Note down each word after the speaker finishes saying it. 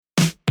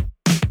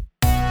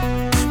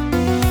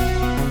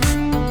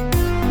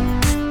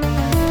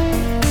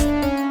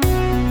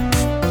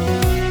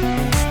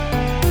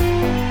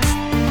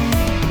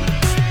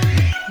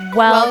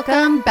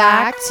Welcome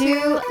back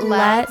to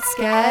Let's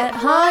Get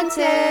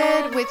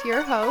Haunted with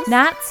your host,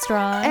 Nat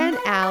Strong and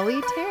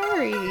Allie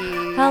Terry.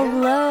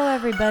 Hello,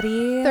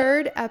 everybody.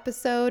 Third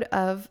episode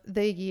of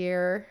the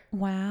year.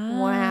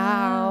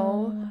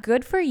 Wow.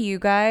 Good for you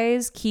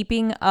guys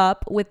keeping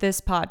up with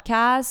this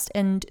podcast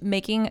and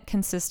making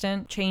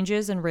consistent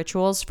changes and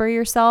rituals for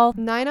yourself.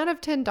 9 out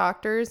of 10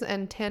 doctors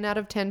and 10 out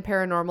of 10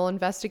 paranormal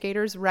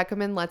investigators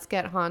recommend Let's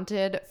Get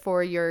Haunted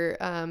for your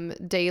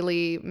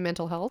daily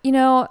mental health. You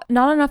know,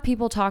 not enough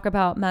people talk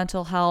about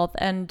mental health,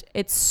 and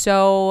it's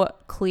so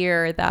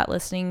clear that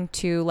listening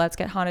to Let's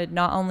Get Haunted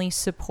not only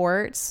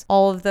supports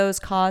all of those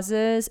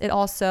causes, it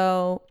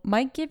also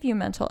might give you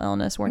mental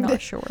illness. We're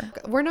not sure.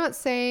 We're not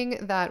saying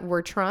that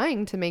we're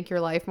trying to make your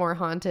life more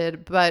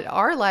haunted, but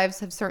our lives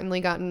have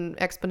certainly gotten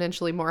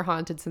exponentially more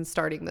haunted since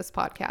starting this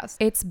podcast.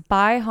 It's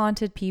by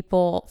haunted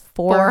people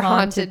for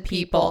haunted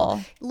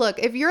people. Look,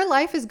 if your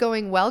life is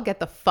going well, get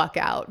the fuck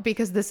out,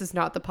 because this is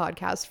not the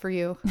podcast for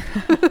you.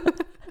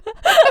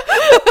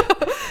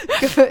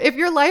 If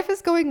your life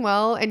is going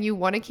well and you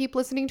want to keep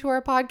listening to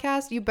our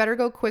podcast, you better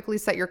go quickly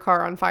set your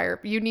car on fire.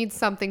 You need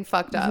something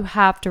fucked up. You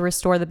have to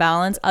restore the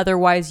balance.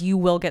 Otherwise, you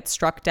will get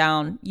struck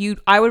down.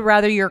 I would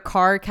rather your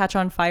car catch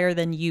on fire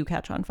than you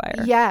catch on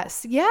fire.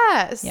 Yes.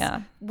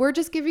 Yeah. We're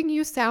just giving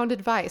you sound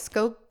advice.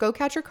 Go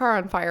catch your car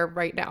on fire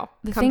right now.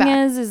 The thing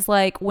is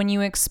like when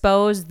you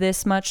expose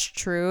this much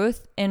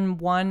truth in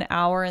 1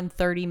 hour and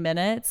 30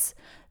 minutes,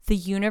 the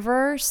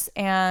universe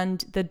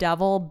and the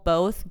devil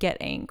both get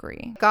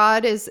angry.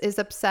 God is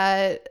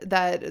upset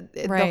that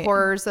the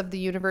horrors of the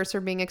universe are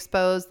being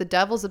exposed. The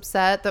devil's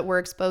upset that we're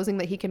exposing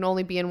that he can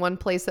only be in one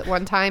place at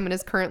one time and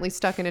is currently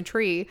stuck in a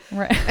tree.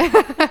 Right.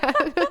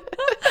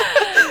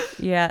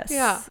 Yes.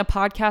 Yeah. A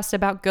podcast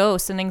about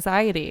ghosts and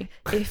anxiety.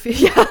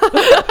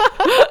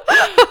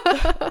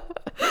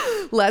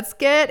 Let's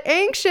get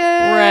anxious.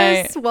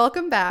 Right.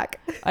 Welcome back.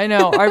 I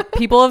know. Our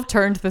people have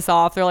turned this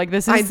off. They're like,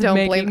 this is I don't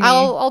making blame. me.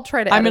 I'll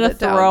try to. I'm edit gonna it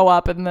down. throw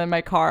up in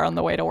my car on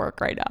the way to work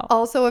right now.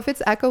 Also, if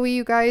it's echoey,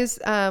 you guys,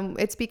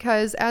 it's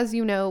because, as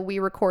you know, we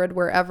record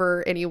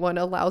wherever anyone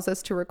allows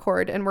us to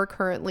record, and we're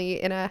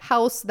currently in a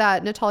house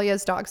that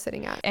Natalia's dog's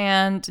sitting at.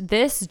 And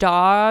this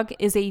dog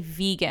is a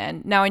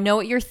vegan. Now I know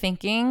what you're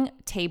thinking.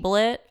 Table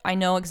it. I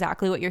know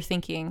exactly what you're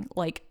thinking.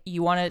 Like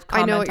you want to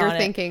comment on it. I know what you're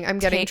thinking. I'm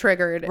getting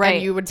triggered, right.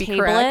 And you would be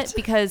Table correct. it,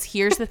 because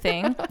here's the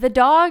thing. The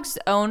dog's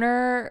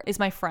owner is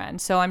my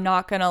friend, so I'm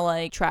not gonna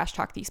like trash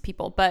talk these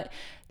people, but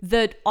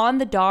on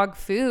the dog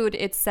food,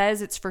 it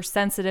says it's for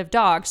sensitive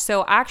dogs.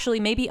 So actually,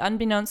 maybe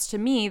unbeknownst to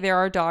me, there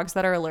are dogs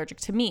that are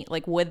allergic to meat.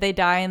 Like, would they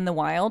die in the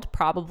wild?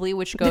 Probably,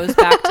 which goes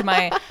back to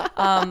my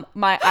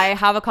I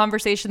have a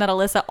conversation that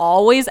Alyssa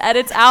always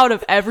edits out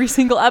of every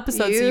single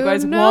episode, so you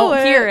guys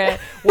won't hear it,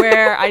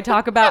 where I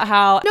talk about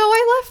how... No,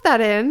 I left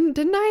that in.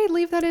 Didn't I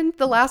leave that in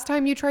the last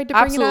time you tried to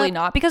bring it up? Absolutely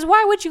not, because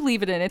why would you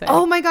leave it in?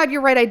 Oh my God,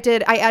 you're right. I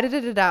did. I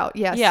edited it out.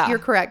 Yes, yeah. You're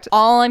correct.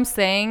 All I'm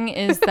saying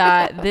is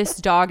that this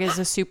dog is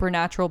a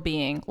supernatural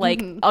being.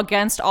 Like,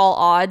 against all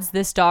odds,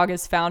 this dog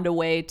has found a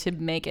way to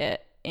make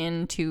it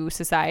into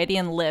society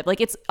and live.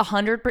 Like, it's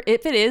 100%.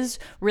 If it is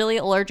really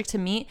allergic to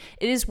meat,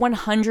 it is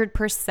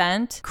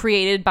 100%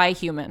 created by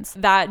humans.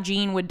 That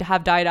gene would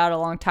have died out a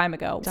long time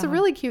ago. It's a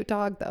really cute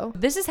dog, though.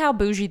 This is how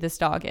bougie this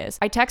dog is.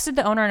 I texted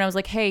the owner and I was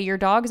like, hey, your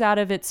dog's out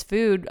of its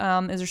food.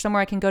 Is there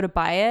somewhere I can go to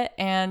buy it?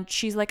 And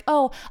she's like,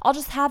 oh, I'll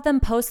just have them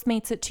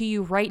Postmates it to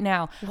you right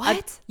now.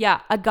 What?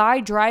 A guy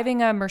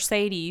driving a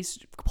Mercedes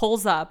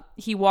pulls up.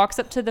 He walks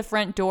up to the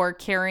front door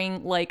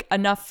carrying like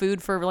enough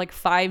food for like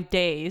 5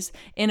 days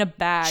in a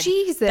bag.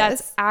 Jesus.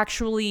 That's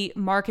actually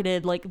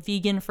marketed like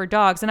vegan for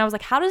dogs. And I was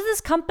like, how does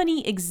this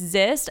company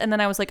exist? And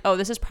then I was like, oh,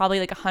 this is probably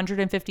like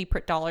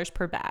 $150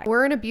 per bag.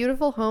 We're in a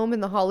beautiful home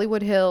in the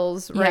Hollywood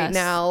Hills right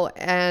now,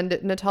 and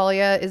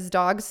Natalia is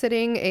dog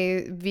sitting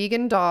a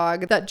vegan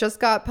dog that just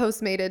got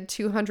Postmated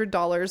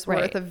 $200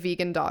 worth of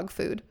vegan dog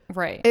food.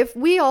 Right. If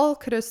we all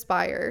could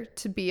aspire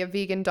to be a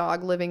vegan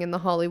dog living in the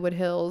Hollywood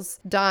Hills,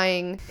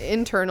 dying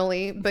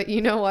internally, but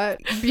you know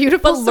what?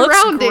 Beautiful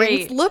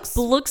surroundings.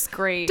 Looks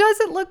great. Does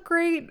it look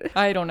great?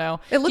 I don't know.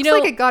 It looks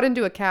like it got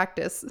into a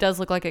cactus. Does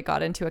look like it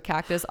got into a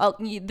cactus.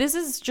 This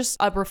is just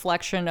a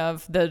reflection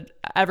of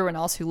everyone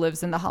else who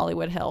lives in the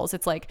Hollywood Hills.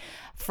 It's like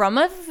from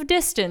a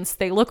distance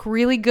they look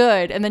really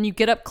good, and then you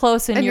get up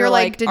close and you're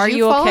like, did are you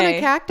you fall okay? in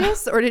a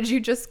cactus, or did you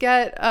just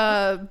get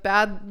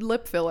bad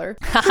lip filler?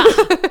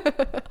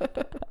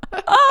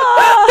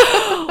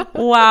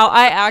 Wow,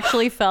 I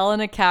actually fell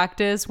in a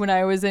cactus when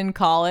I was in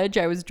college.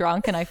 I was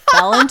drunk and I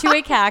fell into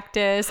a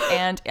cactus,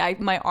 and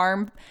my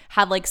arm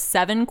had like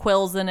 7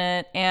 quills in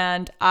it,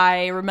 and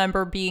I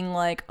remember being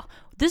like,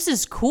 this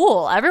is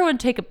cool. Everyone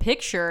take a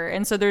picture.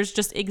 And so there's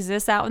just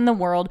exists out in the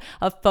world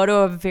a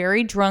photo of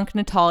very drunk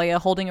Natalia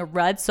holding a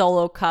red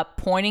Solo cup,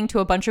 pointing to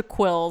a bunch of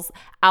quills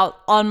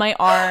out on my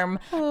arm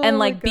and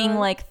like being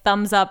like,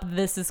 thumbs up,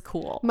 this is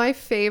cool. My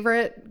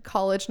favorite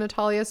college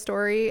Natalia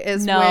story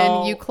is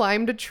when you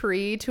climbed a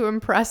tree to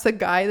impress a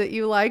guy that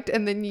you liked,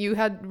 and then you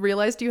had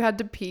realized you had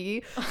to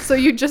pee, so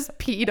you just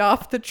peed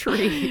off the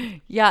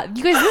tree. Yeah,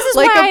 you guys, this is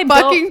like why a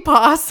fucking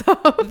possum.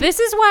 This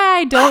is why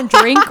I don't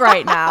drink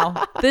right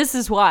now. This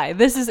is why.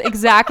 This is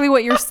exactly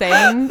what you're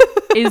saying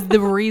is the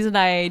reason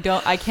I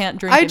can't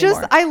drink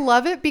anymore. I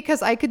love it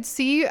because I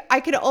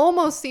could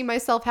almost see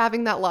myself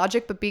having that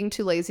logic, but being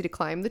too lazy to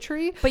climb the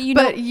tree. But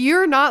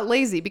you're not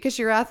lazy because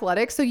you're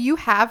athletic, so you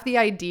have the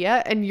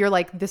idea and you're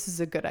like, this is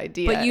a good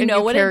idea. But you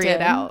know what it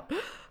did?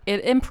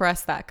 It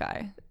impressed that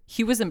guy.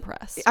 He was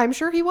impressed. I'm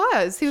sure he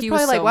was. He was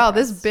probably like, wow,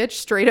 impressed. This bitch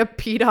straight up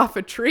peed off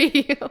a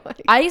tree.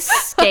 Like, I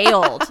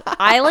scaled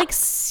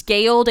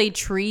a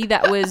tree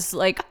that was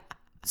like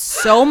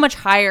so much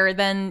higher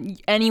than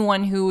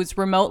anyone who's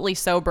remotely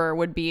sober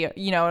would be,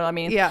 you know what I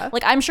mean? Yeah.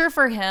 Like, I'm sure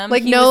for him,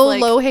 like no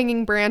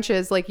low-hanging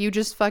branches, like you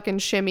just fucking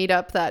shimmied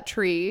up that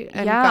tree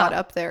and got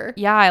up there.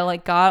 Yeah, I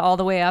like got all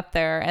the way up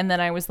there, and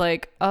then I was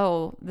like,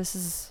 oh, this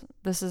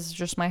is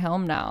just my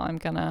home now. I'm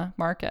gonna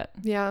mark it.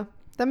 Yeah.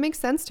 That makes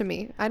sense to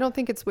me. I don't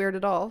think it's weird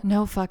at all.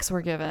 No fucks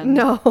were given.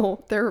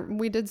 No,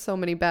 we did so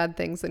many bad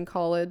things in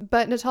college.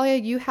 But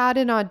Natalia, you had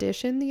an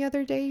audition the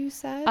other day, you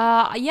said?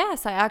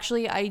 Yes,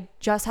 I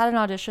just had an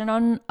audition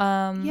on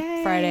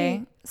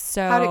Friday.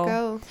 So how'd it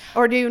go?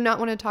 Or do you not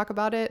want to talk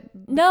about it?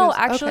 No,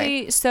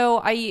 actually, okay.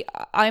 So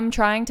I'm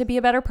trying to be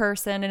a better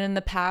person, and in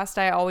the past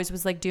I always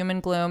was like doom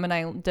and gloom, and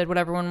I did what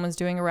everyone was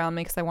doing around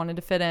me because I wanted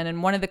to fit in.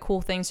 And one of the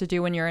cool things to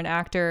do when you're an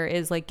actor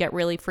is like get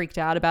really freaked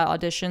out about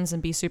auditions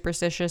and be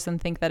superstitious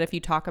and think that if you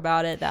talk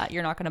about it that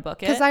you're not going to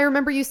book it. Because I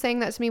remember you saying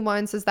that to me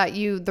once, is that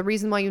the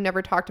reason why you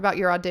never talked about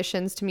your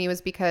auditions to me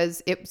was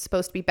because it's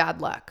supposed to be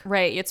bad luck.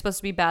 Right, it's supposed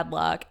to be bad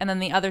luck. And then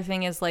the other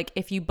thing is like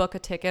if you book a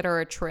ticket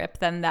or a trip,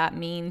 then that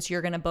means you're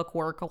going to book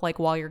work like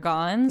while you're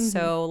gone. Mm-hmm.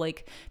 So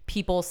like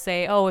people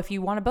say, oh, if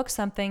you want to book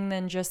something,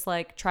 then just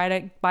like try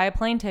to buy a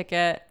plane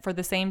ticket for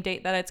the same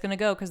date that it's going to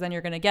go, because then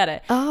you're going to get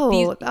it.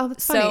 That's funny.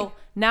 So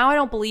now I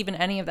don't believe in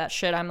any of that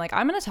shit. I'm like,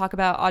 I'm going to talk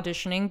about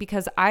auditioning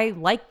because I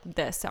like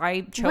this.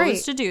 I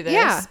chose to do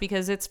this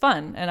because it's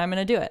fun and I'm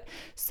going to do it.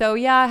 So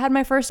yeah, I had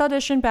my first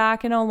audition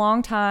back in a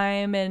long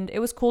time, and it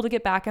was cool to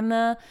get back in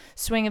the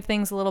swing of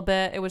things a little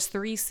bit. It was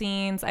 3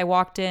 scenes. I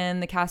walked in,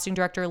 the casting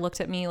director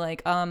looked at me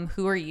like,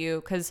 who are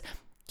you? Because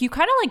you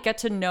kind of like get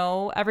to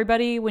know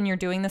everybody when you're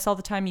doing this all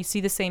the time. You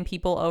see the same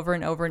people over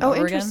and over and over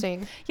interesting.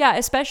 Again. Yeah,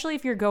 especially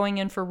if you're going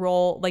in for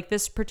role, like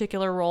this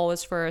particular role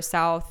was for a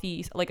South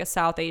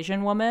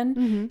Asian woman.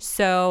 Mm-hmm.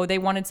 So they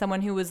wanted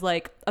someone who was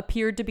like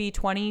appeared to be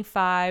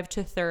 25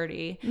 to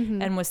 30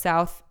 and was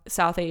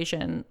South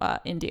Asian,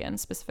 Indian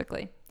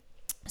specifically.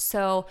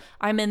 So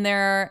I'm in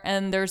there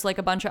and there's like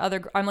a bunch of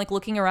other, I'm like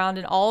looking around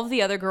and all of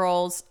the other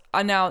girls,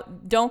 now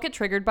don't get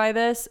triggered by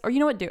this, or you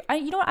know what, dude, I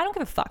don't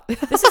give a fuck.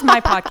 This is my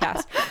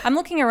podcast. I'm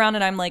looking around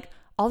and I'm like,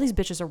 all these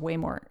bitches are way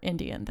more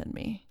Indian than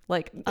me.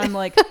 Like, I'm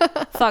like,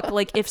 fuck,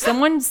 like if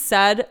someone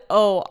said,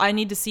 oh, I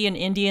need to see an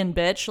Indian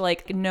bitch,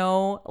 like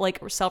no,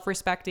 like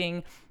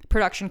self-respecting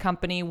production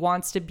company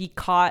wants to be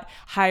caught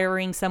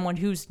hiring someone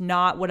who's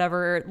not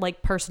whatever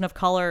like person of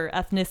color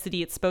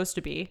ethnicity it's supposed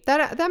to be.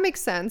 That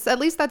makes sense. At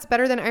least that's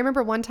better than, I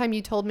remember one time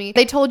you told me,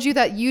 they told you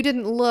that you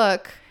didn't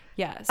look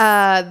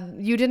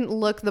you didn't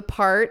look the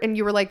part, and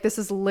you were like, this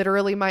is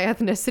literally my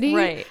ethnicity,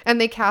 right? And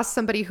they cast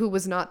somebody who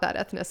was not that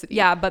ethnicity.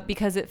 Yeah, but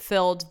because it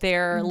filled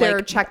their like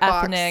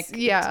checkbox. Ethnic,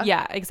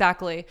 yeah,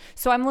 exactly.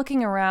 So I'm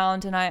looking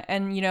around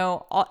and you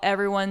know,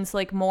 everyone's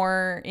like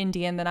more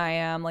Indian than I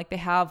am. Like they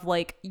have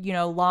like, you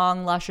know,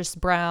 long luscious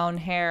brown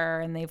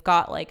hair, and they've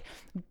got like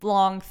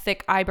long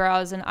thick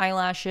eyebrows and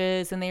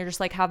eyelashes, and they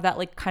just like have that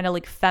like kind of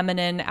like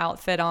feminine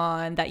outfit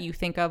on that you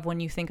think of when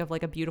you think of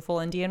like a beautiful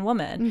Indian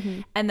woman.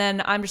 Mm-hmm. And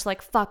then I'm just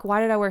like, fuck,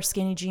 why did I wear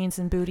skinny jeans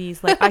and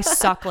booties? Like I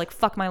suck. Like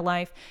fuck my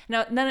life.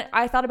 Now then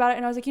I thought about it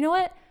and I was like, you know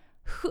what?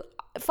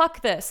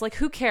 Fuck this. Like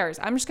who cares?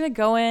 I'm just gonna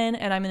go in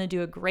and I'm gonna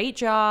do a great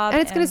job,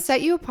 and it's gonna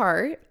set you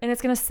apart, and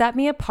it's gonna set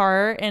me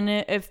apart. And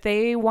if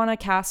they want to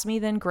cast me,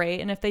 then great,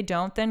 and if they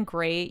don't, then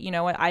great. You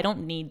know what, I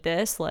don't need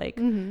this, like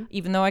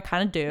even though I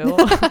kind of do.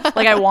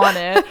 Like I want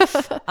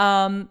it.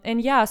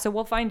 And yeah, so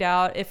we'll find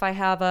out if I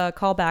have a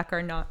callback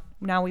or not.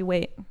 Now we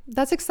wait.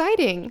 That's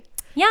exciting.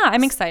 Yeah,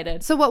 I'm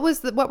excited. So what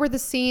were the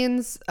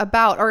scenes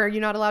about? Or are you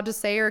not allowed to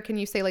say, or can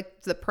you say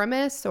like the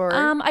premise, or?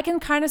 I can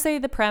kind of say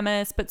the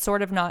premise, but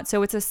sort of not.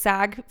 So it's a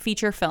SAG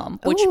feature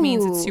film, which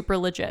means it's super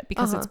legit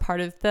because it's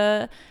part of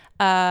the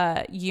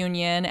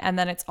union, and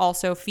then it's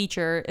also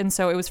feature, and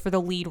so it was for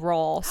the lead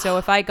role. So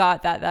if I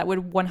got that would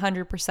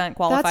 100%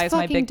 qualify as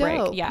my big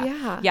dope. break.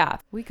 Yeah,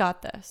 we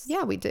got this.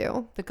 Yeah, we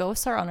do. The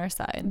ghosts are on our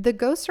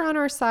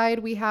side.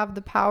 We have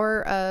the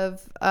power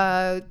of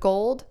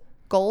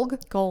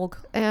Golg,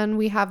 and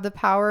we have the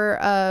power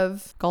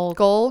of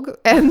Golg,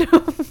 and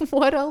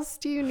what else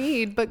do you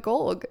need but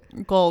Golg?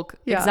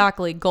 Yeah.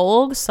 Exactly.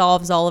 Golg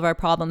solves all of our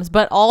problems,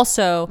 but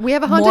also we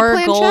have a haunted more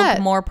planchette.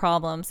 Golg, more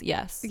problems.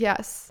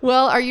 Yes.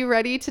 Well, are you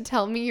ready to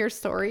tell me your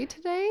story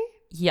today?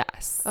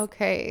 Yes.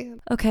 Okay.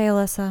 Okay,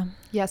 Alyssa.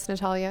 Yes,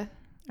 Natalia,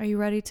 Are you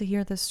ready to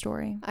hear this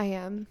story? I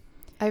am.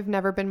 I've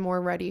never been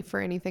more ready for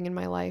anything in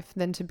my life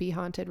than to be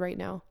haunted right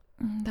now.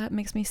 That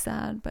makes me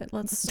sad, but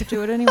let's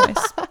do it anyways.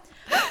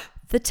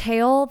 The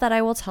tale that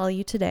I will tell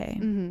you today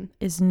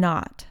is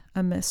not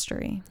a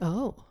mystery.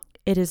 Oh.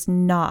 It is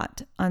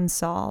not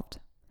unsolved.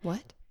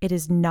 What? It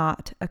is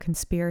not a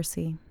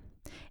conspiracy.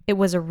 It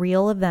was a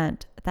real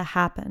event that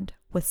happened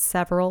with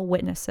several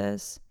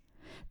witnesses.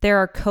 There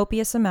are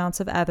copious amounts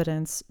of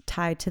evidence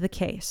tied to the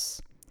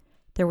case.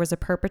 There was a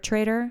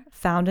perpetrator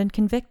found and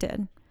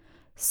convicted.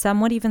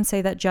 Some would even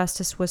say that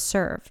justice was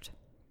served.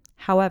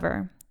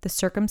 However, the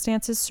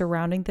circumstances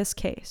surrounding this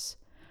case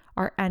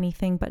are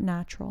anything but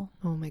natural.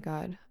 Oh my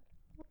God.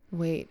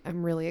 Wait,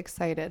 I'm really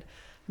excited.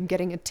 I'm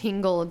getting a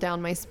tingle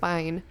down my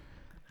spine,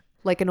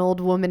 like an old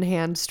woman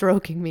hand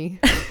stroking me.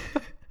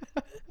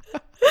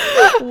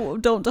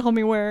 Don't tell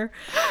me where.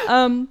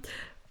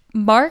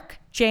 Mark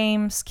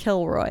James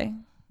Kilroy.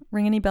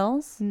 Ring any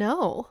bells?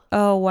 No.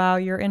 Oh, wow.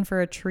 You're in for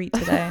a treat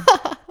today.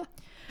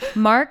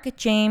 Mark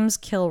James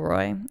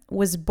Kilroy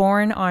was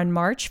born on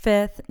March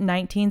 5th,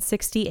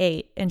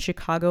 1968 in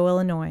Chicago,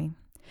 Illinois.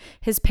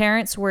 His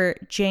parents were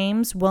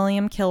James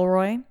William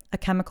Kilroy, a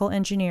chemical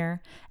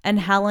engineer, and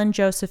Helen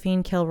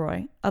Josephine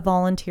Kilroy, a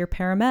volunteer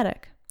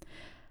paramedic.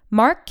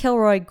 Mark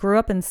Kilroy grew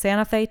up in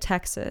Santa Fe,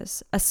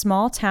 Texas, a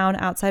small town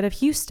outside of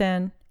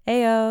Houston.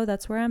 Ayo,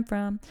 that's where I'm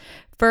from.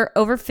 For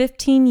over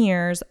 15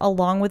 years,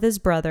 along with his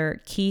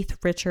brother, Keith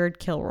Richard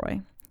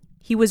Kilroy.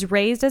 He was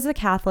raised as a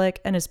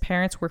Catholic, and his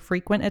parents were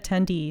frequent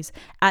attendees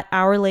at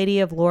Our Lady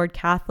of Lourdes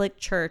Catholic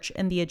Church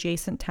in the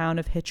adjacent town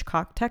of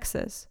Hitchcock,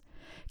 Texas.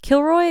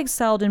 Kilroy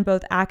excelled in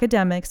both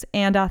academics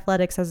and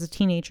athletics as a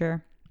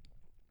teenager.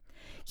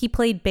 He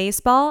played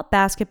baseball,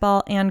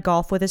 basketball, and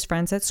golf with his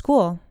friends at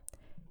school.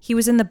 He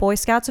was in the Boy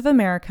Scouts of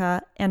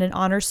America and an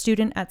honors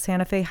student at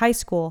Santa Fe High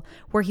School,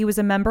 where he was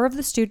a member of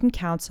the student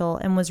council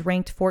and was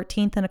ranked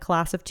 14th in a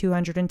class of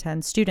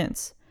 210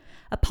 students.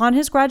 Upon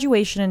his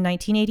graduation in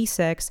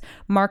 1986,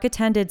 Mark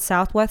attended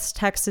Southwest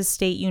Texas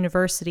State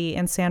University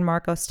in San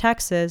Marcos,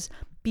 Texas,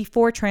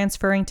 before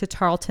transferring to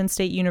Tarleton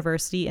State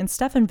University in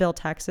Stephenville,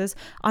 Texas,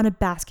 on a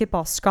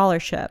basketball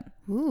scholarship.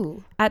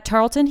 Ooh. At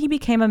Tarleton, he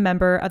became a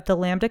member of the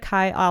Lambda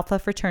Chi Alpha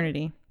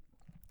fraternity.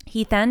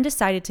 He then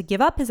decided to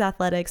give up his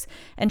athletics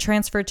and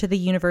transferred to the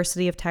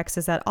University of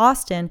Texas at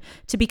Austin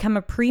to become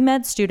a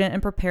pre-med student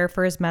and prepare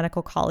for his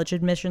medical college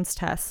admissions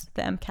test,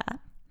 the MCAT.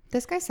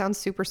 This guy sounds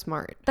super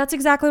smart. That's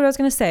exactly what I was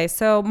going to say.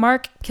 So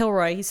Mark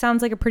Kilroy, he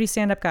sounds like a pretty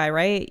stand-up guy,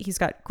 right? He's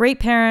got great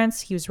parents.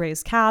 He was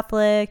raised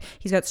Catholic.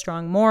 He's got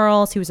strong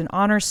morals. He was an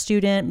honors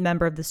student,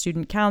 member of the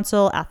student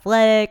council,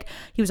 athletic.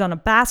 He was on a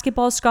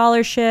basketball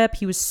scholarship.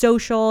 He was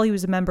social. He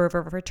was a member of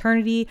a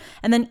fraternity.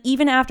 And then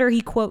even after he,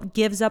 quote,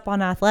 gives up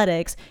on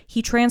athletics,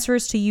 he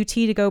transfers to UT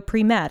to go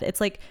pre-med. It's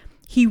like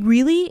he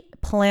really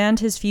planned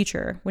his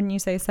future, wouldn't you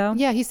say so?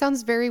 Yeah, he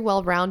sounds very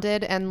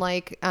well-rounded, and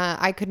like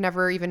I could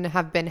never even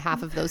have been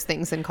half of those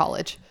things in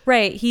college.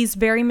 Right. He's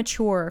very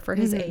mature for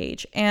his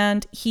age.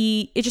 And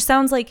it just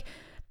sounds like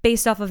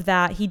based off of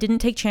that, he didn't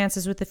take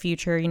chances with the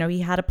future. You know,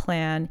 he had a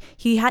plan.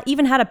 He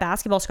even had a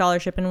basketball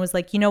scholarship and was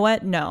like, you know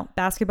what? No,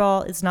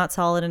 basketball is not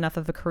solid enough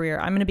of a career.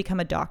 I'm going to become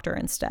a doctor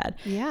instead.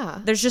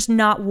 Yeah. There's just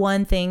not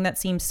one thing that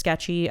seems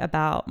sketchy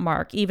about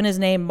Mark. Even his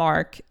name,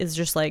 Mark, is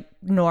just like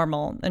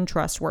normal and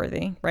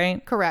trustworthy,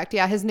 right? Correct.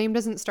 Yeah, his name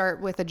doesn't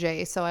start with a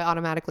J, so I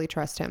automatically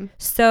trust him.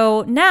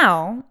 So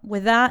now,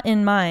 with that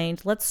in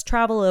mind, let's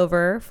travel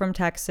over from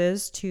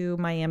Texas to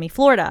Miami,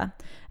 Florida.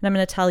 And I'm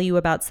going to tell you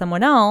about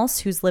someone else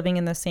who's living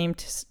in the same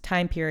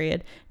time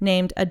period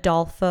named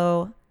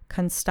Adolfo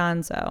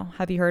Constanzo.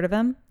 Have you heard of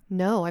him?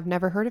 No, I've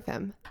never heard of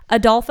him.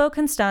 Adolfo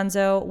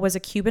Constanzo was a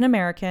Cuban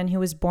American who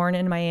was born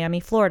in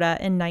Miami, Florida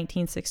in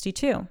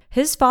 1962.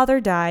 His father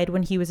died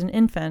when he was an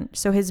infant,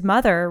 so his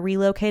mother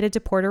relocated to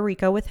Puerto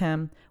Rico with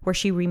him, where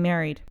she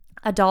remarried.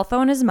 Adolfo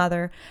and his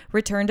mother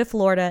returned to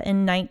Florida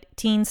in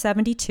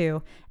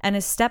 1972, and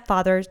his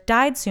stepfather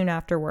died soon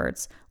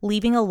afterwards,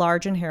 leaving a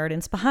large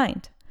inheritance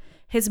behind.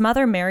 His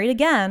mother married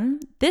again,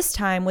 this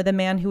time with a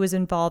man who was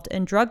involved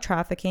in drug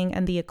trafficking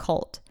and the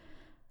occult.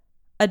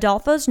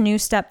 Adolfo's new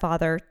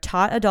stepfather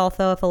taught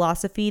Adolfo a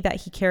philosophy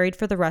that he carried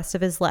for the rest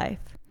of his life.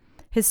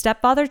 His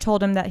stepfather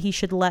told him that he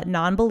should let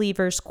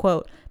non-believers,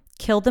 quote,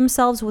 kill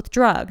themselves with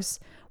drugs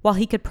while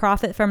he could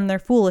profit from their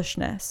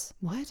foolishness.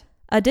 What?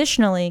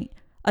 Additionally,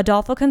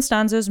 Adolfo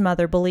Constanzo's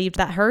mother believed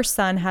that her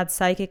son had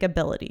psychic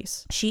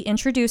abilities. She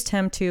introduced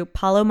him to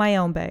Palo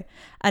Mayombe,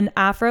 an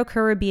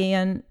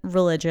Afro-Caribbean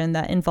religion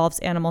that involves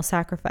animal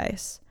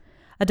sacrifice.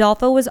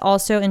 Adolfo was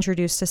also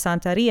introduced to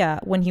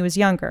Santeria when he was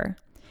younger.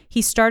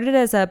 He started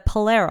as a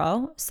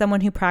palero, someone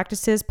who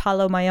practices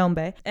Palo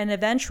Mayombe, and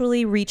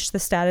eventually reached the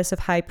status of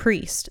high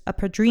priest, a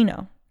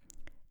padrino.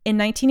 In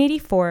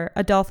 1984,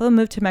 Adolfo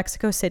moved to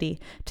Mexico City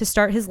to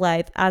start his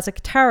life as a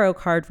tarot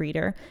card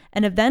reader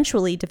and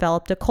eventually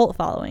developed a cult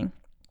following.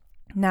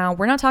 Now,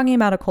 we're not talking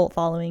about a cult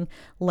following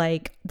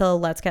like the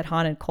Let's Get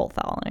Haunted cult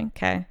following,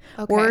 okay?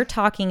 We're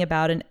talking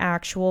about an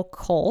actual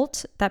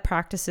cult that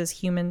practices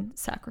human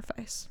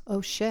sacrifice.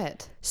 Oh,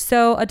 shit.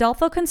 So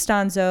Adolfo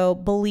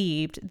Constanzo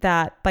believed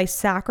that by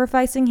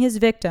sacrificing his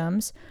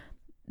victims,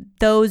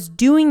 those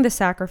doing the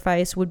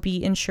sacrifice would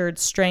be ensured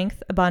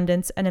strength,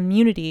 abundance, and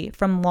immunity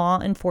from law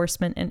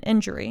enforcement and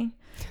injury.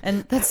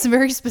 And that's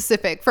very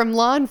specific, from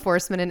law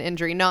enforcement and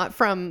injury, not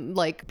from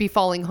like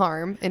befalling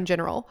harm in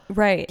general.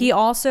 Right. He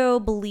also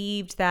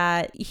believed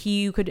that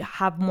he could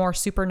have more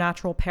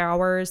supernatural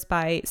powers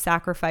by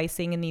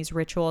sacrificing in these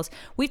rituals.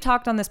 We've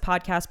talked on this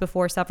podcast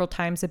before several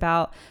times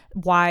about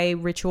why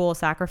ritual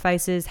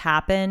sacrifices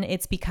happen.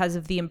 It's because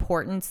of the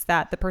importance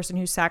that the person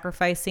who's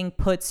sacrificing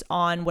puts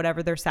on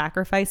whatever they're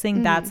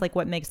sacrificing. That's like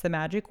what makes the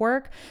magic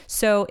work.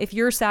 So if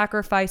you're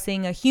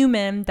sacrificing a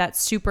human that's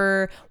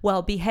super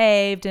well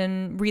behaved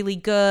and really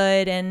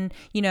good and,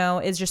 you know,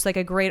 is just like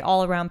a great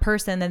all around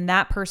person, then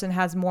that person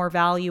has more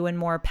value and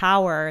more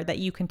power that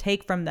you can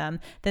take from them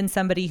than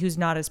somebody who's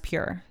not as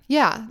pure.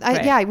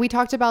 Yeah. We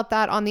talked about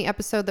that on the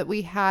episode that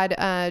we had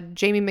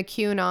Jamie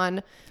McCune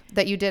on,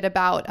 that you did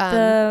about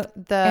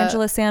the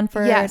Angela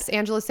Sanford. Yes,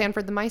 Angela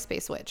Sanford, the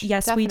MySpace witch.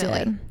 Yes,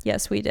 definitely.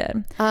 we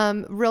did.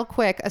 Real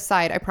quick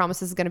aside, I promise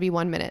this is going to be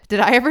 1 minute.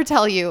 Did I ever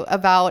tell you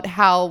about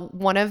how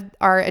one of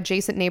our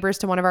adjacent neighbors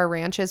to one of our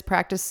ranches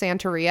practiced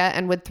Santeria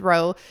and would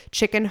throw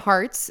chicken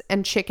hearts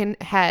and chicken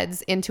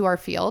heads into our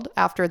field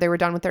after they were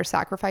done with their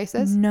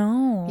sacrifices?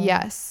 No.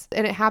 Yes.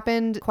 And it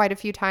happened quite a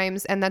few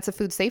times, and that's a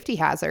food safety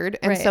hazard.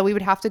 And so we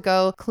would have to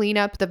go clean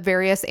up the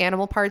various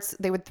animal parts.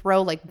 They would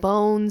throw like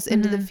bones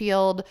into the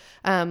field,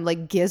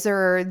 like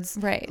gizzards,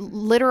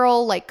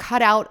 literal, like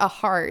cut out a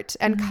heart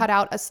and cut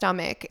out a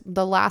stomach.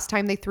 The last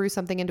time they threw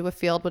something into a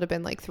field would have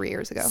been like 3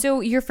 years ago.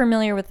 So you're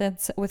familiar with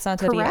it, with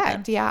Santeria?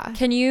 Correct. Yeah.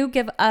 Can you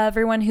give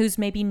everyone who's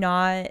maybe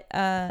not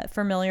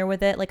familiar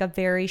with it, like a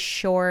very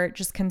short,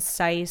 just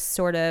concise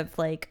sort of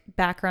like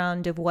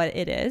background of what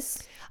it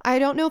is? I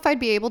don't know if I'd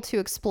be able to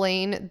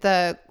explain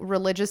the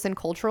religious and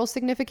cultural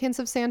significance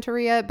of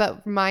Santeria,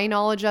 but my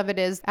knowledge of it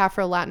is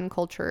Afro-Latin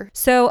culture.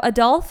 So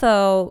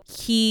Adolfo,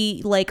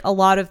 he, like a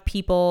lot of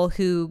people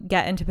who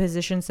get into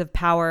positions of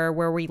power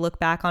where we look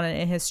back on it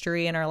in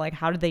history and are like,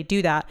 how did they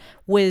do that?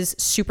 Was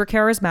super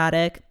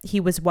charismatic. He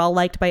was well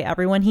liked by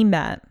everyone he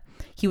met.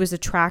 He was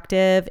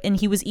attractive, and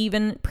he was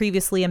even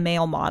previously a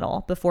male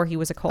model before he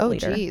was a cult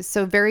leader. Oh, geez.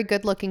 So very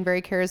good looking,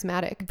 very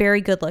charismatic.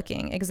 Very good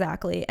looking,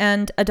 exactly.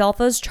 And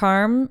Adolfo's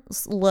charm,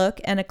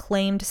 look, and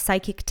acclaimed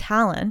psychic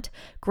talent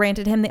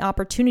granted him the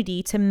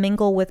opportunity to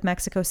mingle with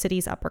Mexico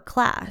City's upper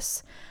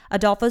class.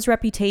 Adolfo's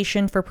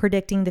reputation for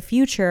predicting the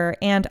future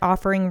and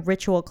offering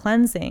ritual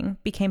cleansing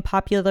became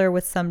popular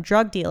with some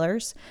drug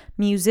dealers,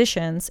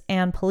 musicians,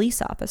 and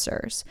police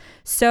officers.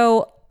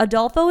 So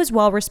Adolfo is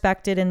well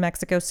respected in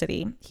Mexico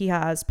City. He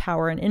has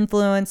power and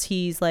influence.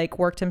 He's like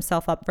worked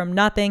himself up from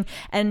nothing,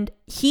 and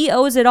he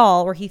owes it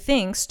all, or he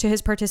thinks, to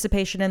his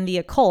participation in the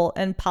occult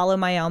and Palo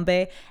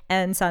Mayombe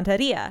and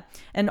Santeria.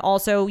 And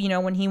also, you know,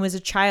 when he was a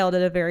child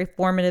at a very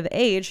formative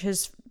age,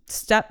 his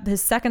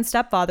second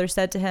stepfather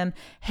said to him,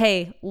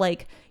 hey,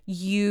 like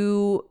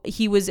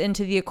he was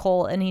into the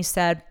occult, and he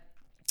said,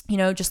 you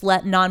know, just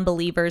let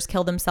non-believers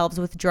kill themselves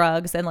with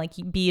drugs and like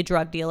be a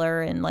drug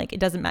dealer, and like it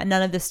doesn't matter,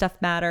 none of this stuff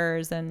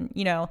matters. And,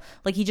 you know,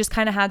 like he just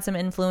kind of had some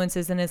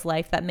influences in his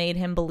life that made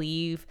him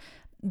believe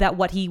that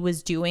what he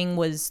was doing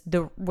was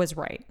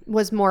right,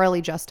 was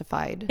morally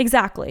justified.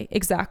 Exactly.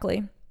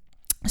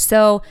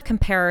 So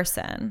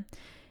comparison,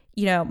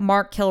 you know,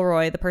 Mark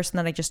Kilroy, the person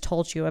that I just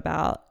told you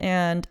about,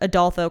 and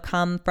Adolfo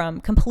come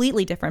from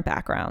completely different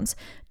backgrounds.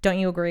 Don't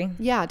you agree?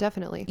 Yeah,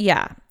 definitely.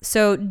 Yeah.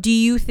 So do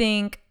you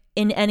think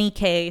in any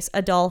case,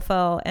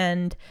 Adolfo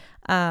and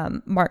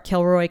Mark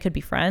Kilroy could be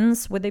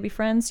friends? Would they be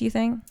friends, you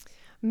think?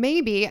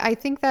 Maybe. I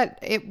think that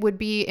it would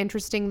be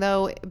interesting,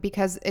 though,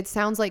 because it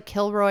sounds like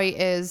Kilroy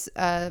is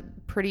a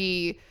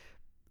pretty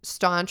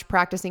staunch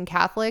practicing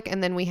Catholic,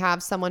 and then we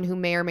have someone who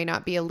may or may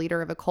not be a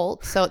leader of a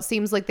cult. So it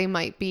seems like they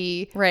might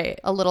be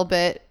a little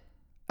bit...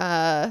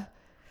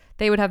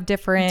 they would have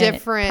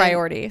different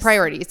priorities.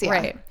 Priorities, yeah.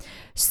 Right.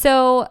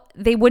 So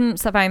they wouldn't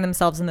find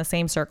themselves in the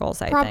same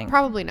circles, I think.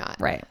 Probably not.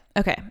 Right.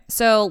 Okay.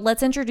 So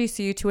let's introduce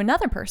you to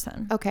another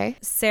person. Okay.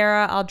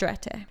 Sarah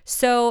Aldrete.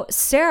 So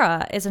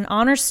Sarah is an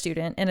honors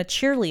student and a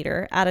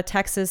cheerleader at a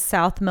Texas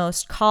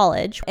Southmost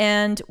college.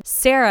 And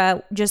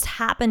Sarah just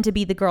happened to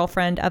be the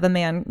girlfriend of a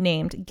man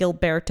named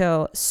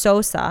Gilberto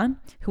Sosa,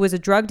 who was a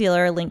drug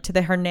dealer linked to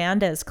the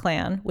Hernandez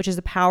clan, which is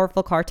a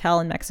powerful cartel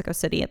in Mexico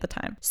City at the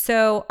time.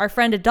 So our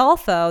friend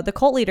Adolfo, the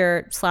cult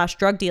leader /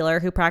 drug dealer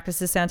who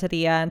practices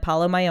Santeria and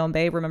Palo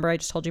Mayombe, remember I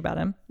just told you about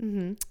him?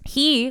 Mm-hmm.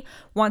 He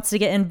wants to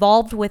get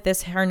involved with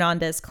this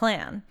Hernandez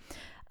clan,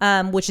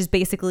 which is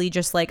basically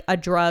just like a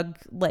drug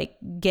like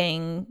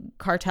gang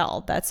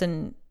cartel that's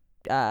in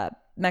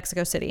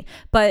Mexico City.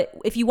 But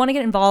if you want to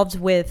get involved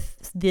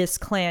with this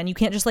clan, you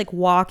can't just like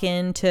walk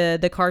into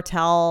the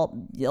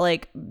cartel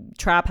like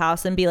trap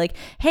house and be like,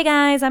 hey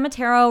guys, I'm a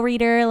tarot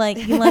reader, like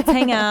let's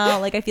hang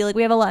out, like I feel like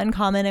we have a lot in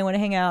common, I want to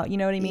hang out, you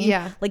know what I mean?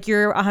 Yeah. Like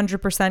you're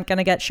 100%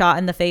 gonna get shot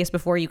in the face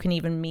before you can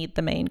even meet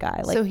the main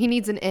guy. Like so he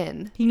needs an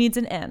in. He needs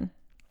an in.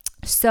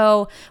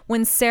 So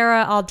when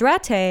Sarah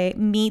Aldrete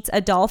meets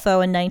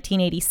Adolfo in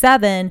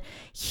 1987,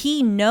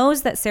 he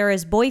knows that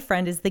Sarah's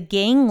boyfriend is the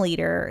gang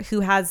leader who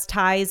has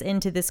ties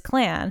into this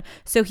clan.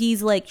 So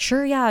he's like,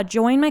 sure, yeah,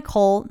 join my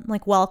cult.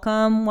 Like,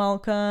 welcome.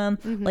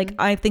 Like,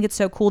 I think it's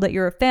so cool that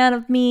you're a fan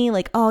of me.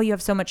 Like, oh, you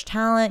have so much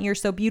talent. You're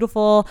so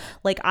beautiful.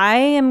 Like, I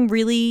am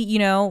really,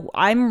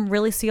 I'm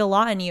really see a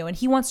lot in you. And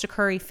he wants to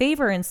curry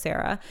favor in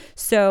Sarah.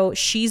 So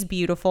she's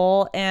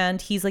beautiful. And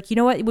he's like, you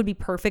know what? It would be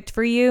perfect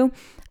for you.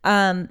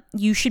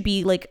 You should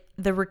be like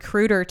the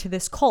recruiter to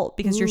this cult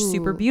because you're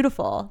super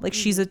beautiful. Like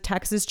she's a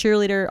Texas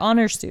cheerleader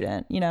honor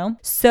student,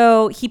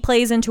 So he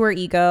plays into her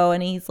ego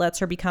and he lets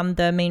her become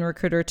the main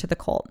recruiter to the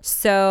cult.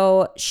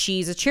 So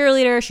she's a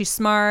cheerleader, she's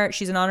smart,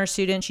 she's an honor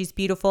student, she's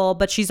beautiful,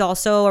 but she's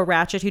also a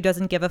ratchet who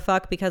doesn't give a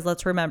fuck because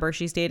let's remember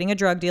she's dating a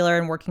drug dealer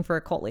and working for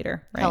a cult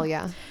leader. Right? Hell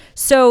yeah.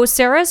 So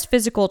Sarah's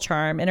physical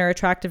charm and her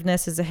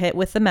attractiveness is a hit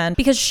with the men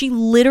because she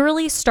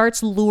literally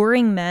starts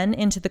luring men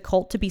into the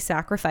cult to be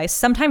sacrificed,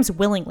 sometimes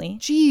willingly.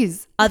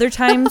 Jeez. Other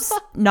times,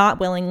 not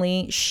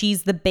willingly.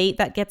 She's the bait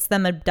that gets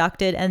them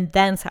abducted and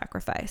then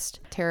sacrificed.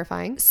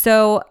 Terrifying.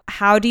 So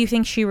how do you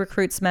think she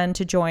recruits men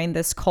to join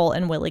this cult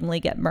and willingly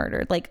get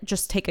murdered? Like,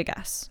 just take a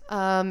guess.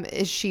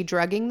 Is she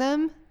drugging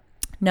them?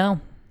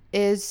 No.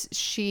 Is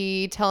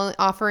she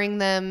offering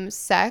them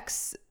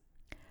sex?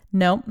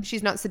 Nope.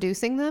 She's not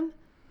seducing them?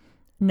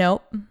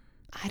 Nope.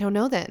 I don't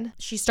know then.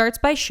 She starts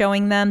by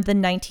showing them the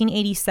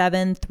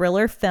 1987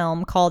 thriller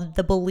film called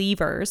The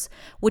Believers,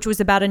 which was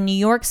about a New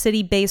York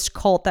City-based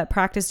cult that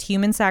practiced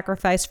human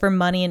sacrifice for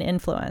money and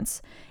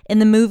influence. In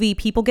the movie,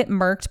 people get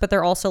murked, but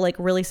they're also like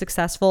really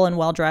successful and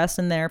well-dressed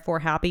and therefore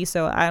happy.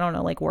 So I don't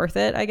know, like worth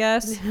it, I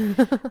guess.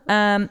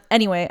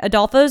 Anyway,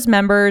 Adolfo's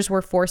members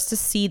were forced to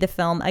see the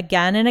film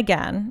again and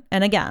again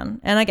and again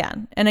and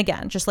again and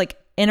again, just like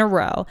in a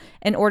row,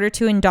 in order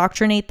to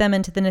indoctrinate them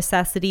into the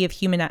necessity of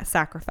human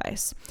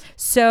sacrifice.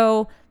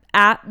 So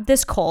at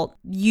this cult,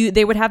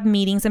 they would have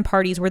meetings and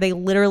parties where they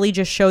literally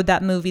just showed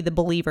that movie, The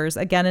Believers,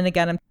 again and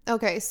again.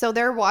 Okay, so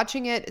they're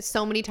watching it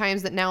so many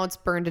times that now it's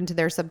burned into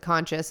their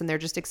subconscious and they're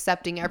just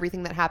accepting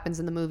everything that happens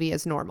in the movie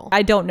as normal.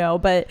 I don't know,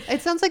 but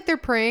it sounds like they're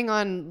preying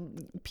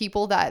on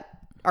people that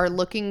are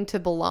looking to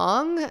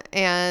belong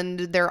and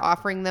they're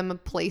offering them a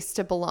place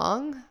to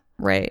belong.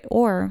 Right.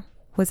 Or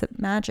was it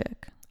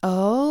magic?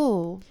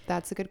 Oh,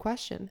 that's a good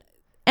question.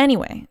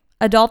 Anyway,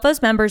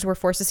 Adolfo's members were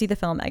forced to see the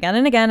film again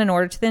and again in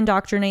order to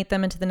indoctrinate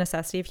them into the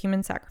necessity of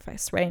human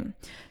sacrifice, right?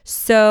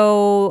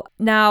 So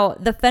now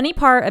the funny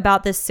part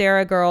about this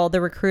Sarah girl,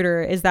 the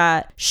recruiter, is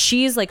that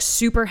she's like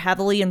super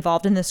heavily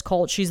involved in this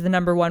cult. She's the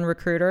number one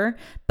recruiter,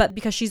 but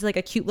because she's like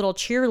a cute little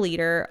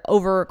cheerleader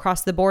over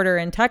across the border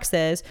in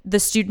Texas, the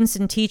students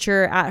and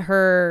teacher at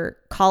her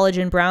college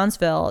in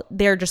Brownsville,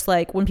 they're just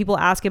like, when people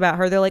ask about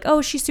her, they're like,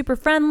 oh, she's super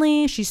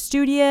friendly, she's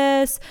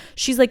studious,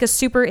 she's like a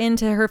super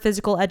into her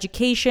physical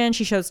education,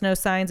 she shows no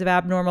signs of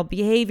abnormal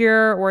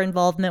behavior or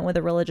involvement with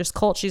a religious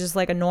cult, she's just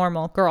like a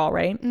normal girl,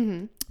 right?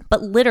 Mm-hmm.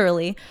 But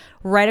literally,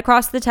 right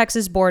across the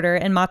Texas border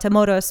in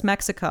Matamoros,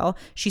 Mexico,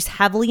 she's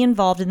heavily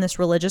involved in this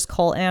religious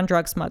cult and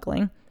drug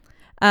smuggling.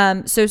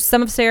 So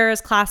some of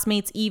Sarah's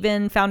classmates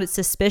even found it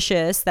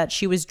suspicious that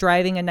she was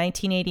driving a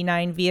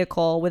 1989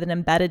 vehicle with an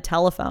embedded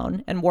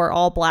telephone and wore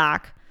all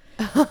black.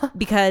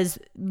 Because,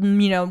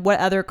 what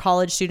other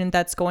college student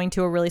that's going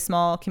to a really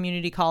small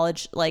community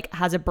college like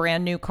has a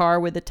brand new car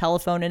with a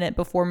telephone in it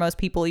before most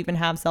people even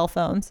have cell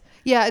phones?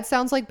 Yeah, it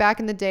sounds like back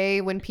in the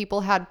day when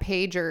people had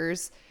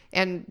pagers.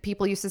 And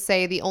people used to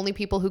say the only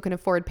people who can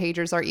afford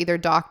pagers are either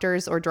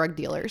doctors or drug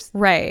dealers.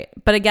 Right.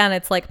 But again,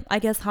 it's like, I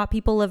guess hot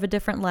people live a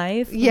different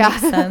life. Yeah.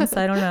 Makes sense.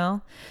 I don't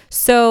know.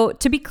 So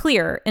to be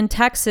clear, in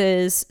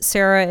Texas,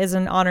 Sarah is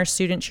an honor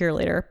student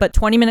cheerleader, but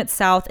 20 minutes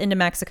south into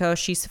Mexico,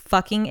 she's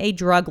fucking a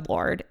drug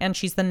lord. And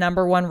she's the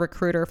number one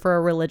recruiter for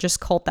a religious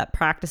cult that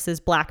practices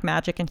black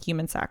magic and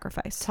human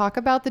sacrifice. Talk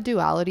about the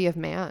duality of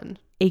man.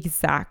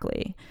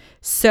 Exactly.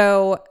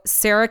 So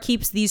Sarah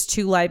keeps these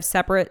two lives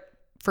separate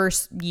for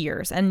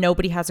years and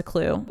nobody has a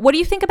clue. What do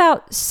you think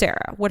about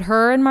Sarah? Would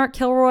her and Mark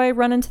Kilroy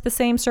run into the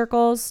same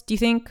circles, do you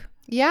think?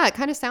 Yeah, it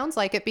kind of sounds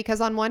like it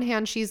because on one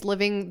hand, she's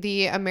living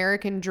the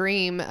American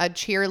dream, a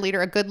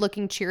cheerleader, a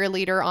good-looking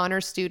cheerleader, honor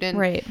student,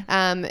 right,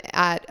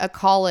 at a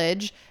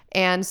college.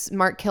 And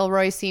Mark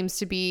Kilroy seems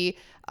to be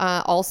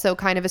also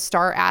kind of a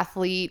star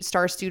athlete,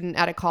 star student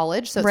at a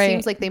college. So it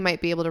seems like they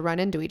might be able to run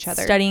into each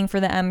other. Studying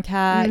for the MCAT.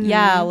 Mm-hmm.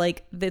 Yeah,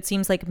 like it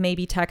seems like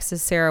maybe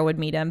Texas Sarah would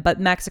meet him.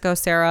 But Mexico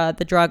Sarah,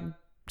 the drug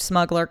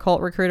smuggler,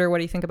 cult recruiter, what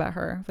do you think about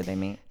her? Would they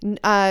meet?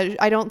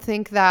 I don't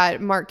think that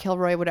Mark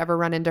Kilroy would ever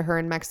run into her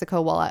in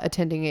Mexico while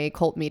attending a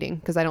cult meeting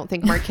because I don't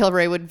think Mark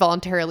Kilroy would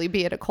voluntarily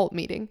be at a cult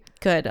meeting.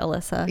 Good,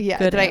 Alyssa. Yeah.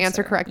 Good did answer. I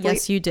answer correctly?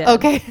 Yes, you did.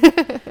 Okay.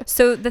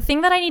 So the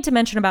thing that I need to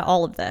mention about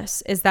all of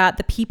this is that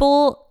the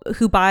people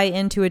who buy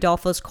into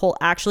Adolfo's cult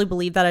actually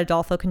believe that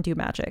Adolfo can do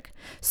magic.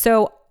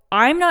 So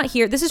I'm not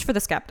here. This is for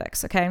the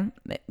skeptics, okay?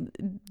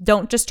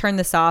 Don't just turn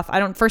this off.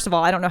 First of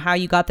all, I don't know how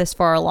you got this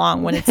far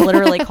along when it's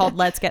literally called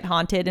Let's Get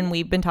Haunted and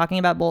we've been talking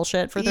about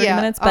bullshit for 30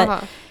 minutes.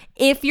 But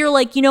if you're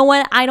like, you know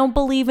what? I don't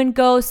believe in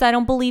ghosts. I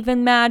don't believe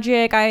in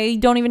magic. I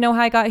don't even know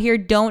how I got here.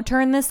 Don't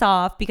turn this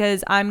off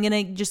because I'm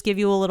going to just give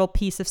you a little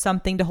piece of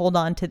something to hold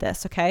on to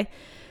this, okay?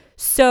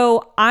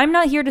 So I'm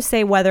not here to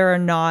say whether or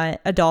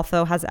not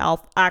Adolfo has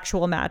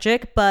actual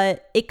magic,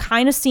 but it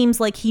kind of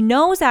seems like he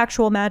knows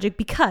actual magic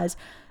because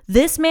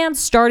this man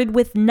started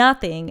with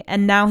nothing,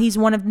 and now he's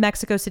one of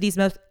Mexico City's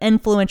most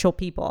influential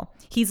people.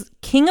 He's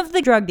king of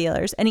the drug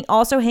dealers, and he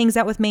also hangs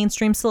out with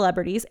mainstream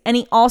celebrities, and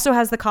he also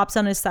has the cops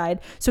on his side,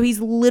 so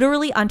he's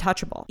literally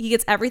untouchable. He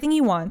gets everything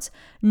he wants.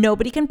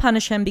 Nobody can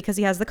punish him because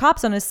he has the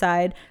cops on his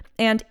side,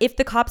 and if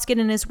the cops get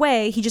in his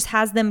way, he just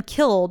has them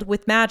killed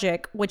with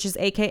magic, which is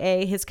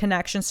AKA his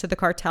connections to the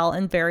cartel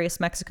and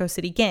various Mexico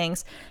City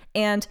gangs.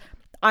 And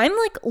I'm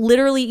like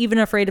literally even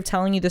afraid of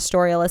telling you this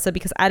story, Alyssa,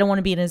 because I don't want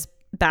to be in his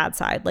bad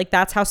side. Like,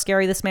 that's how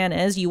scary this man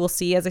is. You will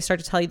see as I start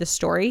to tell you the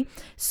story.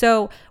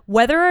 So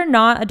whether or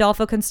not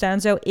Adolfo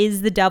Constanzo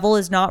is the devil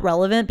is not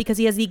relevant because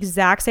he has the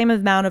exact same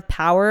amount of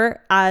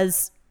power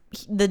as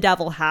the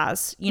devil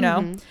has, you know?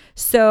 Mm-hmm.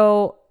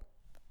 So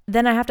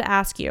then I have to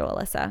ask you,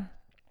 Alyssa,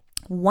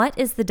 what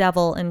is the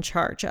devil in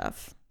charge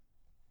of?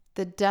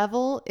 The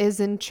devil is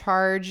in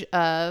charge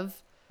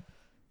of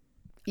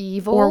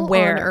evil or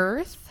where? On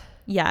earth.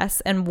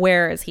 Yes. And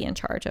where is he in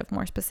charge of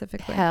more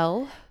specifically?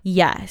 Hell.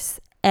 Yes.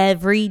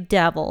 Every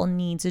devil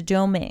needs a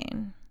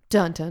domain.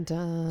 Dun, dun,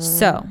 dun.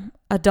 So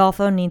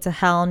Adolfo needs a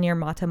hell near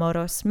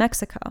Matamoros,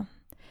 Mexico.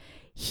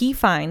 He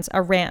finds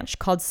a ranch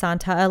called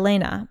Santa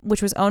Elena,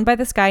 which was owned by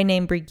this guy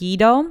named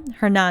Brigido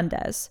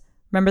Hernandez.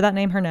 Remember that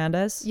name,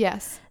 Hernandez?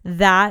 Yes.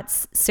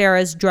 That's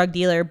Sarah's drug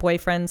dealer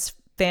boyfriend's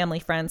family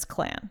friend's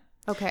clan.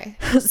 Okay.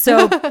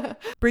 So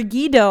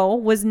Brigido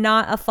was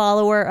not a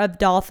follower of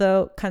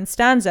Adolfo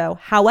Constanzo.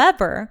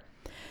 However,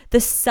 the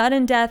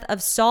sudden death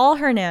of Saul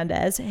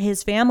Hernandez,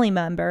 his family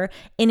member,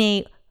 in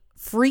a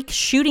freak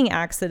shooting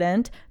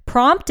accident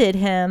prompted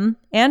him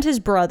and his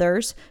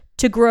brothers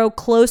to grow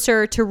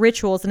closer to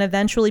rituals and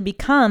eventually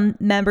become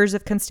members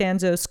of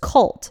Constanzo's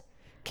cult.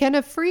 Can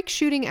a freak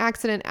shooting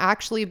accident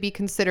actually be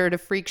considered a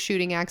freak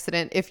shooting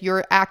accident if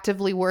you're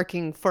actively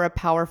working for a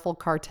powerful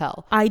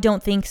cartel? I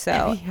don't think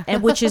so. Yeah.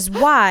 And which is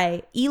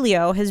why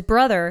Elio, his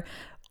brother,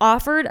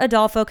 offered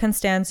Adolfo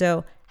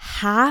Constanzo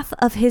half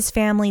of his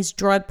family's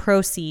drug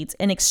proceeds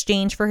in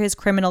exchange for his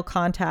criminal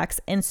contacts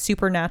and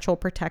supernatural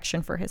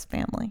protection for his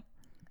family.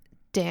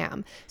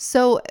 Damn.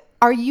 So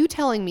are you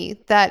telling me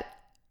that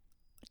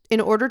in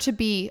order to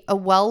be a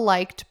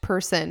well-liked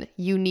person,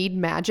 you need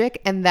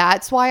magic, and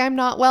that's why I'm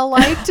not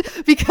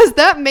well-liked? Because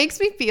that makes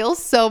me feel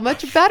so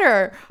much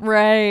better.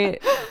 Right.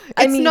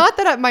 It's not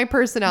that my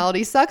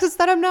personality sucks, it's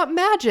that I'm not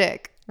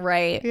magic.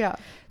 Right. Yeah.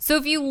 So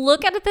if you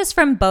look at this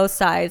from both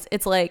sides,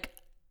 it's like,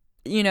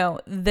 you know,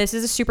 this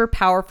is a super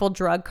powerful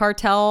drug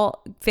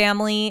cartel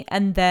family,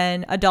 and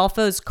then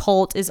Adolfo's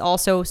cult is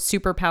also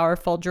super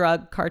powerful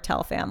drug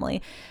cartel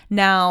family.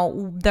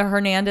 Now, the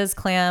Hernandez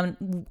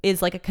clan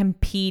is like a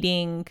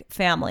competing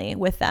family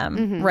with them,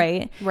 mm-hmm.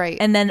 right? Right.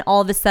 And then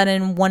all of a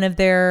sudden, one of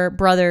their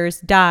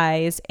brothers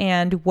dies,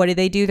 and what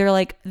do? They're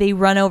like, they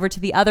run over to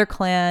the other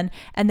clan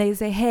and they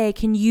say, hey,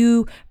 can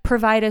you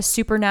provide us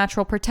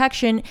supernatural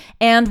protection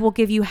and we'll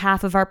give you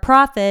half of our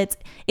profits?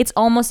 It's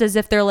almost as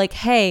if they're like,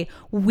 hey,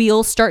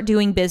 we'll start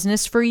doing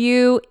business for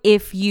you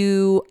if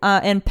you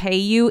and pay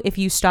you if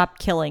you stop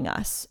killing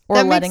us or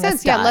that letting makes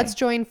sense. us die. Yeah, let's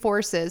join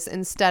forces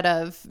instead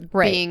of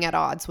being at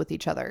odds with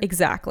each other.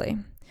 Exactly.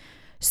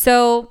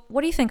 So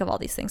what do you think of all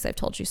these things I've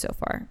told you so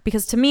far?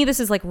 Because to me, this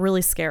is like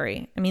really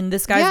scary. I mean,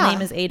 this guy's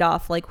name is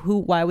Adolf. Like,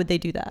 why would they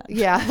do that?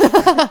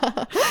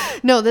 Yeah.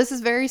 No, this is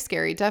very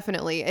scary.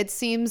 Definitely. It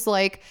seems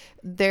like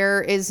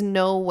there is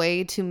no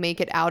way to make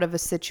it out of a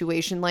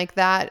situation like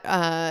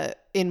that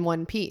in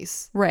one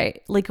piece.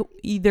 Right. Like,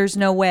 there's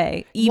no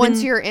way.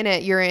 Once you're in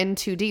it, you're in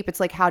too deep. It's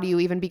like, how do you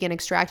even begin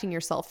extracting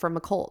yourself from a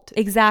cult?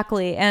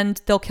 Exactly.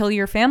 And they'll kill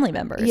your family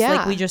members. Yeah.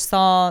 Like, we just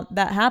saw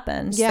that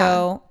happen.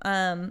 Yeah.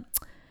 So,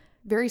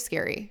 very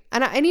scary.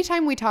 And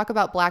anytime we talk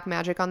about black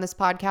magic on this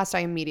podcast, I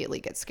immediately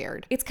get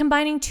scared. It's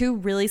combining two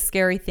really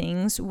scary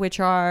things, which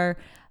are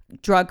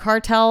drug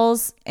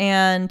cartels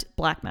and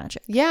black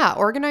magic. Yeah,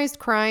 organized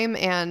crime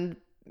and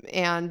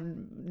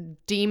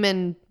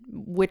demon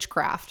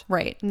witchcraft.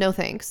 Right. No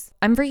thanks.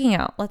 I'm freaking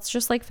out. Let's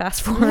just like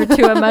fast forward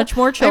to a much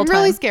more chill time.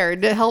 I'm really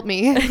scared. Help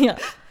me. Yeah.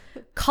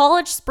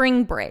 College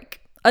spring break.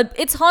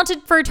 It's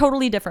haunted for a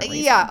totally different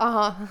reason.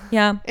 Yeah,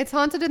 Yeah. It's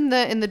haunted in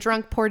the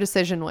drunk poor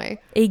decision way.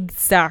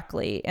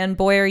 Exactly. And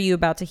boy, are you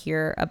about to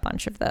hear a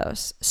bunch of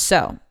those.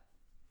 So,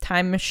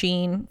 time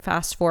machine,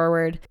 fast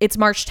forward. It's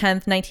March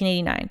 10th,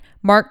 1989.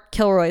 Mark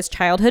Kilroy's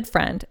childhood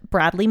friend,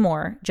 Bradley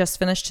Moore, just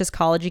finished his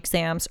college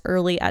exams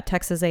early at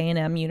Texas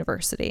A&M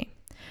University.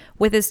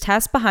 With his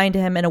test behind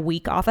him and a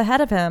week off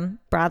ahead of him,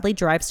 Bradley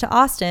drives to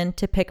Austin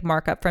to pick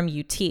Mark up from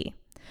UT.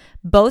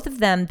 Both of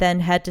them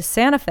then head to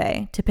Santa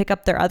Fe to pick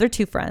up their other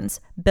two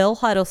friends, Bill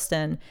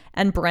Huddleston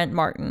and Brent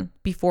Martin,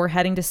 before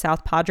heading to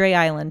South Padre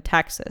Island,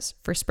 Texas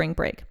for spring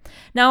break.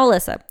 Now,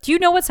 Alyssa, do you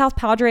know what South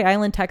Padre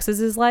Island, Texas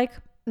is like?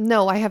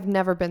 No, I have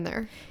never been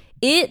there.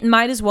 It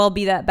might as well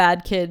be that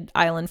bad kid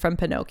island from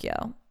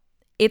Pinocchio.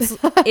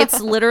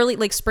 It's literally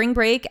like spring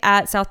break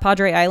at South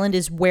Padre Island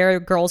is where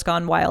Girls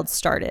Gone Wild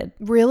started.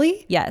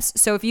 Really? Yes.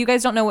 So if you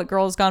guys don't know what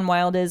Girls Gone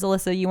Wild is,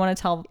 Alyssa, you want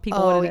to tell people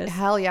what it is?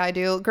 Hell yeah, I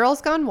do.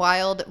 Girls Gone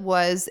Wild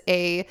was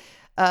a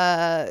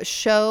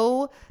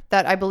show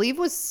that I believe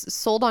was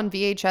sold on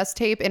VHS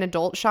tape in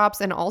adult shops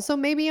and also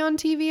maybe on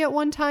TV at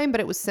one time, but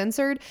it was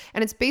censored.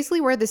 And it's basically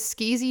where this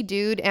skeezy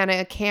dude and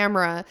a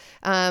camera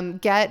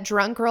get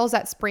drunk girls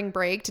at spring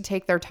break to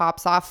take their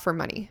tops off for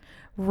money.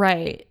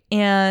 Right.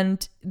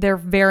 And they're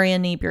very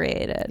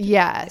inebriated.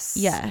 Yes.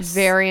 Yes.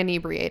 Very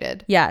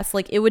inebriated. Yes.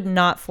 Like it would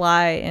not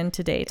fly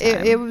into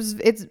daytime. It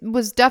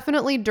was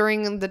definitely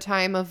during the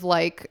time of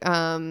like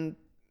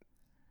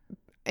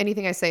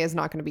anything I say is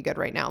not going to be good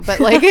right now, but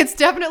like it's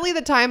definitely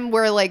the time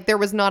where like there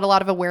was not a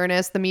lot of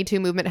awareness. The Me Too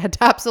movement had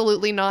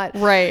absolutely not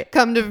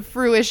come to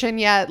fruition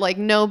yet. Like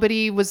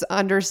nobody was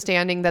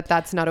understanding that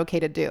that's not okay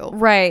to do.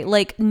 Right.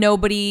 Like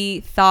nobody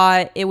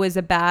thought it was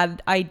a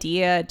bad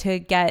idea to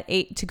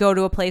to go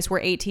to a place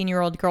where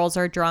 18-year-old girls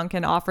are drunk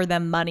and offer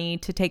them money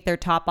to take their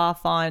top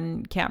off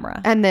on camera.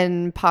 And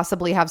then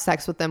possibly have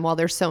sex with them while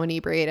they're so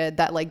inebriated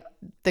that like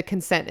the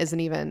consent isn't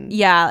even.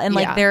 Yeah. And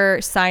like they're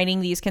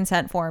signing these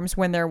consent forms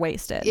when they're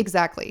wasted.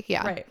 Exactly.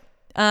 Yeah.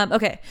 Right.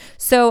 Okay.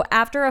 So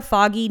after a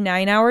foggy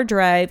 9-hour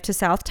drive to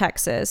South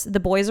Texas, the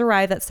boys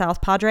arrive at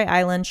South Padre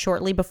Island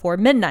shortly before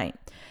midnight.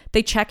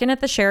 They check in at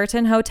the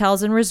Sheraton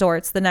hotels and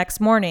resorts the next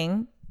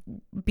morning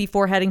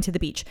before heading to the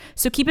beach.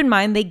 So keep in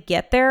mind, they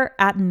get there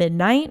at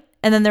midnight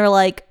and then they're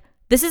like,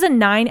 this is a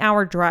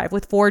 9-hour drive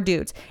with 4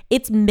 dudes.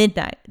 It's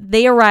midnight.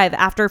 They arrive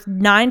after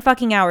 9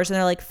 fucking hours and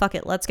they're like, fuck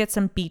it, let's get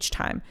some beach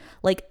time.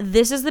 Like,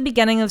 this is the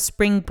beginning of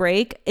spring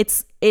break.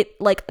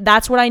 Like,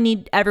 that's what I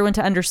need everyone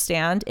to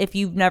understand. If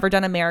you've never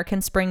done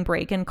American spring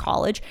break in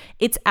college,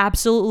 it's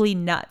absolutely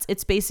nuts.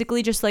 It's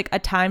basically just like a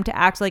time to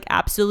act like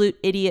absolute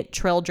idiot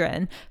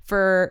children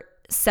for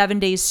 7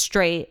 days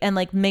straight and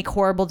like make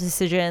horrible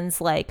decisions,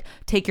 like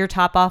take your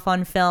top off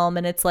on film,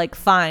 and it's like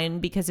fine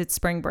because it's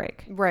spring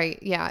break. Right.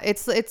 Yeah.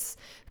 It's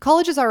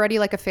college is already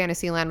like a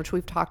fantasy land, which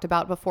we've talked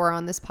about before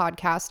on this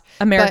podcast.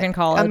 American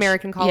college.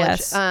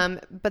 Yes.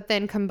 But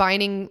then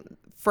combining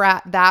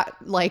that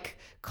like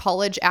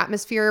college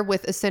atmosphere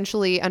with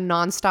essentially a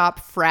nonstop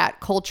frat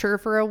culture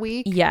for a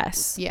week.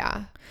 Yes.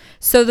 Yeah.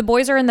 So the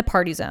boys are in the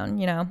party zone,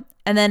 you know,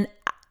 and then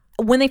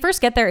when they first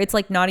get there, it's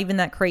like not even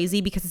that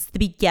crazy because it's the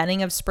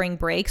beginning of spring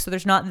break. So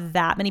there's not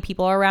that many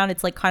people around.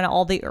 It's like kind of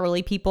all the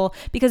early people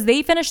because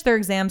they finished their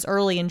exams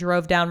early and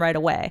drove down right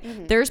away.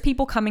 Mm-hmm. There's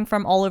people coming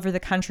from all over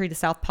the country to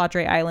South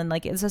Padre Island.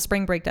 Like it's a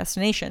spring break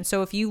destination.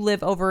 So if you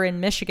live over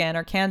in Michigan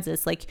or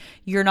Kansas, like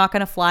you're not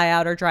going to fly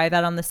out or drive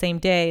out on the same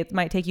day. It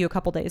might take you a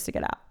couple days to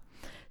get out.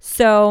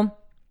 So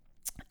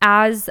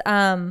as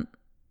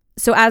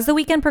the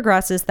weekend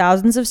progresses,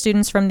 thousands of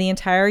students from the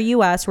entire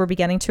U.S. were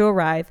beginning to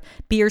arrive.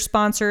 Beer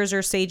sponsors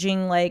are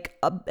staging like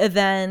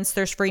events.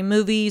 There's free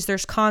movies.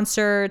 There's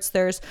concerts.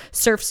 There's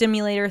surf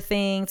simulator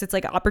things. It's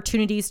like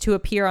opportunities to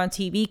appear on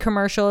TV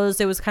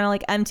commercials. It was kind of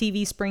like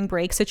MTV Spring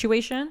Break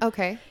situation.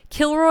 Okay.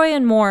 Kilroy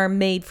and Moore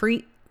made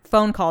free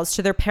phone calls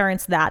to their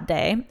parents that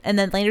day. And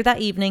then later that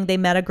evening, they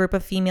met a group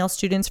of female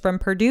students from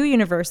Purdue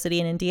University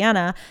in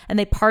Indiana, and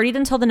they partied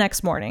until the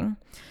next morning.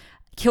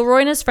 Kilroy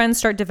and his friends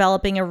start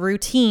developing a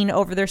routine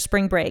over their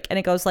spring break, and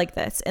it goes like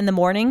this. In the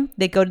morning,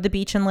 they go to the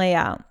beach and lay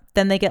out.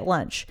 Then they get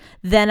lunch.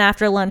 Then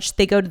after lunch,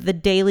 they go to the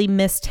daily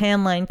Miss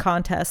Tan Line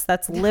contest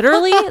that's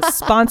literally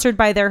sponsored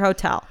by their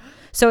hotel.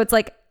 So it's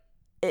like,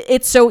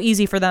 it's so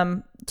easy for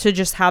them to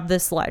just have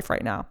this life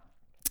right now.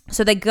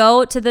 So they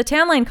go to the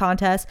tan line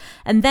contest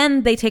and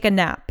then they take a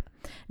nap.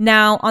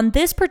 Now, on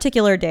this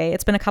particular day,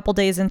 it's been a couple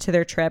days into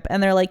their trip,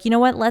 and they're like, you know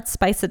what, let's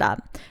spice it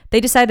up.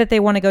 They decide that they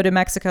want to go to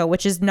Mexico,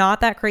 which is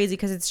not that crazy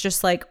because it's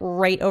just like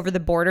right over the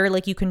border.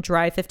 Like you can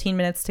drive 15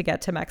 minutes to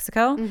get to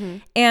Mexico. Mm-hmm.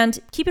 And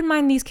keep in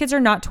mind, these kids are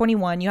not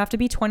 21. You have to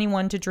be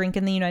 21 to drink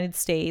in the United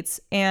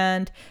States.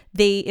 And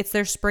it's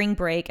their spring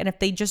break. And if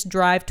they just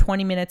drive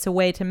 20 minutes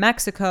away to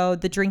Mexico,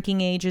 the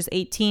drinking age is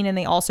 18, and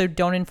they also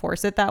don't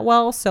enforce it that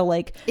well. So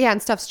like, yeah,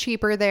 and stuff's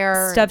cheaper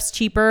there. Stuff's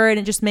cheaper, and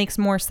it just makes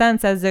more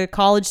sense as a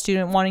college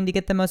student wanting to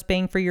get the most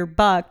bang for your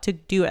buck to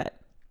do it.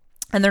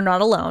 And they're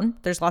not alone.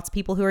 There's lots of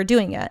people who are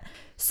doing it.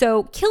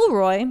 So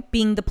Kilroy,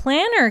 being the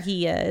planner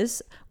he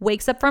is,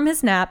 wakes up from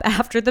his nap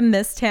after the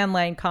Miss Tan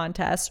Line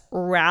contest,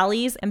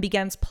 rallies, and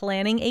begins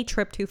planning a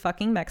trip to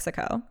fucking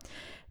Mexico.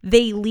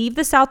 They leave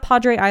the South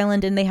Padre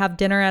Island and they have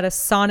dinner at a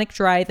Sonic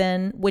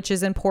Drive-In, which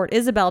is in Port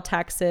Isabel,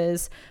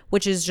 Texas,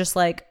 which is just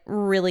like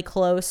really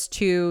close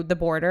to the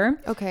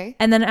border. Okay.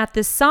 And then at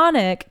this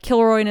Sonic,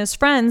 Kilroy and his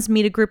friends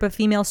meet a group of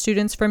female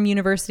students from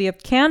University of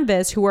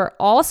Kansas who are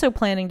also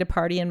planning to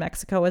party in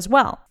Mexico as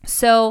well.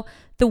 So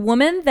The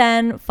women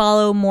then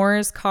follow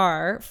Moore's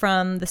car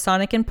from the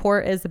Sonic in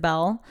Port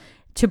Isabel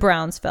to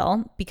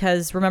Brownsville,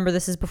 because remember,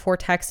 this is before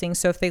texting.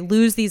 So if they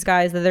lose these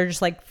guys, then they're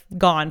just like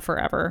gone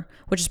forever,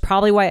 which is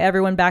probably why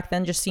everyone back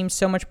then just seems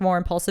so much more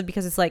impulsive,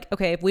 because it's like,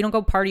 okay, if we don't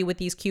go party with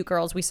these cute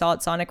girls we saw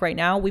at Sonic right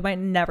now, we might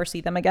never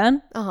see them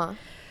again.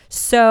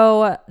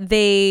 So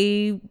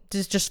they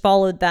just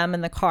followed them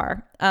in the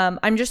car.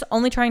 I'm just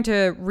only trying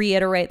to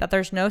reiterate that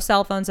there's no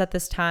cell phones at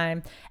this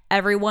time.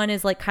 Everyone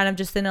is like kind of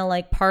just in a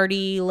like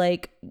party,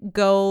 like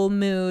go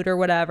mood or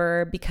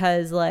whatever,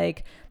 because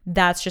like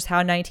that's just how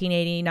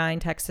 1989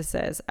 Texas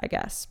is, I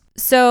guess.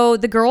 So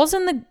the girls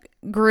in the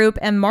group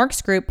and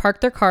Mark's group parked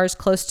their cars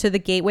close to the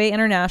Gateway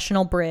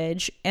International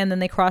Bridge, and then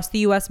they crossed the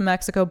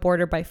U.S.-Mexico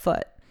border by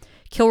foot.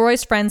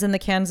 Kilroy's friends and the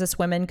Kansas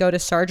women go to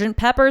Sergeant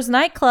Pepper's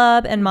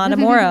nightclub in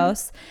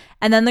Matamoros,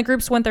 and then the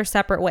groups went their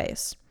separate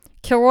ways.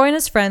 Kilroy and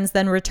his friends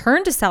then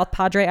returned to South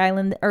Padre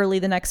Island early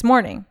the next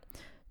morning.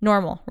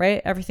 Normal,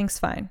 right? Everything's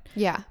fine.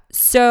 Yeah.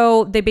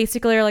 So they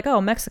basically are like, oh,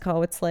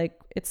 Mexico, it's like,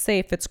 it's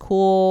safe, it's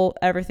cool,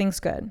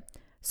 everything's good.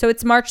 So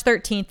it's March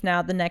 13th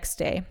now, the next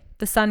day.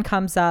 The sun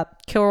comes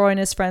up. Kilroy and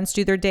his friends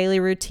do their daily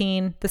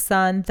routine. The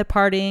sun, the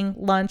partying,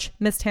 lunch,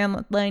 mist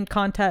handling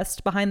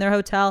contest behind their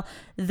hotel.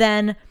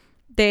 Then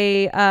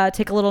they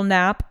take a little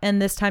nap, and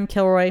this time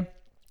Kilroy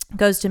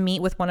goes to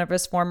meet with one of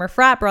his former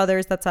frat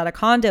brothers that's at a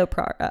condo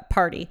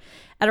party.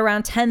 At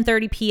around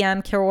 10:30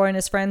 p.m., Kilroy and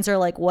his friends are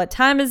like, what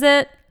time is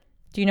it?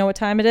 Do you know what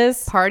time it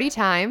is? Party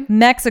time.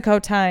 Mexico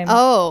time.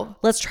 Oh.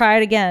 Let's try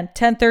it again.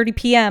 10:30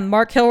 p.m.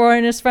 Mark Kilroy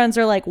and his friends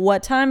are like,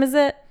 what time is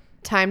it?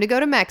 Time to go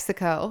to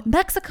Mexico.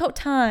 Mexico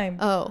time.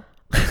 Oh.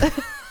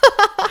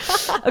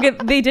 Okay,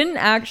 they didn't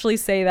actually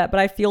say that, but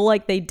I feel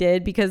like they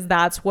did, because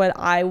that's what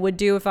I would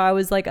do if I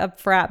was like a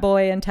frat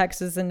boy in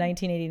Texas in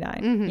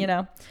 1989, you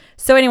know?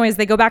 So anyways,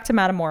 they go back to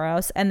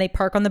Matamoros and they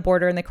park on the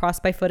border and they cross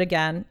by foot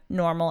again.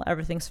 Normal,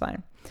 everything's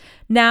fine.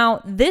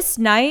 Now, this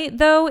night,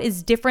 though,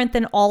 is different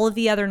than all of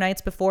the other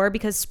nights before,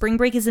 because spring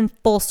break is in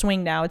full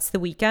swing now. It's the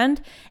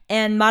weekend,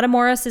 and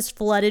Matamoros is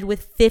flooded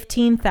with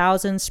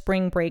 15,000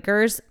 spring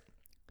breakers,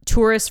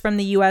 tourists from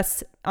the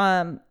U.S.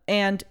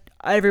 And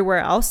everywhere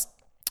else,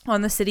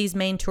 on the city's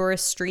main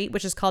tourist street,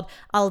 which is called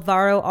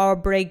Alvaro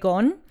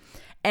Obregón.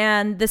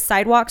 And the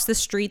sidewalks, the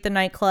street, the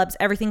nightclubs,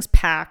 everything's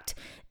packed.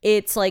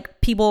 It's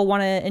like people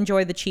want to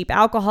enjoy the cheap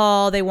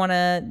alcohol. They want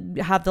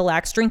to have the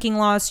lax drinking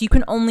laws. So you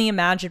can only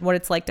imagine what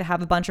it's like to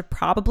have a bunch of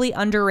probably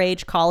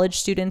underage college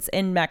students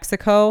in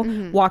Mexico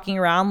walking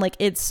around. Like,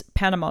 it's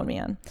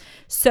pandemonium.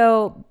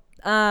 So,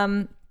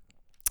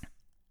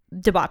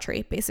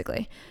 debauchery,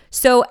 basically.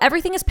 So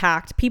everything is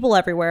packed, people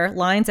everywhere,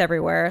 lines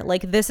everywhere.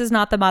 Like, this is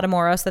not the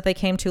Matamoros that they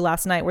came to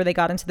last night, where they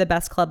got into the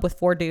best club with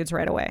 4 dudes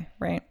right away,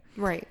 right?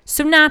 Right.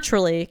 So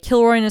naturally,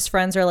 Kilroy and his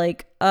friends are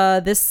like,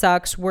 this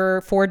sucks. We're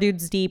 4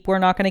 dudes deep. We're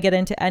not going to get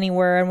into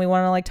anywhere, and we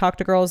want to like talk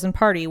to girls and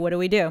party. What do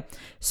we do?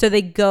 So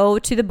they go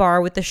to the bar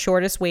with the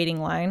shortest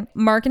waiting line.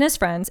 Mark and his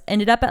friends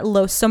ended up at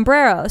Los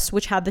Sombreros,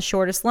 which had the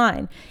shortest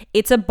line.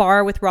 It's a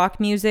bar with rock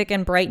music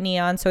and bright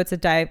neon, so it's a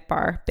dive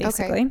bar,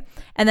 basically. Okay.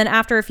 And then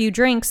after a few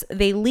drinks,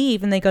 they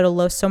leave and they go to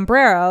Los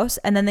Sombreros,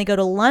 and then they go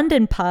to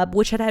London Pub,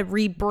 which had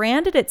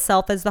rebranded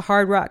itself as the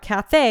Hard Rock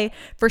Cafe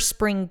for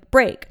spring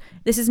break.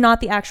 This is not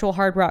the actual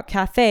Hard Rock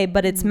Cafe,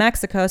 but it's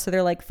Mexico, so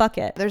they're like, fuck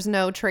it. There's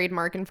no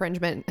trademark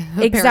infringement.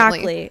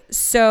 Exactly.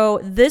 So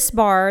this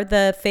bar,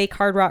 the fake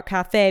Hard Rock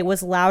Cafe,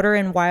 was louder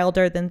and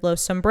wilder than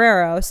Los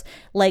Sombreros.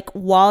 Like,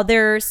 while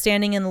they're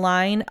standing in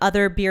line,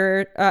 other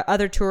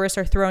tourists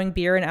are throwing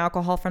beer and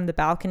alcohol from the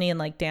balcony and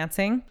like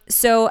dancing.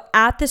 So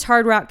at this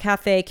Hard Rock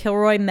Cafe,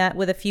 Kilroy met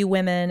with a few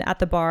women at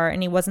the bar,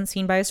 and he wasn't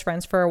seen by his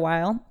friends for a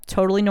while.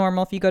 Totally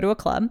normal if you go to a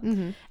club.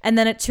 And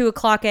then at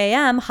 2:00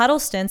 a.m.,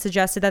 Huddleston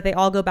suggested that they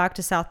all go back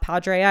to South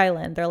Padre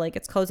Island. They're like,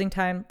 it's closing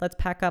time. Let's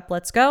pack up.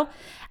 Let's go.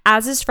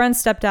 As his friends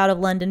stepped out of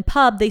London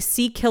Pub, they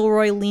see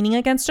Kilroy leaning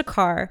against a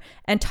car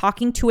and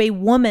talking to a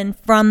woman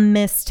from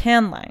Miss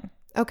Tanline.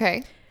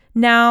 Okay.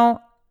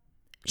 Now,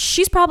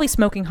 she's probably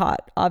smoking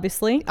hot,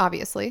 obviously.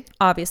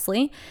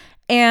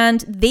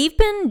 And they've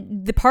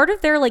been, the part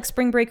of their like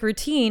spring break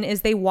routine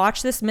is they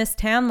watch this Miss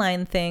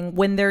Tanline thing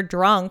when they're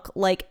drunk,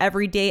 like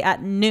every day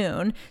at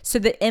noon. So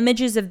the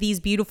images of these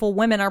beautiful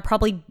women are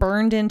probably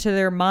burned into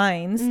their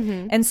minds.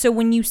 And so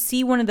when you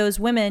see one of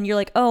those women, you're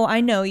like, oh, I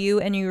know you,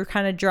 and you're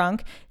kind of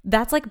drunk.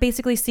 That's like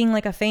basically seeing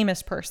like a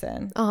famous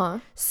person.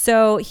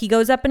 So he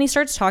goes up and he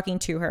starts talking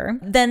to her.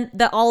 Then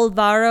the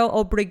Alvaro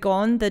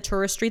Obregón, the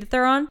tourist street that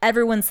they're on,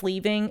 everyone's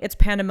leaving. It's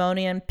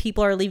pandemonium.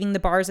 People are leaving the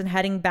bars and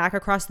heading back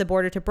across the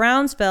border to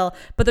Brownsville,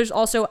 but there's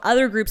also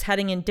other groups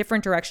heading in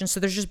different directions. So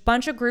there's just a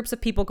bunch of groups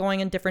of people going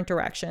in different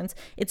directions.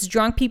 It's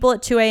drunk people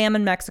at 2 a.m.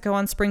 in Mexico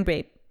on spring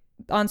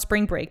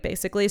break,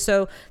 basically.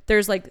 So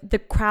there's like the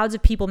crowds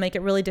of people make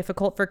it really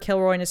difficult for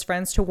Kilroy and his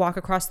friends to walk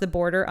across the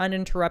border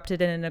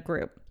uninterrupted and in a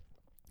group.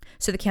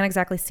 So they can't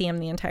exactly see him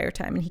the entire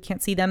time, and he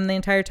can't see them the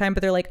entire time,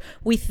 but they're like,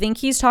 we think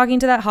he's talking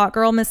to that hot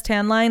girl, Miss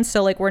Tanline,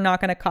 so like we're not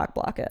going to cock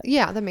block it.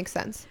 Yeah, that makes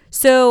sense.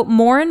 So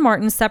Moore and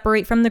Martin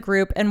separate from the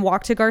group and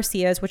walk to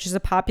Garcia's, which is a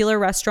popular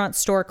restaurant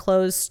store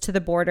close to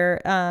the border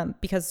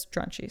because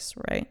Drunchies,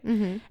 right?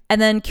 Mm-hmm.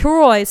 And then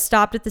Kilroy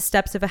stopped at the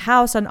steps of a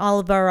house on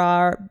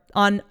Alvaro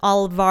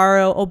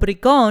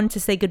Obregon to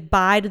say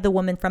goodbye to the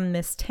woman from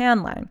Miss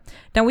Tanline.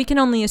 Now we can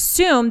only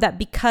assume that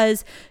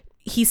because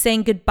he's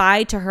saying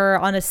goodbye to her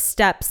on a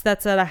steps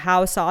that's at a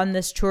house on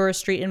this tourist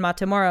street in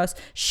Matamoros,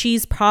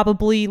 she's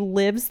probably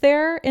lives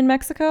there in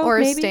Mexico, or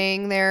maybe?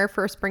 Staying there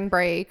for spring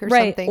break or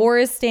right, something. or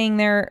is staying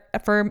there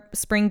for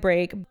spring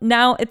break.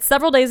 Now it's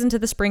several days into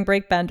the spring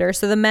break bender,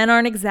 so the men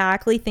aren't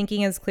exactly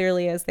thinking as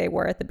clearly as they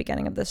were at the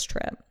beginning of this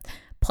trip.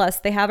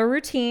 Plus, they have a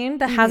routine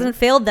that hasn't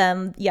failed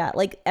them yet.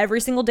 Like every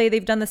single day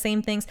they've done the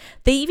same things.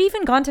 They've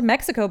even gone to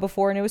Mexico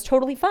before and it was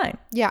totally fine.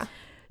 Yeah.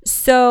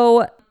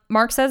 So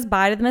Mark says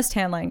bye to the Miss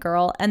Tanline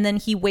girl, and then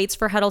he waits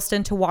for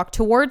Huddleston to walk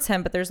towards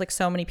him, but there's like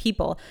so many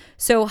people.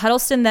 So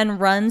Huddleston then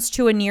runs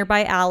to a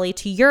nearby alley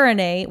to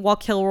urinate while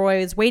Kilroy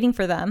is waiting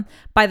for them.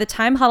 By the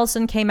time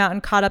Huddleston came out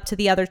and caught up to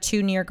the other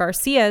two near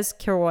Garcia's,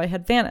 Kilroy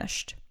had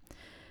vanished.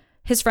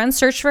 His friends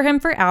searched for him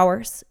for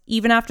hours,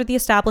 even after the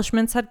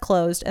establishments had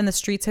closed and the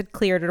streets had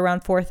cleared at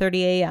around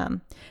 4:30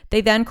 a.m. They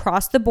then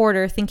crossed the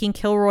border, thinking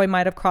Kilroy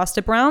might have crossed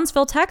to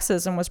Brownsville,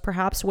 Texas, and was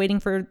perhaps waiting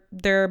for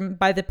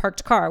by the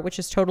parked car, which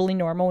is totally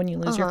normal when you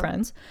lose your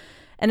friends.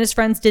 And his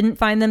friends didn't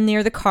find them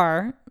near the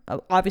car.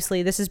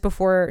 Obviously, this is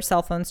before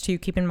cell phones, too,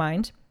 keep in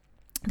mind.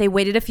 They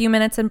waited a few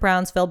minutes in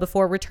Brownsville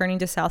before returning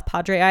to South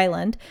Padre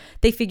Island.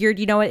 They figured,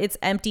 you know what, it's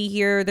empty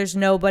here. There's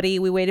nobody.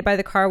 We waited by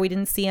the car. We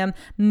didn't see him.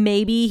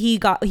 Maybe he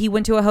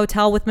went to a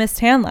hotel with Miss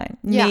Tanline.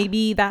 Yeah.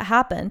 Maybe that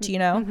happened, you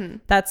know? Mm-hmm.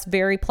 That's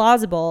very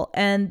plausible.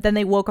 And then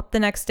they woke up the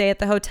next day at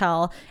the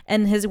hotel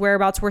and his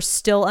whereabouts were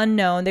still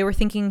unknown. They were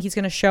thinking he's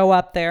going to show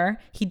up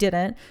there. He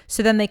didn't.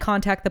 So then they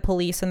contact the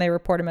police and they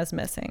report him as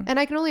missing. And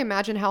I can only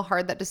imagine how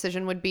hard that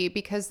decision would be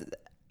because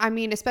I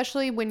mean,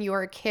 especially when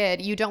you're a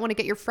kid, you don't want to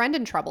get your friend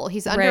in trouble.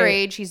 He's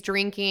underage, he's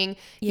drinking,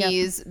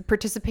 he's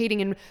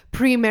participating in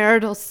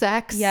premarital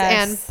sex,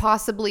 and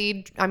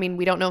possibly, I mean,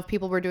 we don't know if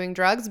people were doing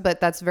drugs,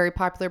 but that's a very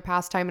popular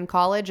pastime in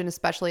college and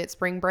especially at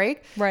spring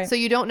break. Right. So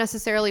you don't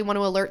necessarily want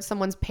to alert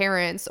someone's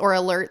parents or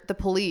alert the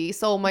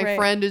police. Oh, my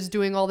friend is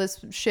doing all this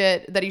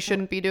shit that he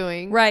shouldn't be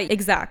doing. Right,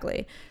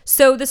 exactly.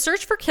 So the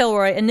search for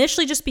Kilroy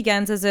initially just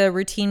begins as a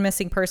routine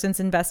missing persons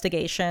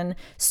investigation.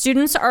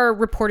 Students are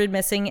reported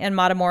missing in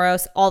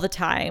Matamoros all the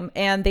time,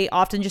 and they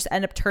often just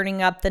end up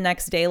turning up the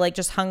next day like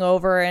just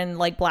hungover and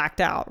like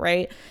blacked out,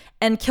 right?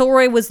 And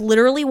Kilroy was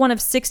literally one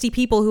of 60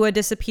 people who had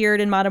disappeared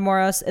in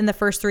Matamoros in the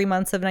first 3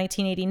 months of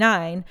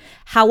 1989.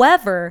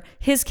 However,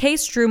 his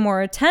case drew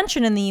more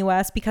attention in the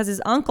US because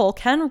his uncle,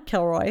 Ken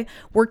Kilroy,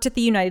 worked at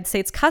the United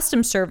States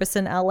Customs Service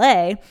in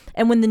LA.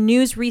 And when the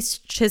news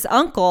reached his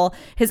uncle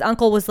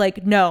was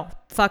like, no,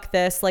 fuck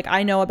this. Like,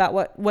 I know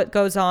about what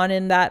goes on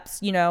in that,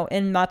 you know,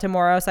 in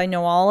Matamoros. I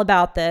know all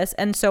about this.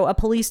 And so a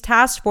police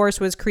task force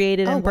was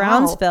created in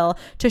Brownsville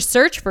to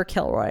search for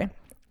Kilroy.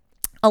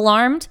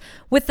 Alarmed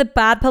with the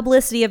bad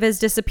publicity of his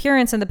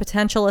disappearance and the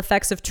potential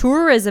effects of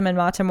tourism in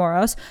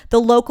Matamoros, the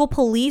local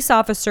police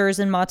officers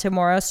in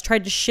Matamoros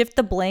tried to shift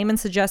the blame and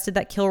suggested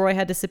that Kilroy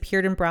had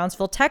disappeared in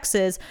Brownsville,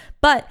 Texas.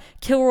 But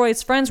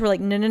Kilroy's friends were like,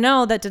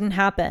 no, that didn't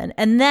happen.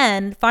 And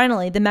then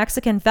finally, the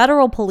Mexican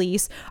federal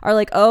police are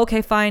like, oh,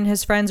 okay, fine.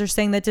 His friends are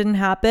saying that didn't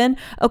happen.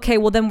 Okay,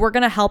 well, then we're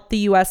going to help the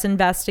U.S.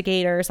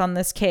 investigators on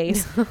this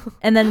case.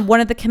 And then one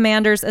of the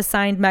commanders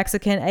assigned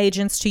Mexican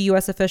agents to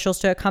U.S. officials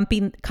to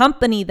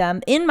accompany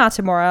them in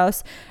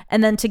Matamoros,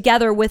 and then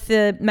together with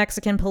the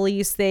Mexican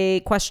police,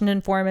 they questioned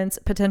informants,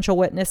 potential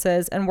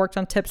witnesses, and worked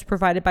on tips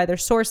provided by their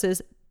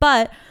sources.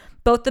 But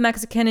both the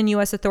Mexican and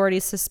U.S.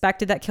 authorities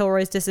suspected that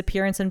Kilroy's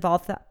disappearance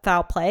involved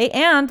foul play,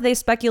 and they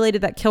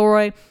speculated that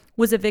Kilroy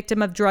was a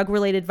victim of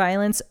drug-related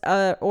violence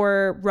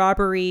or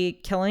robbery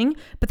killing,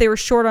 but they were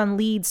short on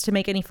leads to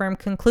make any firm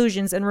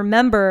conclusions. And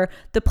remember,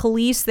 the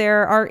police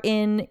there are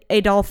in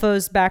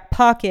Adolfo's back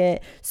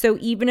pocket, so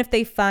even if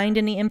they find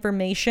any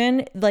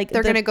information, like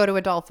they're going to go to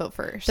Adolfo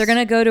first. They're going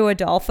to go to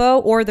Adolfo,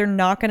 or they're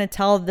not going to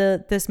tell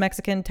this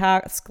Mexican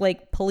task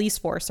like police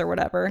force or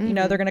whatever. Mm-hmm. You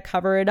know, they're going to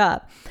cover it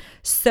up.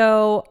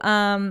 So,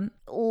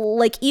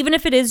 like, even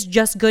if it is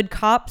just good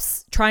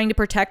cops trying to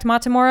protect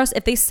Matamoros,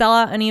 if they sell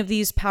out any of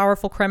these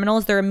powerful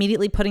criminals, they're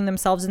immediately putting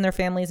themselves and their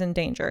families in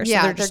danger. So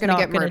they're just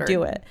not going to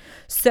do it.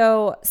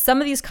 So some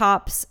of these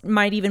cops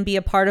might even be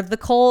a part of the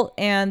cult,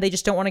 and they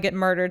just don't want to get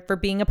murdered for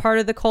being a part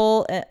of the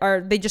cult,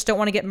 or they just don't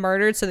want to get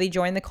murdered, so they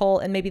join the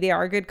cult, and maybe they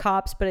are good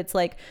cops, but it's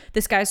like,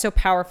 this guy's so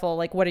powerful,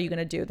 like, what are you going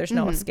to do? There's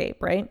no escape,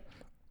 right?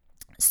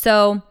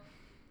 So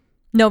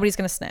nobody's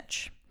going to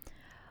snitch.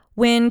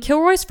 When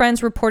Kilroy's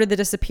friends reported the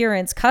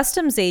disappearance,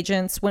 customs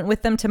agents went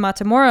with them to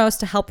Matamoros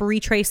to help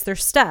retrace their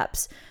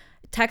steps.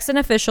 Texan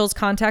officials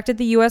contacted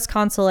the U.S.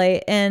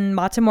 consulate in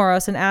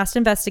Matamoros and asked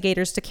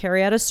investigators to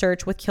carry out a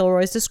search with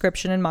Kilroy's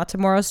description in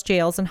Matamoros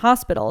jails and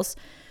hospitals.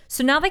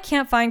 So now they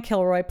can't find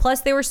Kilroy.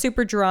 Plus they were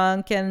super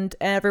drunk and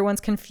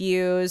everyone's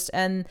confused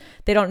and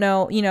they don't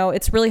know,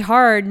 it's really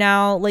hard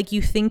now. Like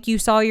you think you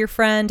saw your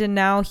friend and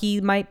now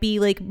he might be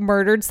like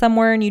murdered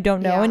somewhere and you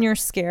don't know and you're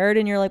scared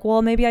and you're like,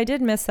 well, maybe I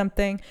did miss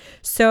something.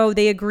 So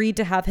they agreed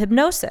to have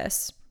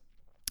hypnosis.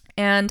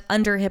 And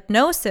under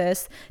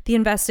hypnosis, the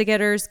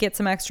investigators get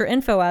some extra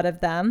info out of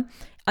them.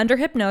 Under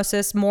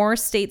hypnosis, Moore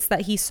states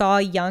that he saw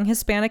a young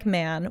Hispanic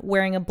man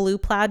wearing a blue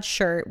plaid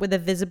shirt with a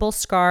visible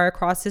scar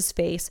across his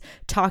face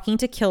talking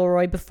to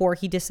Kilroy before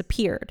he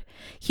disappeared.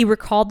 He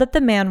recalled that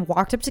the man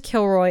walked up to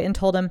Kilroy and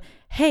told him,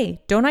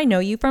 "Hey, don't I know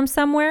you from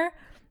somewhere?"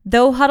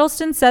 Though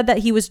Huddleston said that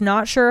he was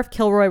not sure if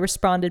Kilroy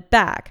responded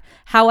back.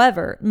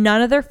 However,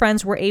 none of their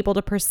friends were able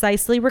to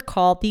precisely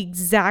recall the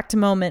exact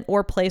moment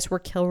or place where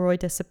Kilroy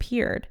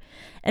disappeared.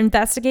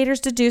 Investigators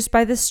deduced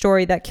by this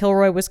story that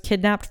Kilroy was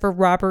kidnapped for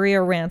robbery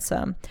or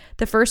ransom.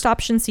 The first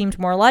option seemed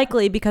more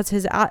likely because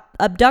his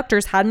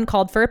abductors hadn't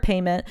called for a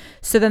payment,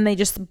 so then they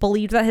just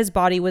believed that his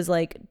body was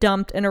like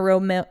dumped in a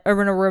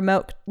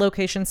remote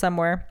location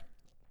somewhere.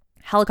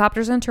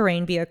 Helicopters and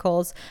terrain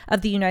vehicles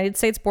of the United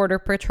States Border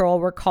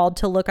Patrol were called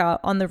to look out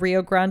on the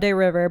Rio Grande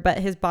River, but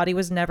his body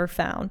was never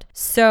found.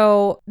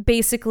 So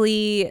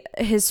basically,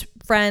 his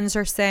friends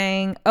are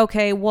saying,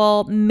 okay,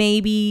 well,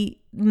 maybe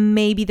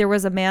there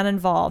was a man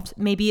involved.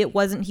 Maybe it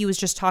wasn't, he was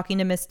just talking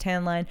to Miss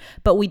Tanline,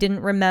 but we didn't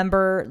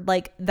remember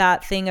like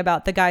that thing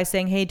about the guy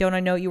saying, "Hey, don't I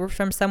know you were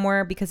from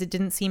somewhere?" because it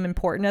didn't seem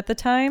important at the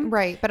time.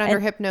 Right. But under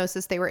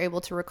hypnosis, they were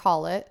able to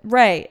recall it.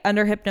 Right.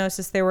 Under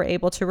hypnosis, they were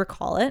able to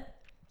recall it.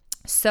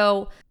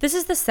 So this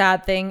is the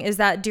sad thing, is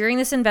that during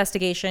this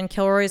investigation,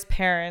 Kilroy's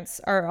parents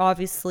are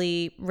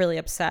obviously really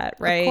upset,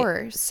 right? Of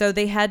course. So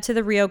they head to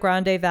the Rio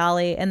Grande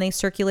Valley and they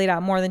circulate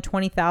out more than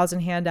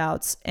 20,000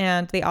 handouts,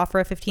 and they offer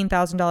a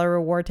 $15,000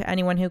 reward to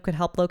anyone who could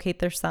help locate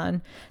their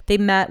son. They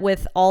met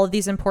with all of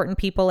these important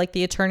people like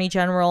the Attorney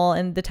General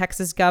and the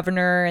Texas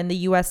governor and the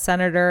U.S.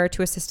 Senator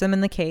to assist them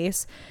in the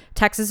case.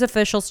 Texas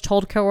officials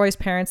told Kilroy's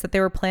parents that they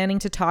were planning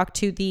to talk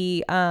to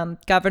the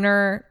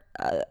governor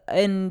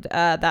in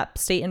that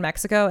state in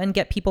Mexico and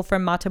get people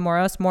from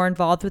Matamoros more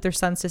involved with their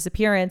son's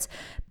disappearance,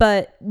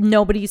 but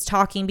nobody's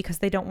talking because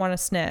they don't want to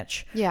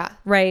snitch. Yeah.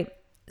 Right.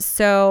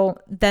 So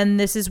then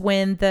this is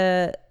when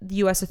the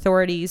U.S.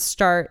 authorities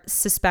start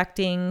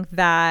suspecting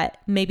that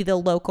maybe the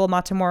local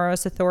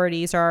Matamoros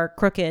authorities are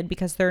crooked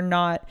because they're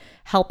not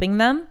helping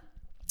them.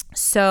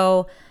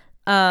 So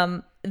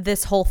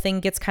this whole thing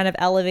gets kind of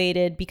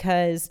elevated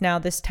because now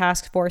this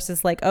task force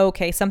is like, oh,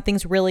 okay,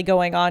 something's really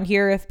going on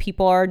here. If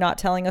people are not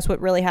telling us what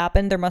really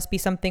happened, there must be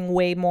something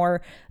way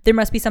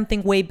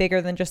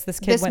bigger than just this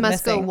kid went missing. This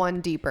must go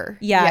one deeper.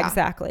 Yeah,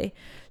 exactly.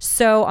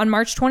 So on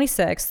March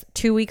 26th,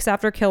 2 weeks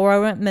after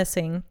Kilroy went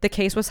missing, the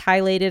case was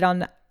highlighted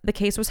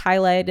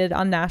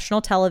on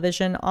national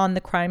television on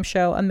the crime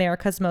show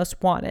America's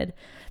Most Wanted.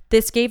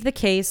 This gave the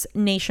case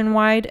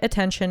nationwide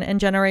attention and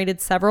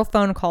generated several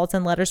phone calls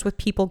and letters with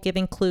people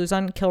giving clues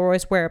on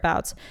Kilroy's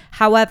whereabouts.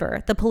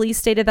 However, the police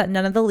stated that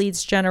none of the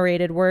leads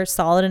generated were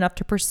solid enough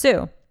to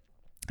pursue.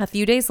 A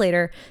few days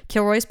later,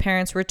 Kilroy's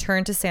parents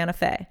returned to Santa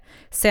Fe.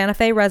 Santa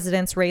Fe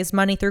residents raised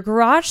money through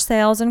garage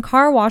sales and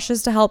car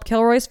washes to help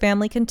Kilroy's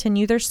family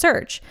continue their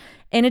search.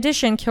 In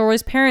addition,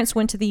 Kilroy's parents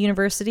went to the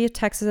University of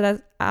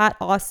Texas at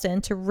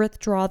Austin to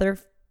withdraw their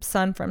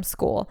son from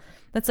school.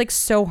 That's like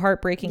so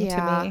heartbreaking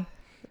to me.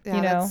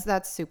 Yeah,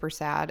 that's super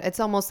sad. It's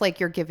almost like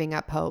you're giving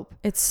up hope.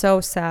 It's so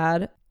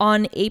sad.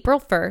 On April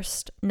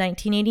 1st,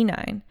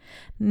 1989,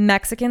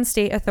 Mexican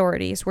state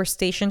authorities were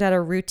stationed at a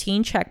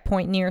routine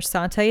checkpoint near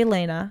Santa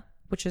Elena,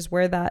 which is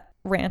where that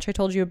ranch I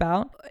told you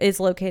about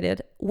is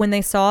located, when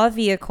they saw a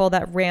vehicle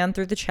that ran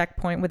through the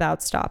checkpoint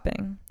without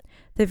stopping.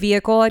 The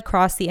vehicle had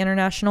crossed the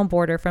international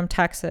border from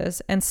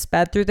Texas and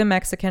sped through the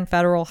Mexican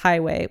federal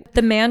highway.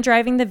 The man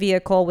driving the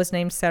vehicle was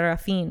named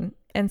Serafin.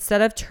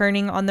 Instead of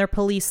turning on their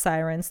police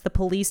sirens, the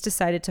police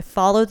decided to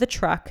follow the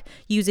truck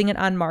using an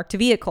unmarked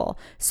vehicle.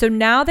 So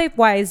now they've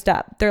wised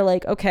up. They're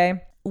like,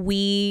 okay,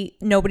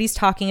 nobody's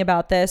talking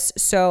about this,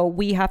 so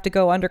we have to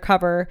go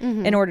undercover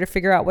in order to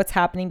figure out what's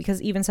happening, because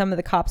even some of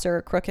the cops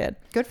are crooked.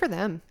 Good for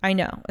them. I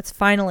know. It's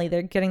finally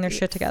they're getting their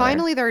shit together.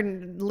 Finally, they're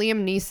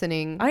Liam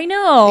Neesoning. I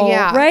know.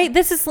 Yeah. Right?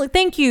 This is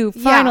thank you.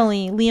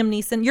 Finally, Liam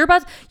Neeson. You're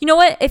about you know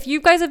what? If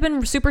you guys have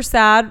been super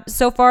sad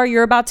so far,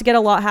 you're about to get a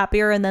lot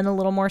happier and then a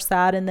little more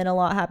sad and then a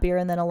lot happier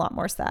and then a lot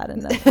more sad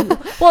and then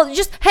well,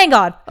 just hang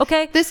on,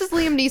 okay? This is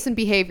Liam Neeson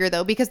behavior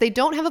though, because they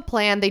don't have a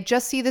plan. They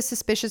just see the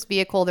suspicious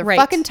vehicle. They're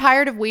fucking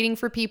tired of waiting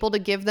for people to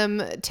give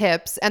them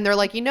tips, and they're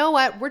like, you know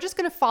what, we're just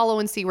gonna follow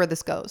and see where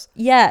this goes.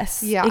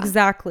 Yes,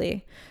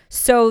 exactly.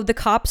 So the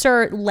cops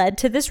are led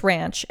to this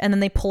ranch and then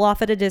they pull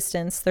off at a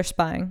distance. They're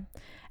spying.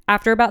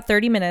 After about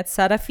 30 minutes,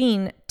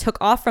 Serafin took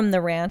off from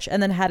the ranch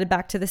and then headed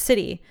back to the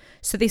city.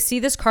 So they see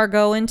this car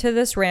go into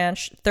this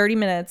ranch 30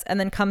 minutes and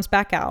then comes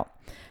back out.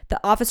 The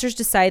officers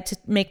decide to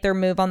make their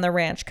move on the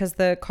ranch because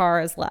the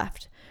car is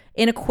left.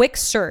 In a quick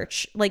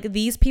search, like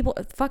these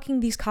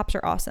cops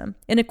are awesome.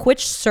 In a quick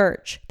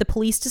search, the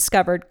police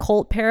discovered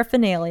cult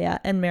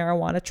paraphernalia and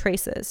marijuana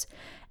traces.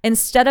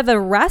 Instead of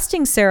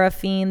arresting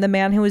Serafine, the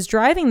man who was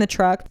driving the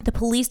truck, the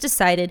police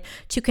decided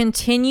to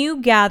continue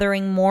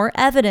gathering more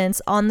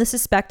evidence on the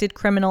suspected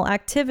criminal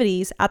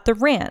activities at the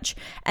ranch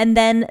and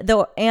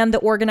the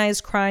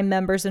organized crime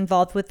members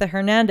involved with the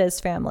Hernandez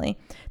family.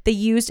 They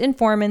used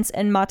informants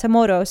in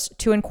Matamoros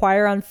to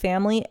inquire on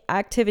family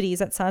activities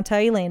at Santa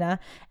Elena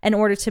in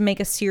order to make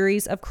a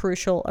series of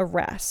crucial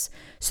arrests.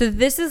 So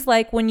this is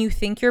like when you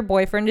think your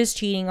boyfriend is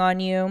cheating on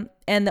you,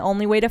 and the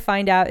only way to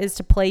find out is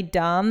to play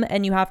dumb,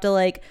 and you have to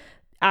like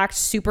act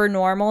super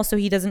normal so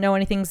he doesn't know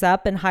anything's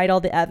up and hide all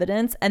the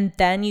evidence, and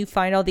then you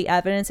find all the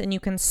evidence and you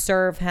can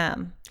serve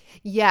him.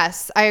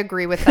 Yes, I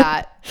agree with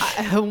that.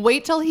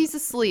 Wait till he's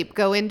asleep.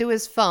 Go into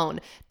his phone.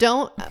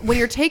 When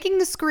you're taking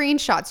the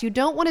screenshots, you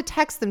don't want to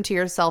text them to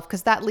yourself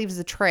because that leaves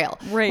a trail.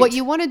 Right. What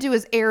you want to do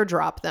is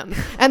airdrop them.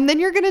 And then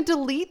you're going to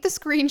delete the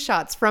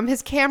screenshots from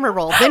his camera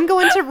roll. Then go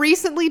into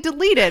recently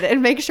deleted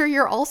and make sure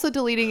you're also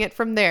deleting it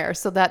from there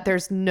so that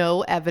there's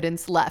no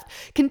evidence left.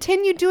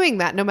 Continue doing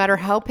that no matter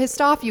how pissed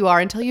off you are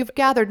until you've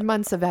gathered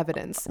months of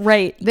evidence.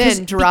 Right.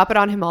 Then drop it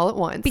on him all at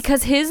once.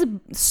 Because his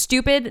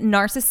stupid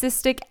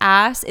narcissistic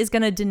ass is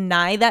going to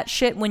deny that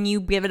shit when you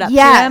give it up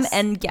Yes. to him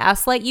and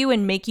gaslight you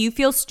and make you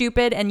feel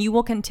stupid, and you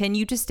will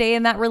continue to stay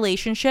in that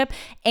relationship,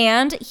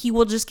 and he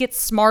will just get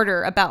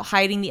smarter about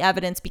hiding the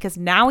evidence because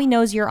now he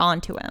knows you're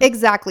onto him.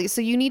 Exactly.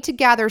 So you need to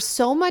gather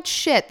so much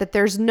shit that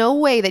there's no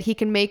way that he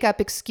can make up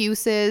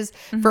excuses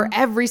for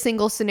every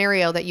single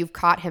scenario that you've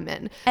caught him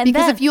in. And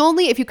because then-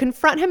 if you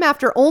confront him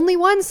after only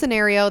one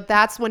scenario,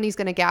 that's when he's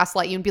going to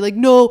gaslight you and be like,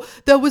 no,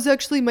 that was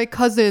actually my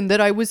cousin that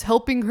I was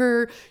helping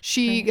her.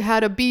 She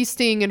had a bee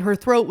sting and her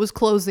throat was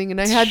closing and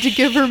I had to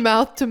give her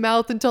mouth to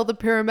mouth until the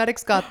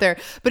paramedics got there.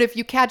 But if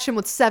you catch him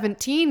with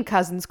 17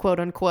 cousins, quote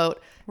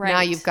unquote, now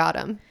Right. you've got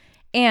him.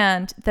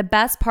 And the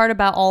best part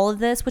about all of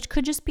this, which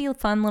could just be a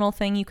fun little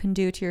thing you can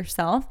do to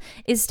yourself,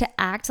 is to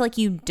act like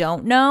you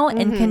don't know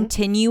and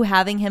continue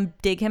having him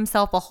dig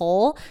himself a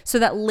hole so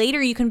that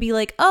later you can be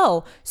like,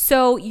 oh,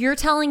 so you're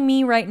telling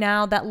me right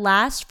now that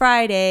last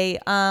Friday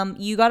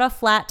you got a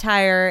flat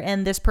tire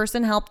and this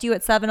person helped you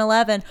at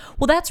 7-Eleven.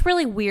 Well, that's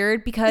really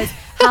weird because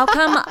how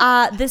come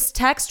this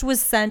text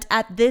was sent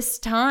at this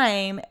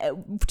time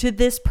to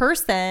this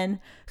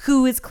person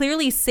who is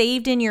clearly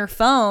saved in your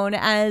phone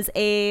as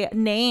a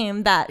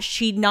name that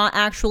she not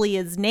actually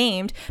is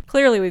named?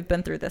 Clearly, we've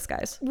been through this,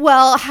 guys.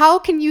 Well, how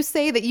can you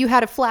say that you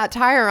had a flat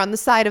tire on the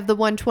side of the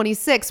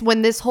 126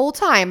 when this whole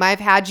time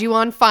I've had you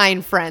on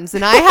Find Friends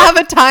and I have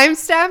a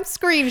timestamp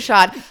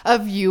screenshot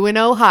of you in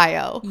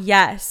Ohio?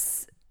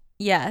 Yes.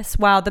 Yes.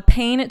 Wow. The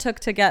pain it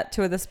took to get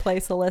to this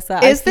place,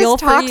 Alyssa. Is I feel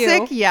this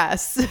toxic? For you.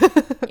 Yes.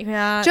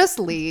 Yeah. Just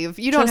leave.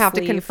 You don't Just have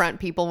to leave.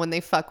 confront people when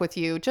they fuck with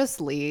you. Just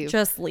leave.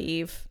 Just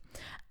leave.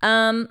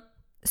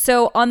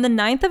 So on the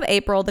 9th of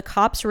April, the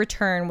cops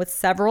return with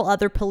several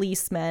other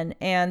policemen,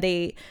 and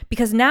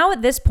because now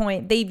at this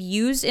point they've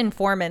used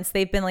informants.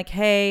 They've been like,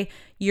 hey,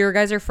 your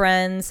guys are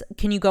friends.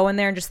 Can you go in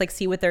there and just like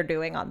see what they're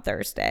doing on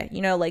Thursday?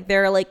 You know, like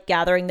they're like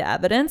gathering the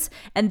evidence,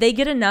 and they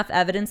get enough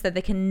evidence that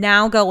they can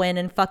now go in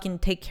and fucking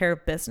take care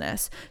of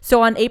business.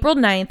 So on April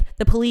 9th,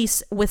 the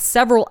police with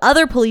several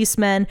other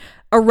policemen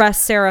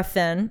arrest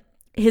Serafin,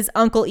 his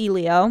uncle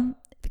Elio,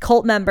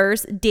 cult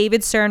members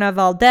David Serna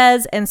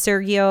Valdez and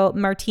Sergio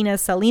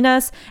Martinez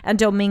Salinas, and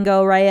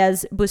Domingo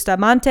Reyes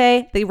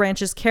Bustamante, the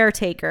ranch's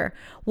caretaker.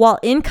 While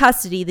in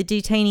custody, the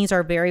detainees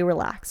are very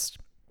relaxed.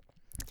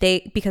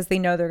 Because they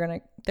know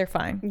they're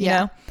fine. You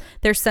know?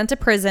 They're sent to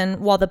prison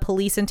while the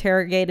police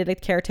interrogated a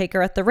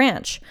caretaker at the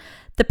ranch.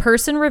 The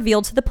person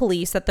revealed to the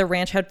police that the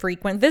ranch had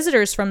frequent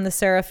visitors from the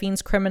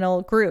Serafine's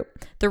criminal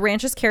group. The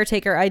ranch's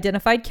caretaker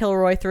identified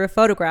Kilroy through a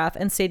photograph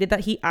and stated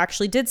that he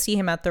actually did see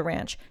him at the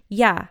ranch.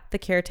 Yeah, the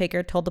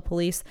caretaker told the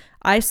police,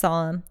 I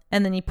saw him.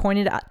 And then he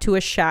pointed to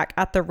a shack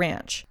at the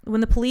ranch.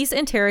 When the police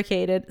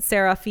interrogated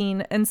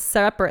Serafine and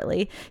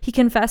separately, he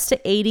confessed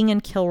to aiding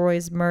in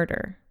Kilroy's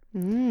murder.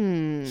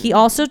 He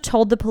also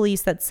told the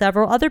police that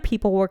several other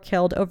people were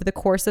killed over the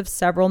course of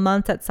several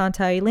months at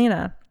Santa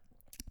Elena.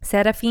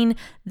 Serafine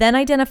then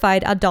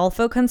identified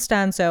Adolfo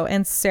Constanzo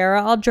and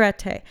Sarah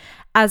Aldrete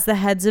as the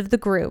heads of the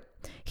group.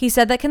 He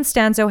said that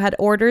Constanzo had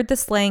ordered the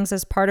slayings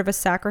as part of a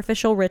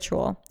sacrificial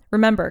ritual.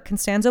 Remember,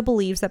 Constanzo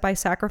believes that by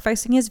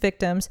sacrificing his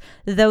victims,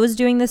 those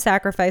doing the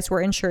sacrifice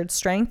were ensured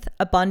strength,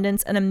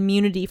 abundance, and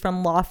immunity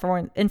from law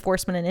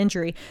enforcement and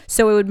injury.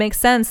 So it would make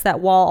sense that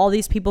while all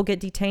these people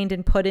get detained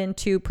and put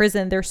into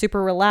prison, they're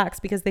super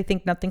relaxed because they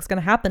think nothing's going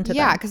to happen to them.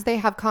 Yeah, because they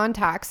have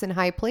contacts in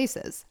high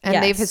places. And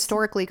they've Yes.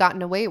 historically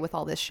gotten away with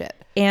all this shit.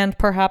 And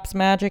perhaps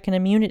magic and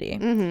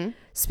immunity.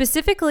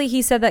 Specifically,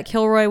 he said that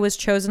Kilroy was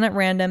chosen at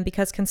random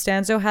because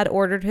Constanzo had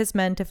ordered his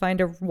men to find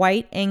a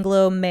white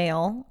Anglo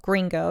male,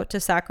 gringo, to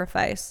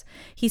sacrifice.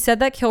 He said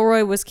that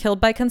Kilroy was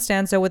killed by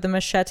Constanzo with a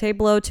machete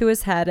blow to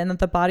his head and that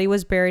the body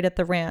was buried at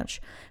the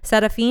ranch.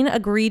 Serafine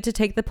agreed to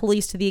take the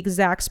police to the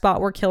exact spot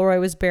where Kilroy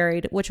was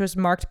buried, which was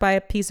marked by a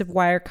piece of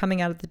wire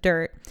coming out of the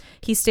dirt.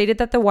 He stated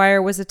that the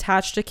wire was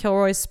attached to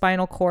Kilroy's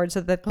spinal cord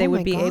so that they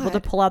would be able to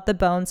pull out the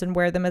bones and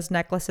wear them as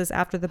necklaces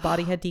after the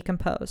body had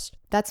decomposed.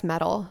 That's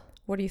metal.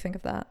 What do you think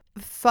of that?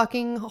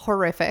 Fucking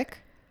horrific,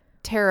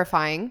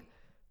 terrifying,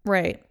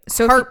 Right.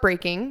 So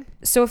heartbreaking.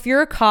 if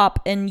you're a cop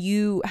and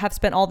you have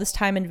spent all this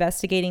time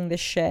investigating this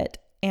shit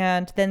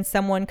and then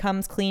someone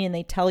comes clean and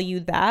they tell you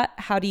that,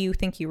 how do you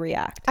think you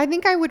react? I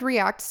think I would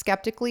react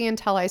skeptically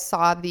until I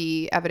saw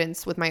the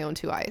evidence with my own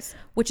 2 eyes.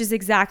 Which is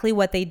exactly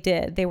what they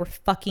did. They were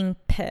fucking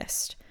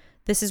pissed.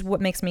 This is what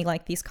makes me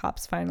like these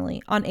cops,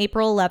 finally. On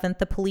April 11th,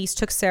 the police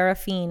took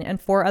Serafine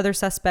and 4 other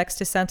suspects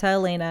to Santa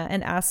Elena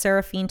and asked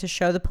Serafine to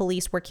show the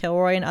police where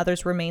Kilroy and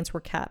others' remains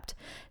were kept.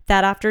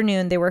 That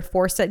afternoon, they were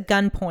forced at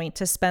gunpoint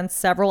to spend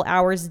several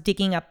hours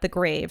digging up the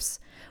graves.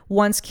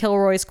 Once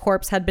Kilroy's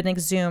corpse had been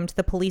exhumed,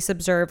 the police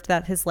observed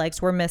that his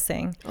legs were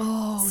missing.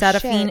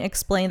 Serafine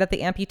explained that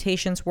the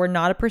amputations were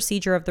not a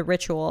procedure of the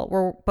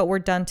ritual, but were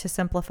done to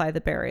simplify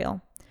the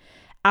burial.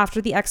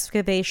 After the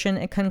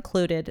excavation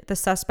concluded, the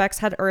suspects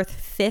had unearthed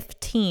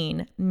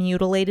 15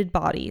 mutilated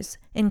bodies,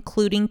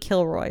 including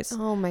Kilroy's.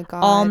 Oh my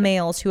God. All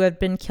males who had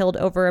been killed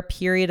over a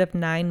period of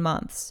 9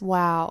 months.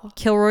 Wow.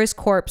 Kilroy's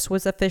corpse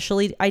was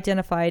officially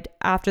identified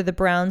after the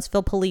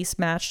Brownsville police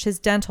matched his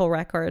dental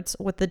records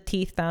with the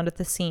teeth found at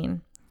the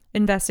scene.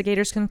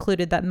 Investigators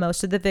concluded that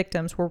most of the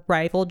victims were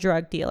rival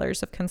drug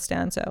dealers of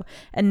Constanzo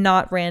and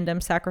not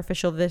random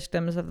sacrificial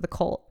victims of the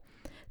cult.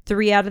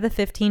 3 out of the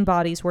 15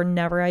 bodies were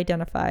never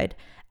identified.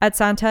 At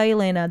Santa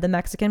Elena, the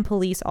Mexican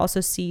police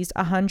also seized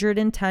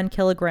 110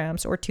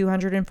 kilograms or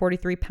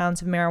 243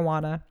 pounds of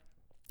marijuana,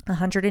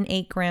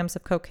 108 grams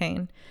of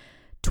cocaine,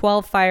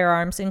 12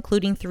 firearms,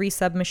 including 3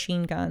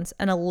 submachine guns,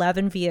 and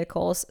 11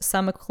 vehicles,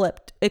 some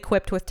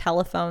equipped with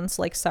telephones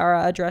like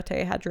Sara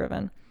Adrete had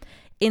driven.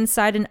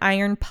 Inside an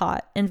iron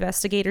pot,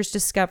 investigators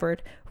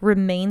discovered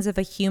remains of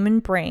a human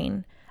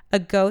brain, a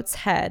goat's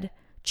head,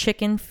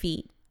 chicken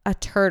feet, a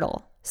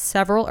turtle,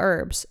 several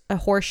herbs, a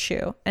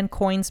horseshoe, and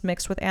coins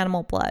mixed with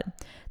animal blood.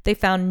 They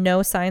found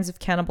no signs of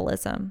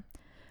cannibalism.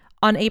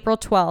 On April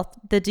 12th,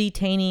 the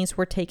detainees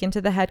were taken to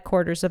the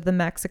headquarters of the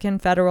Mexican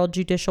Federal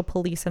Judicial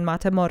Police in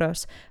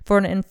Matamoros for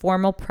an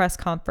informal press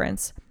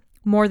conference.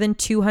 More than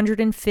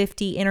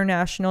 250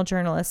 international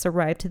journalists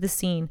arrived to the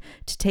scene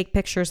to take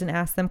pictures and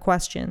ask them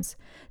questions.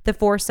 The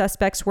 4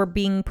 suspects were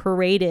being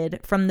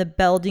paraded from the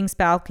building's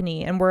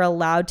balcony and were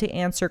allowed to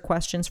answer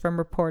questions from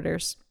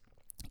reporters.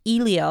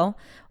 Elio,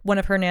 one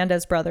of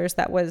Hernandez's brothers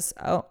that was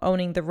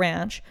owning the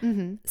ranch,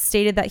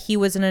 stated that he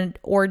was an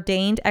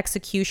ordained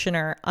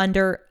executioner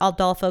under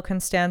Adolfo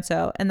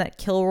Constanzo and that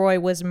Kilroy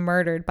was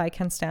murdered by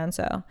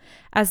Constanzo.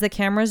 As the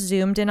camera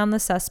zoomed in on the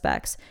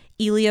suspects,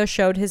 Elio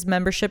showed his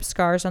membership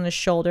scars on his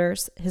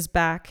shoulders, his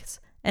back,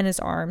 and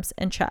his arms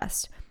and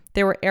chest.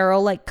 They were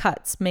arrow-like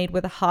cuts made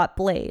with a hot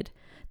blade.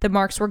 The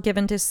marks were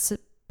given to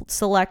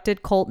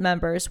selected cult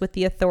members with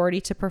the authority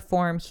to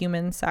perform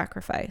human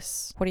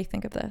sacrifice. What do you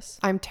think of this?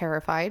 I'm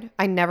terrified.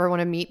 I never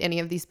want to meet any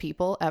of these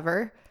people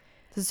ever.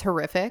 This is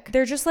horrific.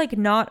 They're just like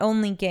not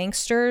only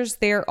gangsters,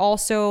 they're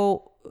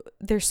so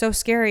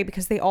scary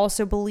because they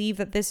also believe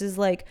that this is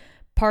like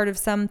part of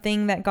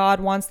something that God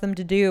wants them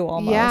to do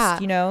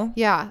almost, you know?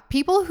 Yeah.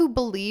 People who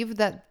believe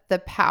that the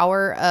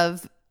power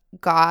of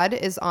God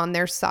is on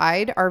their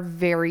side are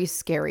very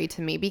scary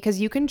to me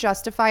because you can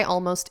justify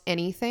almost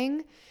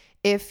anything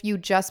if you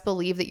just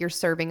believe that you're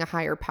serving a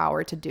higher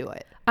power to do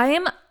it. I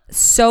am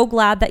so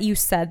glad that you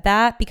said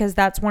that because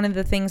that's one of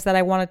the things that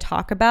I want to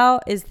talk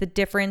about is the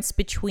difference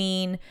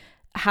between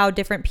how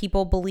different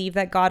people believe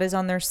that God is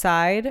on their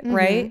side,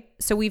 right?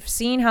 So we've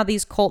seen how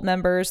these cult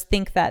members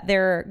think that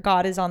their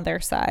God is on their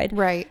side.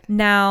 Right.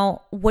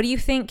 Now, what do you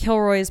think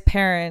Kilroy's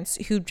parents,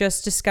 who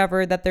just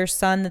discovered that their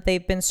son that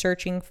they've been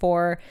searching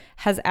for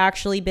has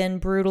actually been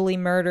brutally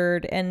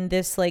murdered and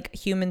this like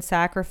human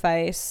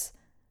sacrifice?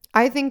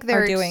 I think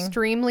they're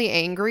extremely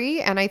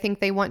angry and I think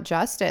they want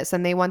justice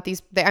and they want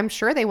I'm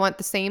sure they want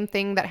the same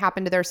thing that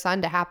happened to their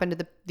son to happen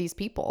to these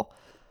people.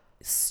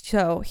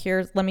 So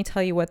let me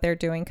tell you what they're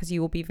doing because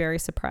you will be very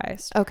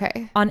surprised.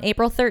 Okay. On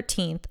April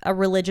 13th, a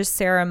religious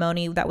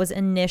ceremony that was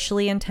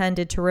initially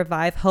intended to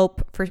revive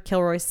hope for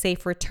Kilroy's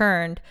safe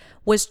return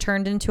was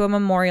turned into a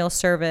memorial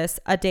service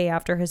a day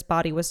after his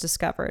body was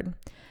discovered.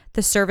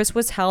 The service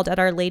was held at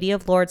Our Lady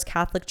of Lourdes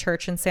Catholic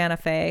Church in Santa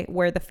Fe,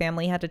 where the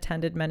family had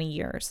attended many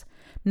years.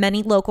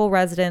 Many local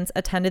residents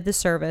attended the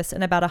service,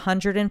 and about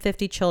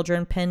 150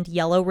 children pinned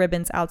yellow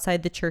ribbons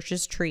outside the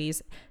church's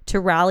trees to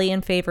rally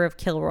in favor of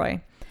Kilroy.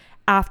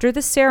 After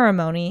the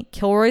ceremony,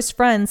 Kilroy's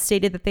friends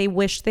stated that they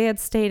wished they had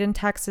stayed in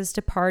Texas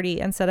to party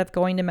instead of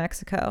going to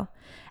Mexico.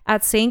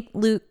 At St.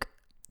 Luke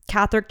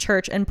Catholic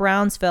Church in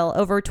Brownsville,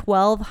 over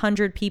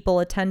 1,200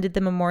 people attended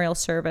the memorial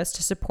service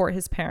to support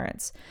his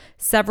parents.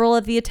 Several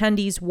of the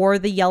attendees wore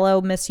the yellow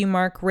Miss You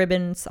Mark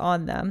ribbons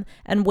on them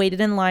and waited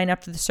in line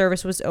after the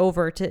service was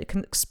over to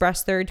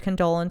express their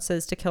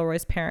condolences to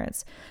Kilroy's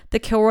parents. The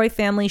Kilroy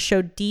family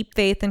showed deep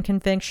faith and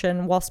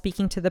conviction while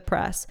speaking to the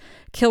press.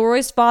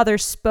 Kilroy's father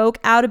spoke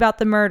out about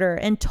the murder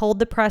and told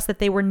the press that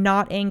they were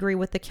not angry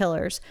with the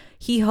killers.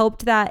 He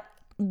hoped that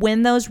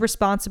when those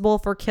responsible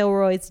for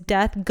Kilroy's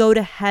death go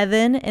to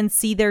heaven and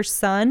see their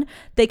son,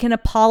 they can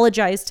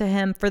apologize to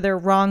him for their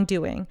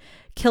wrongdoing.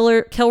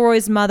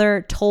 Kilroy's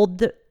mother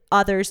told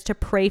others to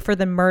pray for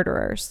the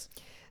murderers.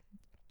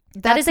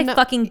 That is a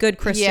fucking good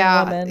Christian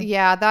woman.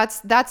 Yeah,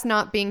 that's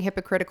not being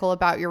hypocritical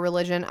about your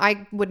religion.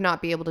 I would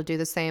not be able to do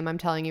the same. I'm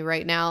telling you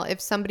right now.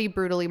 If somebody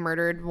brutally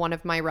murdered one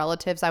of my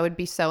relatives, I would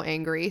be so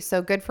angry.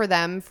 So good for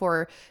them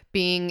for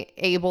being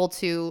able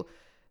to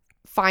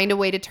find a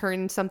way to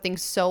turn something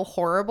so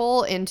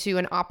horrible into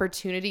an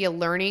opportunity, a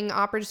learning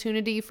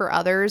opportunity for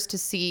others to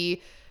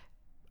see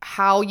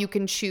how you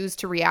can choose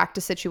to react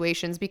to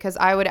situations, because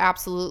I would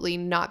absolutely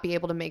not be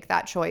able to make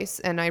that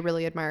choice. And I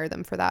really admire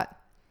them for that.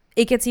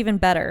 It gets even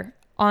better.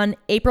 On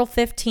April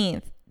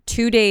 15th,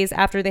 2 days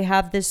after they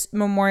have this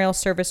memorial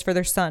service for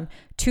their son,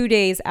 2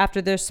 days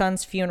after their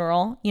son's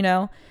funeral, you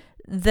know,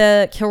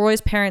 the Kilroy's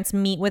parents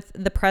meet with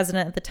the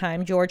president at the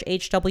time, George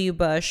H.W.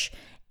 Bush,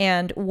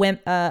 and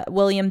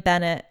William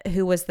Bennett,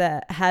 who was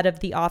the head of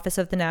the Office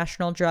of the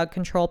National Drug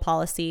Control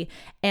Policy.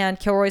 And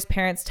Kilroy's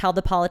parents tell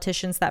the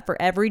politicians that for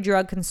every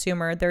drug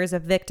consumer, there is a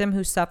victim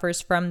who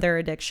suffers from their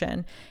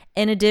addiction.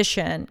 In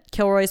addition,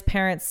 Kilroy's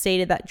parents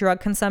stated that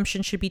drug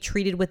consumption should be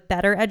treated with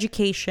better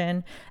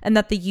education and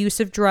that the use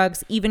of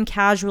drugs, even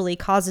casually,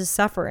 causes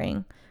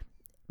suffering.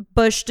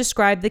 Bush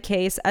described the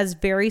case as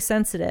very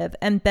sensitive,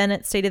 and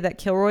Bennett stated that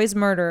Kilroy's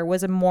murder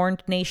was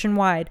mourned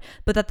nationwide,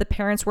 but that the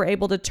parents were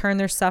able to turn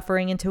their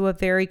suffering into a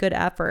very good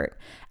effort.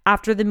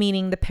 After the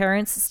meeting, the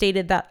parents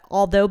stated that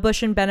although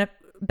Bush and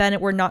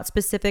Bennett were not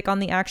specific on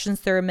the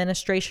actions their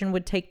administration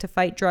would take to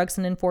fight drugs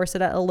and enforce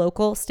it at a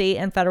local, state,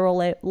 and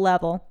federal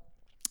level,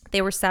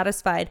 they were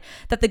satisfied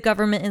that the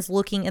government is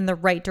looking in the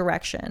right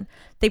direction.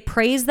 They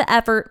praised the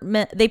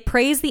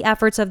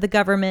efforts of the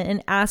government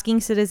in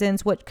asking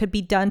citizens what could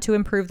be done to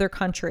improve their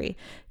country.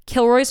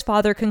 Kilroy's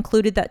father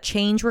concluded that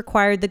change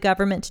required the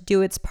government to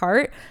do its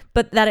part,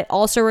 but that it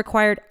also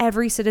required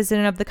every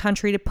citizen of the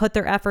country to put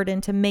their effort in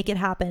to make it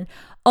happen.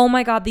 Oh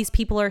my God, these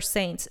people are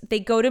saints.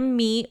 They go to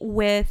meet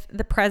with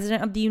the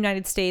president of the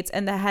United States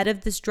and the head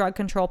of this drug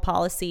control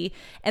policy,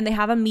 and they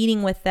have a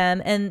meeting with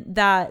them, and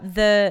that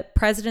the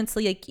president's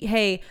like,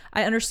 hey,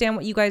 I understand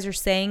what you guys are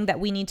saying, that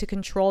we need to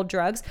control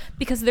drugs,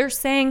 because they're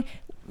saying,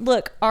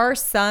 look, our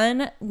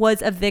son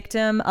was a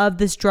victim of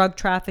this drug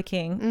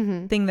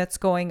trafficking thing that's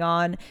going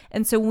on.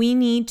 And so we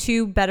need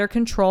to better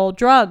control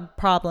drug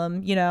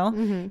problem, you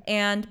know?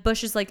 And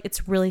Bush is like,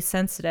 it's really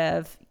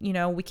sensitive. You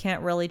know, we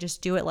can't really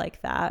just do it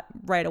like that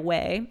right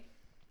away.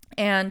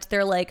 And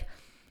they're like,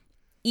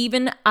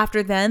 even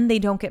after then, they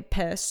don't get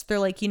pissed. They're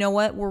like, you know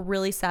what? We're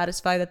really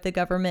satisfied that the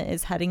government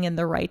is heading in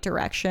the right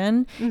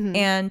direction.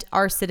 And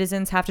our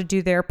citizens have to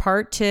do their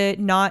part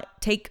to not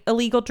take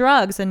illegal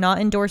drugs and not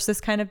endorse this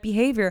kind of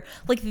behavior.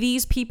 Like,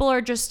 these people are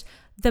just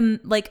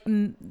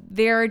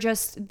they're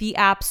just the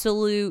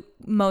absolute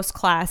most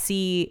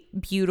classy,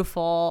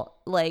 beautiful,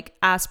 like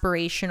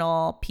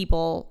aspirational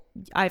people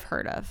I've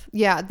heard of.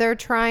 Yeah, they're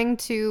trying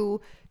to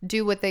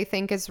do what they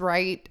think is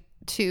right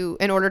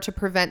in order to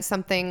prevent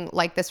something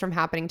like this from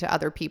happening to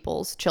other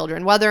people's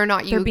children. Whether or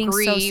not you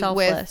agree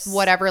with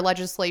whatever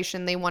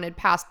legislation they wanted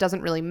passed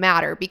doesn't really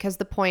matter, because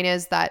the point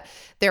is that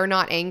they're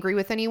not angry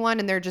with anyone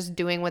and they're just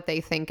doing what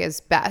they think is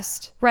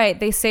best. Right.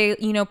 They say,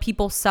 you know,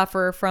 people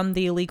suffer from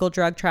the illegal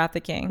drug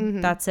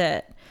trafficking. That's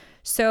it.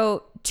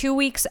 So 2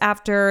 weeks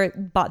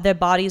after the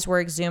bodies were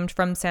exhumed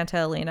from Santa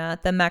Elena,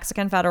 the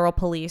Mexican federal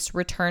police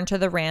returned to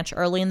the ranch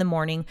early in the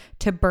morning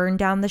to burn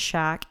down the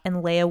shack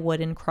and lay a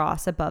wooden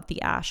cross above the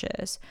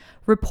ashes.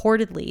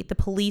 Reportedly, the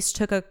police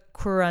took a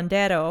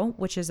curandero,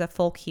 which is a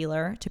folk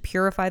healer, to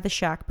purify the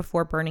shack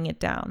before burning it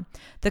down.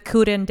 The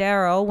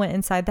curandero went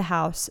inside the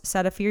house,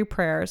 said a few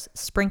prayers,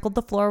 sprinkled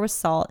the floor with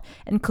salt,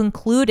 and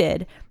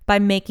concluded by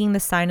making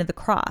the sign of the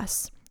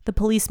cross. The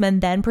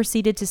policemen then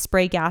proceeded to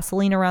spray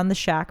gasoline around the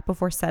shack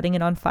before setting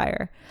it on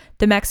fire.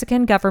 The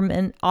Mexican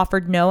government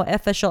offered no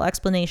official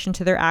explanation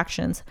to their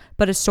actions,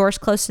 but a source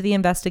close to the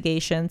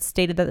investigation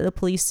stated that the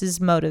police's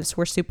motives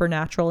were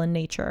supernatural in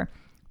nature.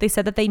 They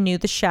said that they knew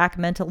the shack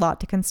meant a lot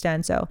to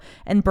Constanzo,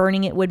 and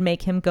burning it would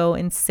make him go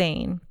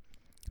insane.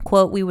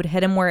 Quote, "We would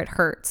hit him where it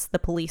hurts," the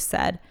police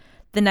said.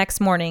 The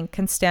next morning,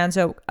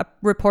 Constanzo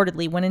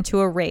reportedly went into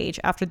a rage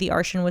after the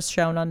arson was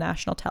shown on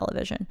national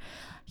television.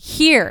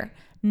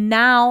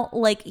 Now,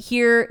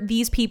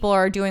 these people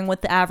are doing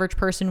what the average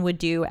person would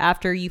do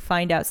after you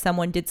find out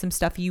someone did some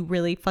stuff you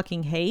really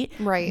fucking hate.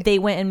 Right. They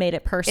went and made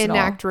it personal.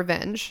 Enact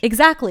revenge.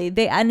 Exactly.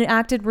 They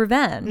enacted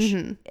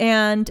revenge.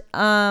 And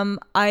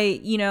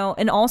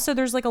and also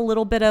there's like a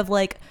little bit of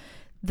like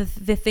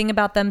the thing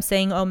about them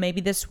saying, oh, maybe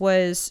this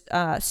was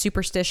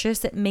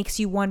superstitious. It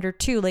makes you wonder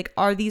too, like,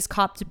 are these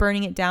cops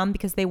burning it down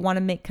because they want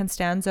to make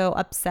Constanzo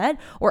upset?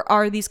 Or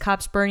are these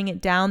cops burning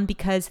it down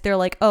because they're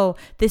like, oh,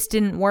 this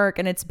didn't work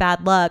and it's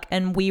bad luck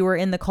and we were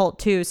in the cult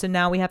too, so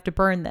now we have to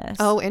burn this?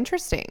 Oh,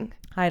 interesting.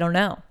 I don't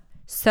know.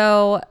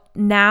 So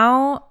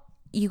now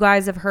you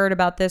guys have heard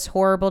about this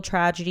horrible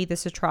tragedy,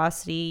 this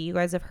atrocity. You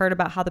guys have heard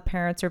about how the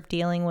parents are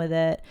dealing with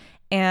it.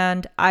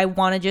 And I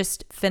want to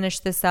just finish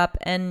this up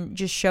and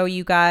just show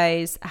you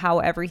guys how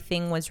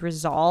everything was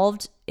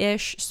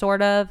resolved-ish,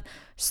 sort of.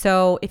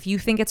 So if you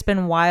think it's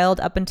been wild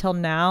up until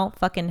now,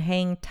 fucking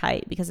hang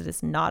tight because it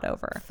is not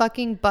over.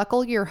 Fucking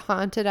buckle your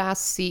haunted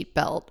ass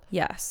seatbelt.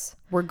 Yes.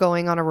 We're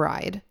going on a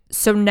ride.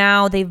 So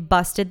now they've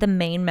busted the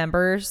main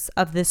members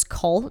of this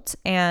cult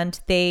and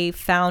they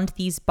found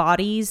these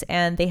bodies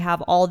and they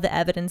have all the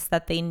evidence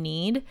that they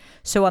need.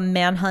 So a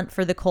manhunt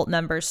for the cult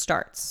members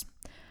starts.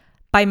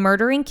 By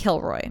murdering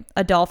Kilroy,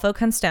 Adolfo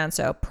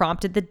Constanzo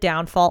prompted the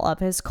downfall of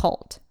his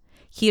cult.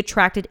 He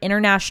attracted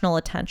international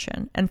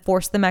attention and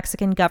forced the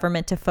Mexican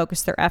government to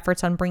focus their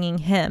efforts on bringing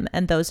him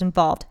and those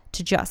involved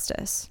to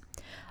justice.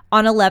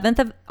 On the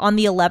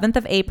 11th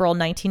of April,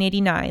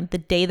 1989, the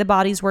day the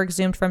bodies were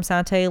exhumed from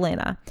Santa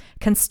Elena,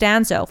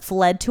 Constanzo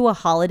fled to a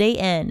Holiday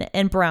Inn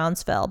in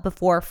Brownsville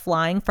before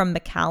flying from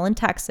McAllen,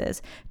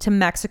 Texas, to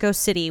Mexico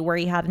City, where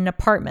he had an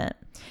apartment.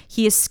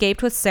 He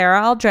escaped with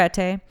Sarah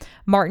Aldrete,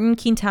 Martin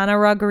Quintana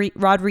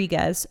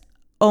Rodriguez,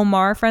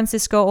 Omar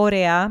Francisco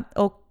Orea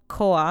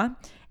Ochoa,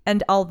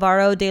 and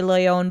Alvaro de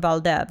Leon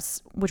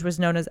Valdez, which was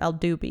known as El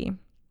Dubi.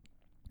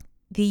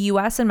 The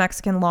U.S. and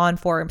Mexican law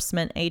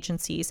enforcement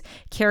agencies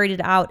carried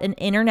out an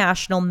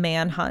international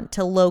manhunt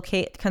to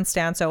locate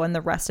Constanzo and the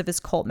rest of his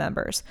cult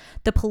members.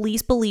 The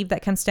police believed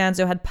that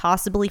Constanzo had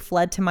possibly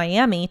fled to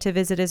Miami to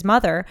visit his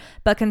mother,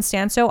 but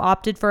Constanzo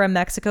opted for a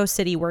Mexico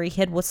City where he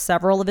hid with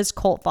several of his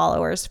cult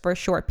followers for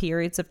short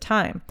periods of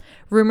time.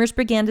 Rumors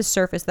began to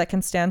surface that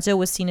Constanzo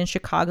was seen in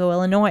Chicago,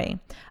 Illinois.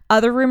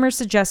 Other rumors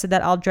suggested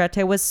that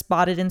Aldrete was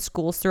spotted in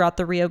schools throughout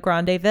the Rio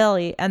Grande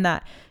Valley and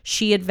that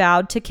she had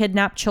vowed to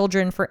kidnap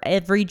children for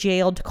every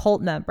jailed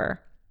cult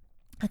member.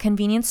 A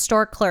convenience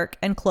store clerk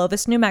in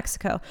Clovis, New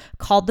Mexico,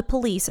 called the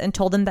police and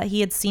told them that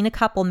he had seen a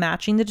couple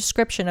matching the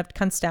description of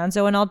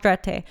Constanzo and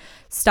Aldrete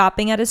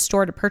stopping at his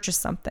store to purchase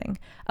something.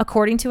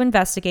 According to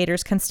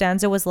investigators,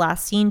 Constanzo was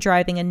last seen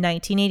driving a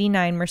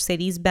 1989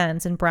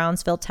 Mercedes-Benz in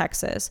Brownsville,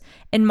 Texas.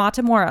 In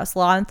Matamoros,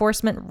 law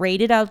enforcement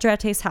raided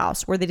Aldrete's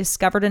house where they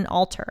discovered an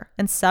altar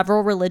and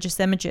several religious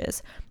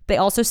images. They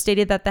also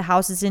stated that the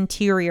house's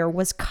interior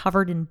was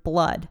covered in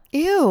blood.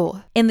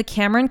 Ew. In the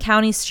Cameron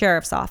County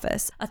Sheriff's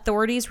Office,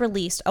 authorities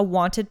released a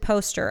wanted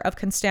poster of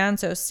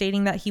Constanzo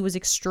stating that he was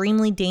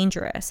extremely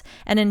dangerous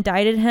and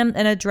indicted him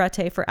and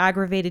Aldrete for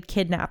aggravated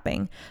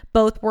kidnapping.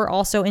 Both were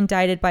also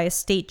indicted by a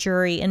state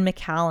jury in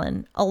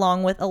McAllen,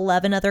 along with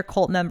 11 other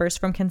cult members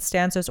from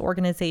Constanzo's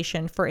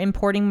organization for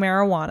importing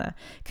marijuana,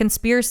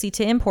 conspiracy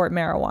to import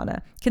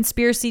marijuana,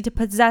 conspiracy to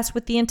possess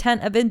with the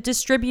intent of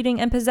distributing,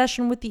 and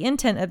possession with the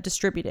intent of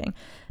distributing.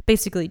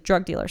 Basically,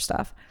 drug dealer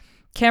stuff.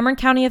 Cameron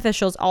County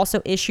officials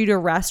also issued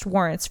arrest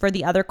warrants for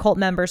the other cult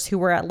members who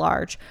were at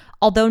large.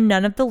 Although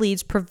none of the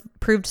leads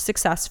proved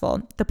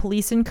successful, the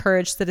police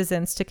encouraged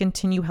citizens to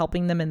continue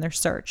helping them in their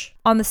search.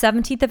 On the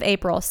 17th of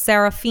April,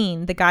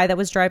 Serafin, the guy that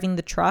was driving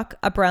the truck,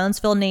 a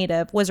Brownsville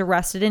native, was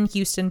arrested in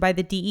Houston by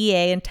the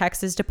DEA and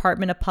Texas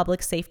Department of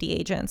Public Safety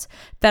agents.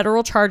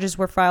 Federal charges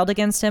were filed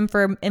against him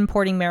for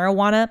importing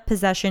marijuana,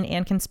 possession,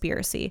 and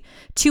conspiracy.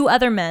 Two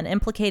other men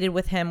implicated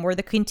with him were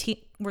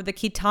the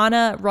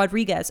Quintana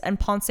Rodriguez and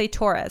Ponce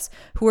Torres,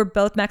 who were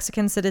both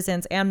Mexican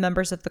citizens and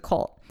members of the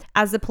cult.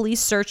 As the police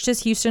searched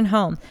his Houston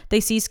home, they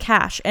seized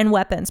cash and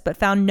weapons, but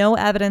found no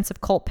evidence of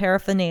cult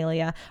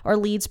paraphernalia or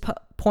leads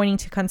pointing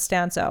to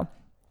Constanzo.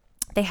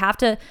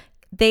 The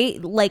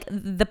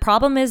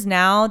problem is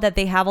now that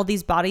they have all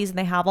these bodies and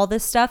they have all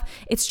this stuff,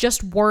 it's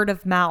just word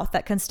of mouth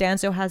that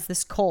Constanzo has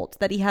this cult,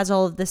 that he has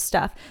all of this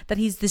stuff, that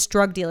he's this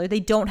drug dealer. They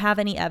don't have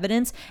any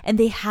evidence, and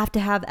they have to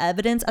have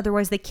evidence,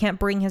 otherwise they can't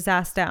bring his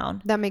ass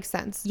down. That makes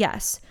sense.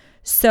 Yes.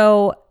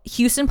 So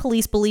Houston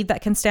police believe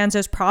that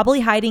Constanzo's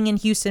probably hiding in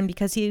Houston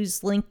because he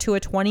was linked to a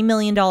 $20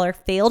 million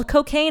failed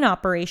cocaine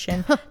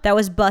operation that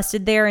was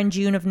busted there in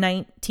June of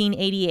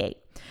 1988.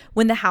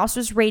 When the house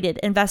was raided,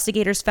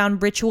 investigators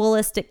found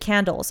ritualistic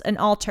candles, an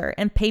altar,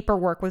 and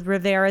paperwork with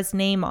Rivera's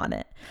name on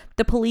it.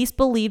 The police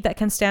believe that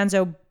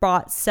Constanzo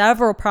bought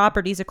several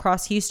properties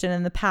across Houston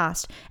in the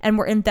past and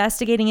were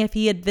investigating if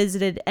he had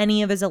visited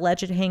any of his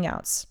alleged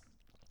hangouts.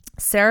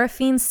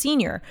 Serafin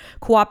Sr.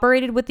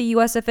 cooperated with the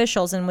U.S.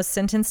 officials and was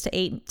sentenced to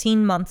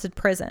 18 months in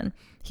prison.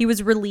 He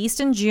was released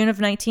in June of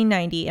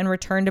 1990 and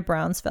returned to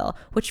Brownsville,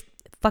 which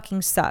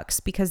fucking sucks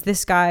because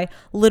this guy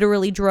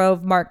literally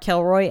drove Mark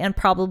Kilroy and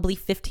probably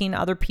 15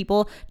 other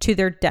people to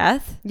their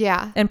death.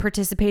 Yeah. And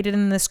participated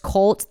in this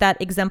cult that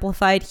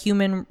exemplified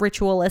human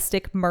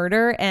ritualistic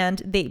murder.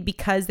 And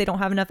because they don't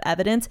have enough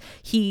evidence,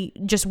 he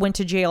just went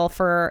to jail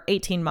for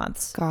 18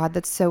 months. God,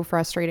 that's so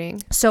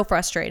frustrating. So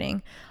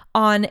frustrating.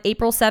 On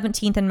April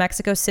 17th in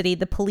Mexico City,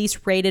 the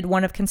police raided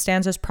one of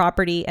Constanzo's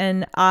property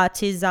in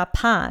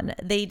Atizapan.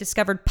 They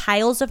discovered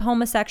piles of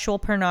homosexual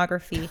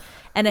pornography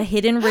and a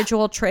hidden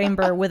ritual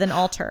chamber with an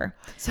altar.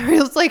 Sorry,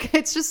 it's like,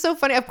 it's just so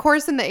funny. Of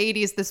course, in the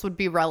 80s, this would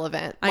be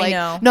relevant. I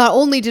know. Not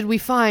only did we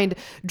find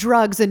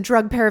drugs and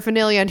drug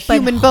paraphernalia and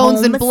human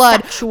bones and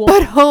blood,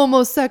 but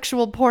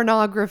homosexual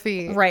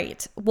pornography.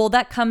 Right. Well,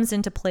 that comes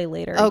into play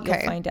later. Okay.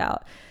 You'll find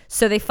out.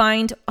 So they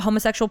find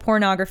homosexual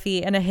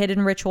pornography and a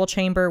hidden ritual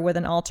chamber with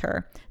an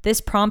altar. This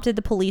prompted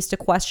the police to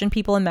question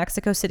people in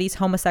Mexico City's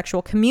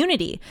homosexual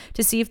community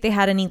to see if they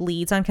had any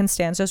leads on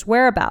Constanzo's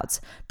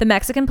whereabouts. The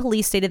Mexican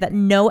police stated that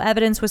no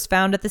evidence was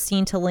found at the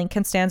scene to link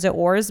Constanzo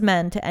or his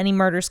men to any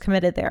murders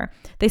committed there.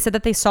 They said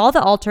that they saw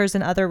the altars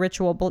and other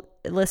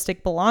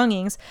ritualistic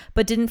belongings,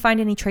 but didn't find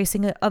any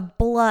tracing of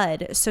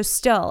blood. So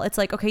still, it's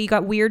like, okay, you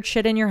got weird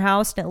shit in your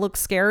house and it looks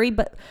scary,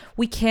 but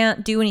we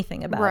can't do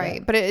anything about it.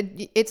 Right. But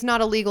it's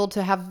not illegal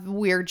to have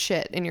weird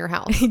shit in your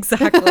house.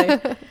 Exactly.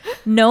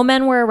 No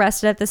men were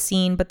arrested at the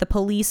scene, but the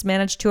police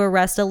managed to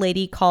arrest a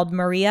lady called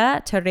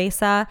Maria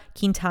Teresa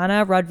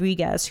Quintana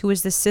Rodriguez, who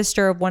was the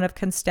sister of one of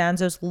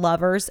Constanzo's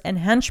lovers and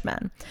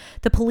henchmen.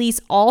 The police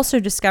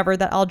also discovered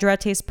that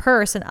Aldrete's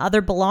purse and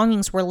other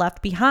belongings were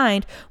left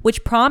behind,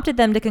 which prompted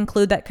them to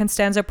conclude that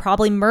Constanzo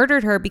probably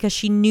murdered her because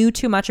she knew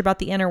too much about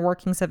the inner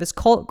workings of his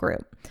cult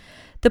group.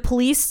 The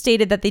police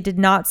stated that they did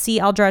not see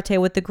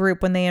Aldrete with the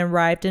group when they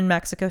arrived in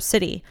Mexico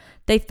City.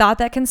 They thought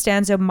that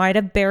Constanzo might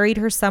have buried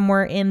her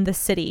somewhere in the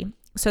city.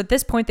 So at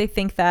this point, they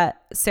think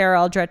that Sarah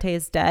Aldrete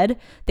is dead.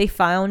 They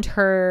found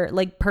her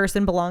like purse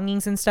and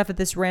belongings and stuff at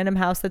this random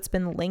house that's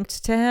been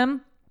linked to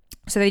him.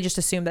 So they just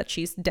assume that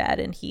she's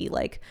dead and he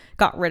like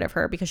got rid of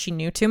her because she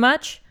knew too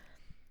much.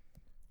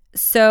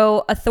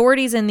 So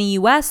authorities in the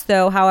US,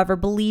 though, however,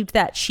 believed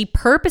that she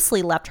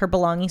purposely left her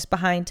belongings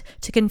behind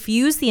to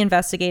confuse the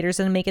investigators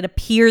and make it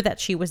appear that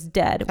she was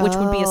dead, which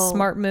would be a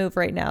smart move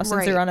right now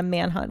since they're on a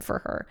manhunt for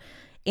her.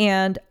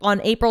 And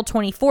on April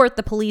 24th,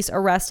 the police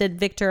arrested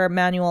Victor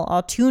Manuel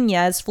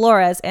Antunes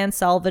Flores and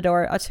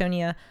Salvador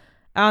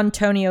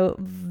Antonio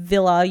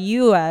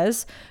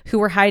Villaleuez, who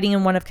were hiding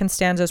in one of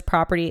Constanzo's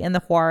property in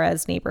the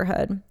Juarez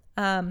neighborhood.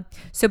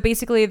 So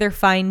basically they're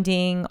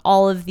finding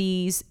all of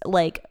these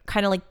like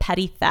kind of like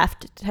petty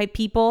theft type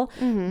people,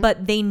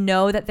 but they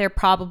know that they're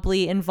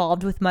probably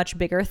involved with much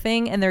bigger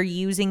thing, and they're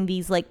using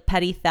these like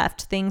petty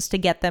theft things to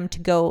get them to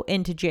go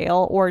into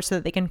jail or so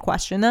that they can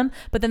question them.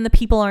 But then the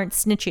people aren't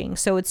snitching.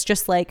 So it's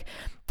just like,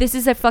 this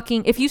is a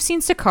fucking, if you've seen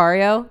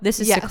Sicario, this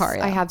is Sicario.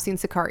 Yes, I have seen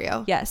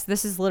Sicario. Yes,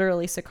 this is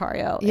literally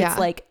Sicario. Yeah. It's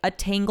like a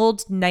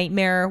tangled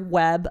nightmare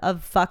web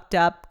of fucked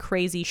up,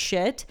 crazy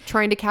shit.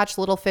 Trying to catch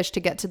little fish to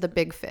get to the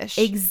big fish.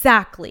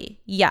 Exactly.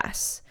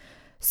 Yes.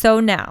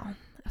 So now,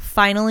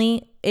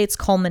 finally, it's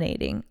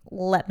culminating.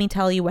 Let me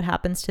tell you what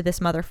happens to this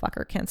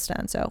motherfucker,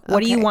 Constanzo.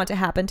 What do you want to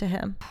happen to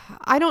him?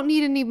 I don't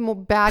need any more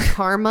bad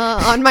karma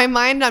on my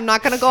mind. I'm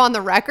not going to go on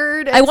the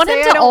record. I want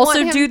him to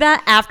also do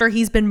that after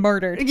he's been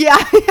murdered.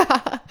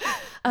 Yeah.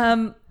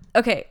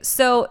 Okay,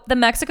 so the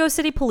Mexico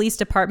City Police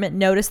Department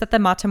noticed that the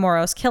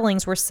Matamoros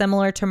killings were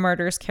similar to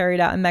murders carried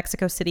out in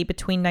Mexico City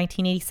between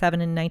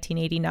 1987 and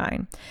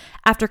 1989.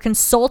 After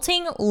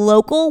consulting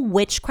local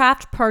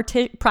witchcraft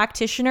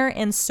practitioner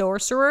and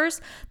sorcerers,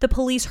 the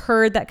police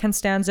heard that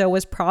Constanzo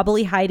was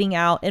probably hiding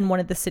out in one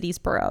of the city's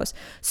boroughs.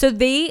 So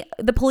the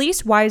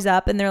police wise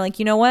up and they're like,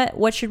 you know what?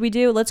 What should we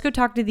do? Let's go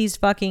talk to these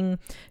fucking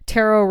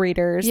tarot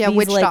readers. Yeah,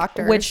 these,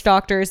 witch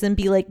doctors, and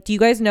be like, do you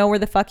guys know where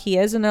the fuck he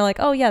is? And they're like,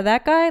 oh yeah,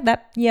 that guy?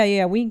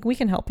 Yeah, we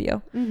can help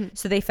you.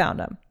 So they found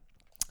him.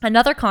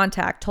 Another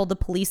contact told the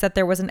police that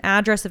there was an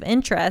address of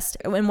interest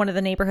in one of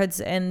the neighborhoods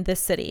in this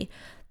city.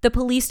 The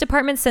police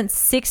department sent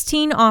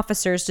 16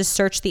 officers to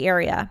search the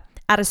area.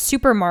 At a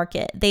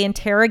supermarket, they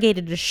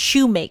interrogated a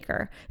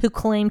shoemaker who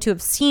claimed to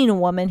have seen a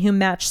woman who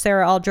matched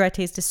Sarah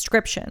Aldrete's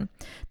description.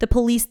 The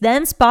police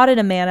then spotted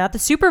a man at the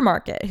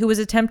supermarket who was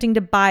attempting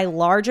to buy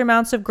large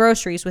amounts of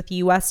groceries with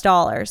US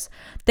dollars.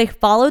 They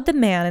followed the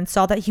man and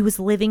saw that he was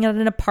living at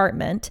an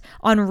apartment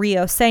on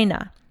Rio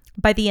Sena.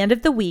 By the end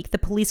of the week, the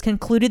police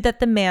concluded that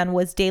the man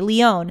was De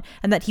Leon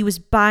and that he was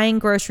buying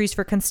groceries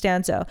for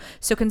Constanzo.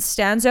 So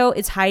Constanzo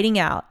is hiding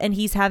out and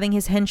he's having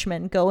his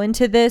henchmen go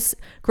into this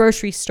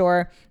grocery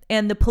store,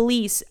 and the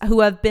police,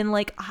 who have been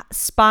like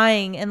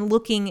spying and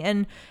looking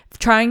and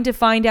trying to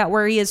find out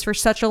where he is for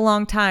such a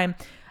long time,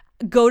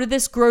 go to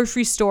this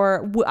grocery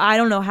store. I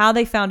don't know how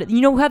they found it. You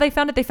know how they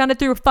found it? They found it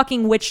through a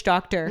fucking witch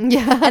doctor.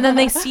 Yeah. And then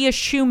they see a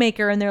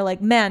shoemaker and they're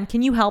like, man,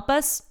 can you help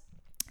us?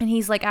 And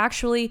he's like,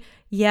 actually,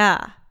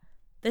 yeah.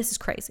 This is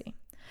crazy.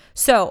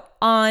 So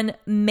on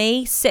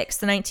May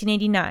 6th,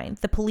 1989,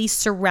 the police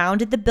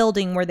surrounded the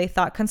building where they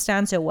thought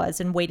Constanzo was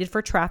and waited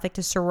for traffic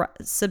to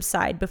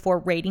subside before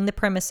raiding the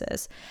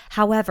premises.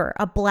 However,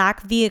 a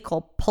black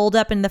vehicle pulled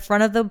up in the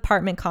front of the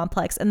apartment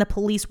complex and the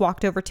police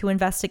walked over to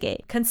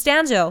investigate.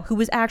 Constanzo, who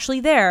was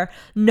actually there,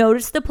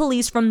 noticed the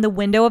police from the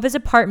window of his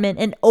apartment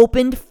and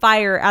opened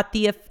fire at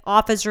the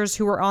officers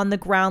who were on the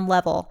ground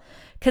level.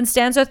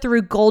 Constanzo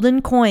threw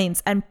golden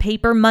coins and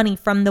paper money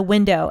from the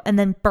window and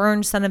then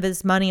burned some of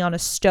his money on a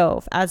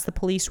stove as the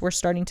police were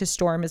starting to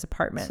storm his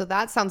apartment. So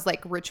that sounds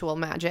like ritual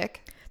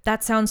magic.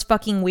 That sounds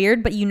fucking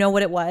weird, but you know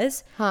what it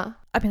was? Huh?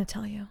 I'm going to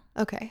tell you.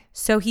 Okay.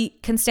 So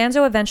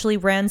Constanzo eventually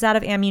runs out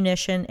of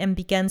ammunition and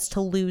begins to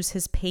lose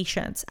his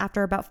patience.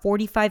 After about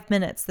 45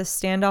 minutes, the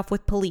standoff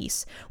with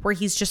police, where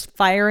he's just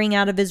firing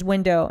out of his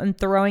window and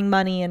throwing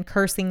money and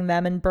cursing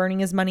them and burning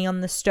his money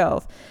on the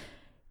stove.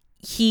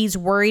 He's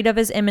worried of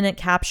his imminent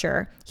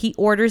capture. He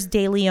orders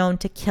De Leon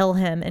to kill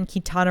him and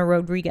Quintana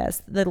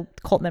Rodriguez, the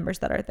cult members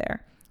that are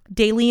there.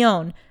 De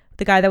Leon,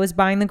 the guy that was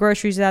buying the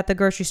groceries at the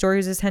grocery store,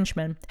 who's his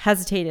henchman,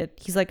 hesitated.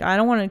 He's like, I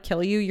don't want to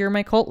kill you. You're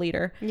my cult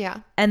leader. Yeah.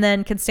 And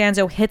then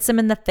Constanzo hits him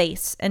in the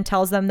face and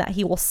tells them that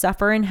he will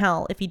suffer in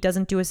hell if he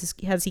doesn't do as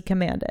he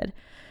commanded.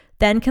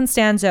 Then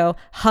Constanzo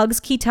hugs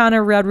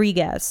Quintana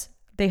Rodriguez.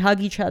 They hug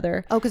each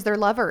other. Oh, because they're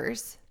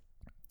lovers.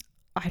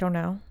 I don't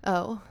know.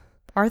 Oh.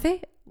 Are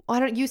they? Why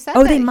don't you said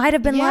Oh, that, they might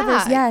have been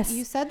lovers. Yes.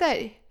 You said that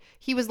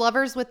he was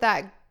lovers with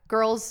that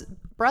girl's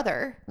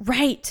brother.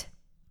 Right.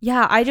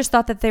 Yeah, I just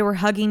thought that they were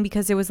hugging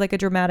because it was like a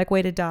dramatic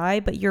way to die,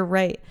 but you're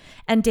right.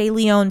 And De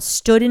Leon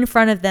stood in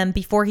front of them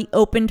before he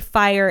opened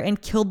fire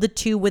and killed the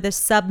two with a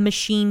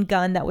submachine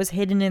gun that was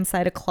hidden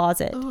inside a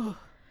closet. Ugh.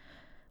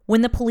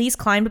 When the police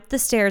climbed up the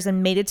stairs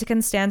and made it to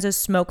Constanzo's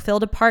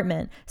smoke-filled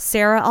apartment,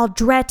 Sarah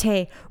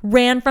Aldrete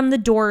ran from the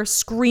door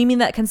screaming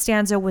that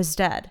Constanzo was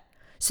dead.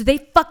 So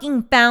they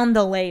fucking found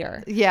the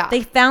lair. Yeah.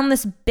 They found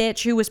this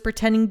bitch who was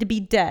pretending to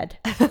be dead.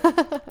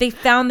 They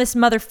found this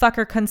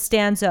motherfucker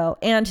Constanzo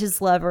and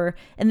his lover,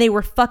 and they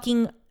were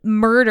fucking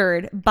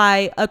murdered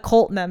by a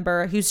cult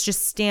member who's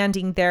just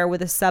standing there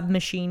with a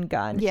submachine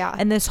gun. Yeah.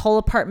 And this whole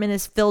apartment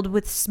is filled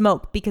with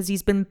smoke because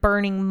he's been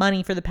burning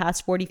money for the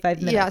past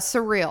 45 minutes. Yeah,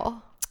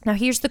 surreal. Now,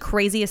 here's the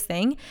craziest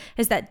thing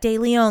is that De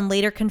Leon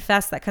later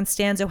confessed that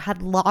Constanzo had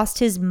lost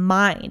his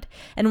mind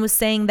and was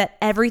saying that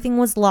everything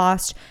was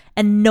lost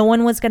and no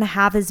one was going to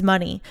have his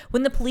money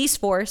when the police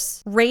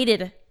force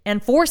raided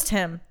and forced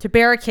him to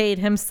barricade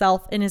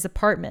himself in his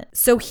apartment.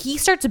 So he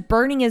starts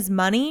burning his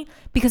money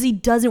because he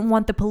doesn't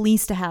want the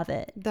police to have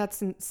it.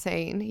 That's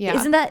insane. Yeah.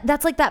 Isn't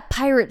that's like that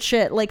pirate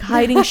shit, like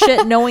hiding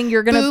shit, knowing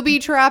you're going to booby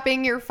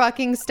trapping your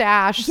fucking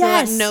stash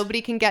Yes. so that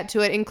nobody can get to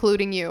it,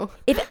 including you.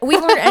 If we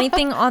learned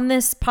anything on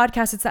this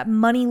podcast, it's that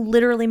money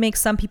literally makes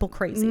some people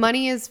crazy.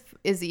 Money is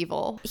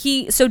evil.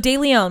 So De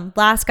Leon,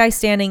 last guy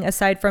standing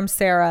aside from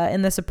Sarah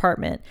in this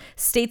apartment,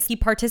 states he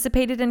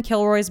participated in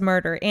Kilroy's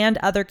murder and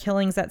other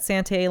killings at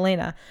Santa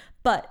Elena,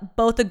 but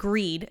both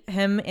agreed,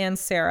 him and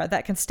Sarah,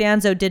 that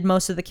Constanzo did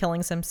most of the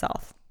killings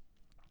himself.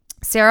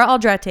 Sarah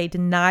Aldrete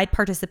denied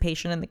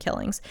participation in the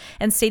killings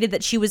and stated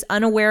that she was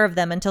unaware of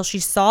them until she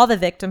saw the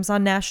victims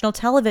on national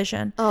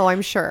television. Oh,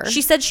 I'm sure.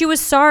 She said she was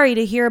sorry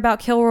to hear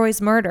about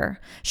Kilroy's murder.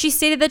 She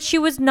stated that she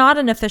was not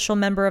an official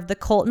member of the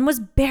cult and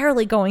was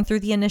barely going through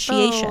the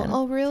initiation.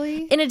 Oh,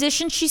 really? In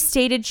addition, she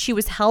stated she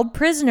was held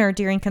prisoner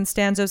during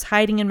Constanzo's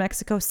hiding in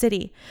Mexico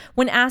City.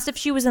 When asked if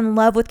she was in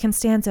love with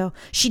Constanzo,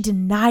 she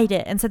denied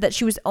it and said that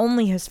she was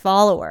only his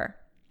follower.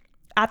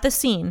 At the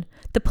scene,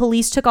 the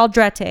police took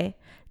Aldrete,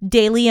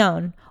 De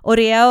Leon,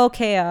 Oriel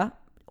Oquea,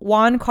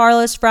 Juan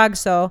Carlos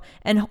Fragso,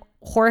 and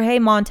Jorge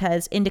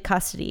Montez into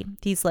custody.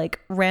 These like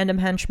random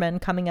henchmen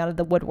coming out of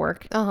the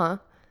woodwork. Uh-huh.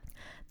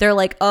 They're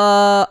like,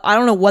 I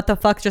don't know what the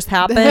fuck just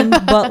happened,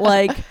 but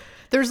like...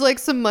 There's like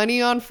some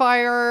money on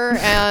fire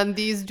and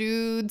these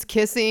dudes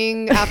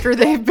kissing after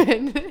they've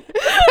been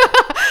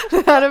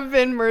that have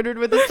been murdered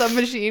with a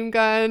submachine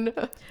gun.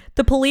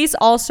 The police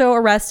also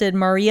arrested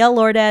Maria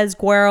Lourdes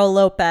Guerrero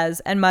Lopez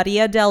and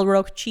Maria del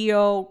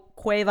Rocío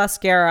Cuevas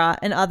Guerra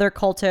and other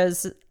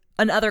cultists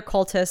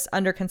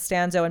under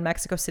Constanzo in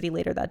Mexico City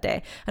later that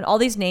day. And all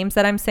these names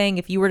that I'm saying,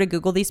 if you were to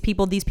Google these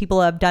people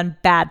have done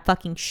bad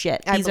fucking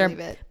shit. These are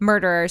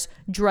murderers,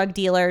 drug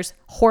dealers,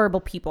 horrible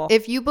people.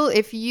 If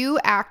you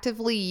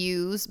actively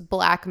use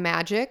black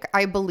magic,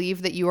 I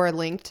believe that you are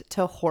linked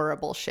to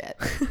horrible shit.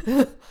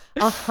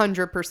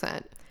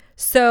 100%.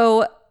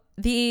 So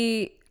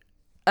the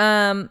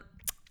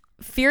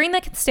fearing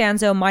that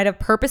Constanzo might have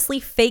purposely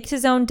faked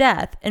his own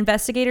death,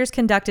 investigators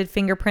conducted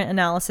fingerprint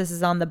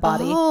analysis on the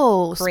body.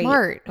 Oh, great.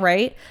 Smart.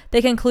 Right?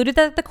 They concluded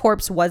that the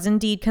corpse was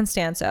indeed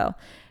Constanzo.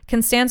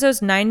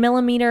 Constanzo's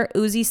 9mm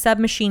Uzi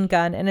submachine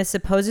gun and his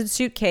supposed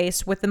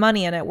suitcase with the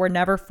money in it were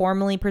never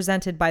formally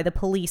presented by the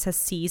police as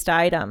seized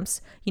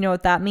items. You know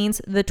what that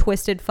means? The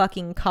twisted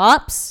fucking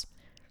cops.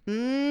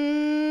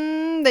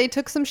 They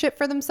took some shit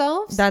for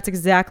themselves? That's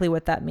exactly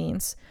what that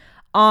means.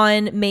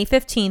 On May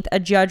 15th, a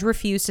judge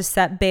refused to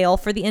set bail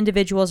for the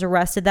individuals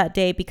arrested that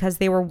day because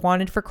they were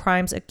wanted for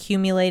crimes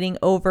accumulating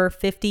over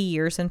 50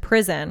 years in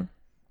prison.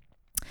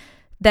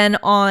 Then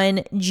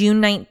on June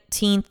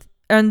 10th,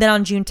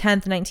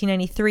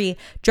 1993,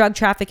 drug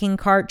trafficking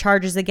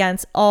charges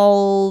against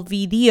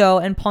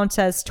Alvidio and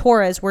Pontes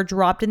Torres were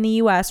dropped in the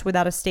U.S.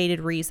 without a stated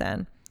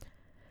reason.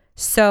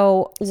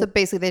 So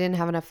basically they didn't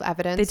have enough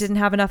evidence. They didn't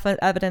have enough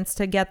evidence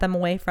to get them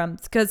away from,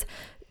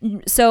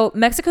 so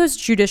Mexico's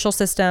judicial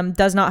system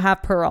does not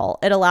have parole.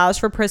 It allows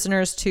for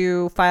prisoners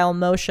to file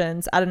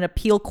motions at an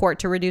appeal court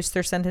to reduce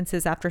their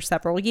sentences after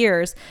several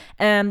years.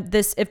 And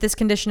if this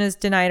condition is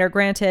denied or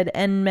granted,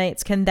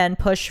 inmates can then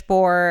push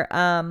for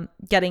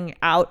getting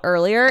out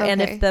earlier. Okay.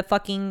 And if the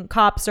fucking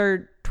cops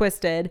are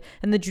twisted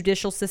and the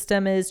judicial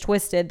system is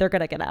twisted, they're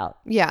gonna get out.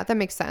 Yeah, that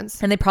makes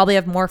sense. And they probably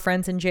have more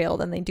friends in jail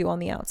than they do on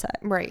the outside.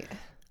 Right.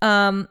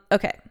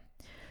 Okay.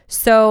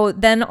 So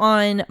then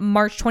on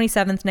March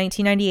 27th,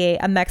 1998,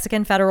 a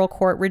Mexican federal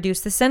court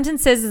reduced the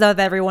sentences of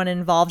everyone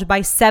involved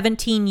by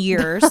 17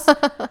 years.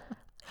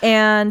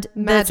 And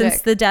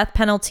since the death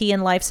penalty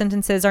and life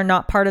sentences are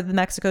not part of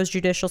Mexico's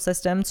judicial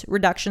systems,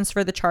 reductions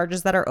for the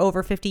charges that are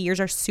over 50 years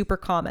are super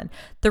common.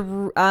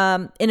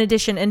 In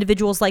addition,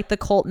 individuals like the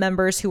cult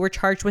members who were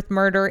charged with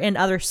murder and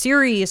other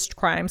serious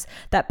crimes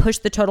that push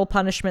the total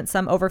punishment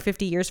sum over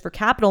 50 years for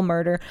capital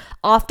murder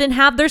often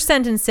have their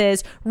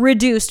sentences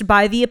reduced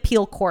by the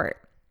appeal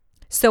court.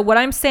 So what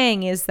I'm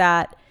saying is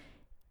that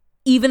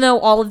even though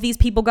all of these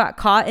people got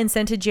caught and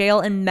sent to jail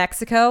in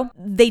Mexico,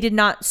 they did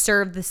not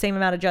serve the same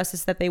amount of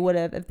justice that they would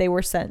have if they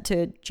were sent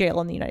to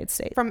jail in the United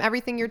States. From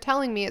everything you're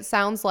telling me, it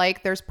sounds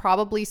like there's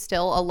probably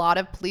still a lot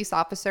of police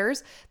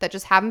officers that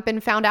just haven't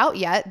been found out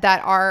yet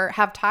that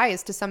have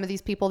ties to some of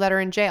these people that are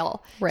in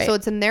jail. Right. So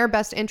it's in their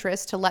best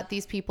interest to let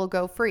these people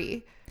go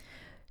free.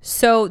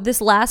 So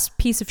this last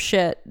piece of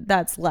shit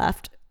that's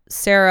left,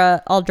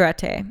 Sarah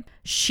Aldrete.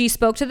 She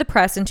spoke to the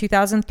press in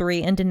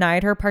 2003 and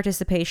denied her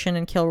participation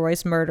in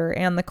Kilroy's murder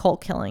and the cult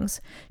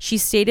killings. She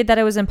stated that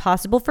it was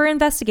impossible for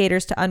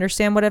investigators to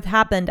understand what had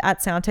happened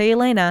at Santa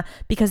Elena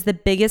because the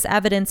biggest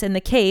evidence in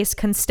the case,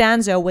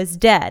 Constanzo, was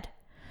dead.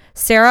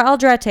 Sarah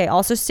Aldrete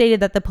also stated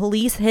that the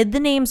police hid the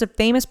names of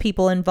famous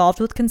people involved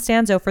with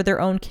Constanzo for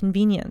their own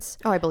convenience.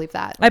 Oh, I believe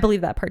that. I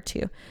believe that part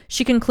too.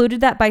 She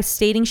concluded that by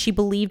stating she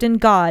believed in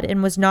God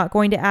and was not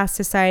going to ask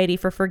society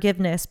for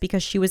forgiveness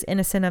because she was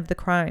innocent of the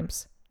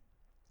crimes.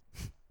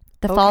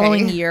 The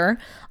following year,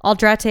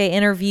 Aldrete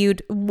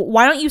interviewed,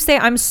 why don't you say,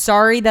 I'm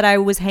sorry that I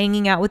was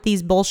hanging out with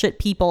these bullshit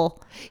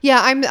people? Yeah,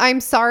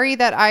 I'm sorry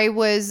that I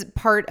was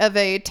part of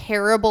a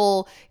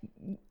terrible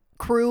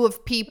crew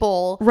of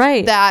people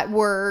that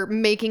were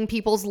making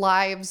people's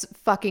lives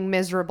fucking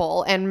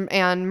miserable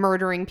and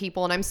murdering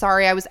people. And I'm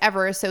sorry I was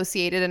ever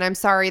associated, and I'm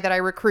sorry that I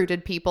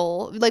recruited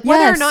people. Like,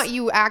 whether or not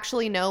you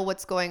actually know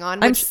what's going on,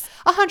 which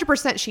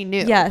 100% she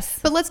knew. Yes.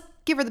 But let's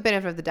give her the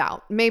benefit of the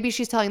doubt. Maybe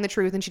she's telling the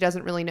truth and she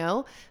doesn't really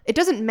know. It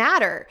doesn't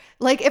matter.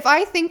 Like, if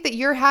I think that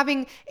you're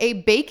having a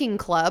baking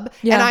club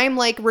and I'm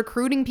like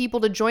recruiting people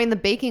to join the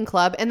baking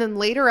club, and then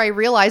later I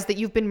realize that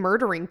you've been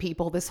murdering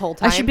people this whole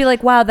time, I should be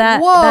like, wow,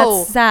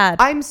 that's sad.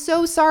 I'm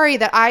so sorry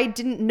that I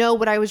didn't know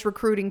what I was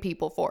recruiting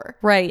people for.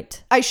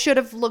 Right. I should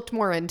have looked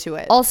more into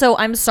it. Also,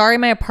 I'm sorry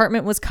my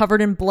apartment was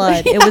covered in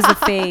blood. It was a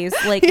phase.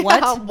 Like,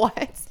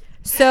 what?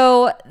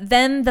 So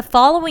then the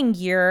following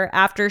year,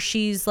 after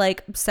she's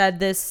like said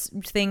this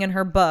thing in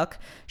her book,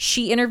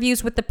 she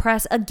interviews with the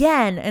press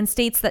again and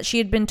states that she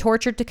had been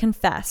tortured to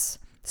confess.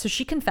 So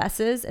she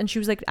confesses, and she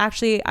was like,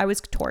 actually, I was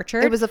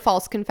tortured. It was a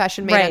false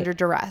confession made under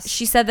duress.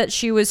 She said that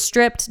she was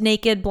stripped,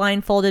 naked,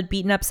 blindfolded,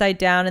 beaten upside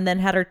down, and then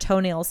had her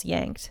toenails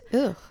yanked.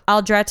 Ugh.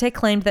 Aldrete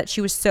claimed that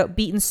she was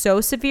beaten so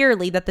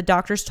severely that the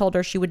doctors told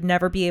her she would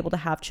never be able to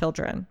have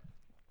children.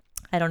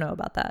 I don't know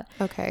about that.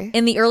 Okay.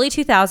 In the early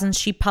 2000s,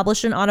 she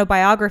published an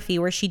autobiography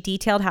where she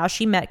detailed how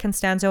she met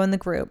Constanzo and the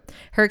group,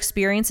 her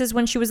experiences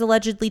when she was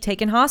allegedly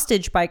taken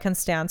hostage by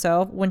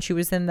Constanzo when she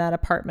was in that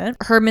apartment,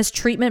 her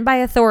mistreatment by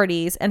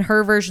authorities, and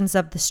her versions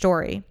of the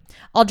story.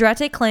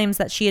 Aldrete claims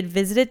that she had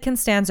visited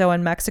Constanzo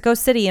in Mexico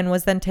City and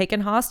was then taken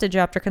hostage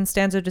after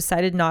Constanzo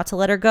decided not to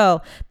let her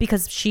go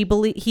because he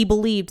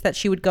believed that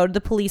she would go to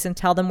the police and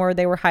tell them where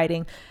they were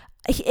hiding.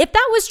 If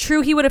that was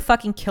true, he would have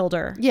fucking killed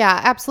her. Yeah,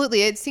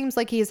 absolutely. It seems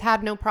like he's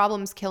had no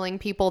problems killing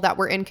people that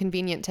were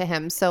inconvenient to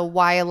him. So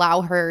why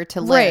allow her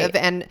to live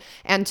and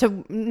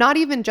to not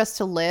even just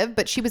to live,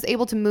 but she was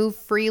able to move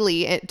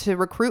freely to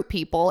recruit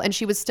people, and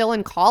she was still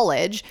in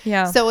college.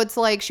 Yeah. So it's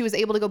like she was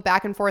able to go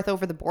back and forth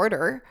over the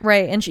border.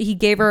 Right. And he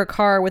gave her a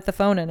car with the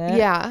phone in it.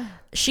 Yeah.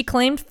 She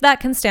claimed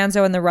that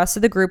Constanzo and the rest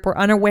of the group were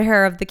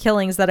unaware of the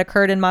killings that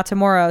occurred in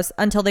Matamoros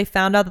until they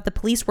found out that the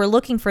police were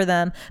looking for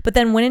them, but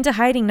then went into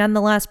hiding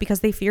nonetheless because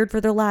they feared for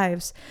their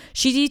lives.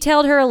 She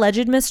detailed her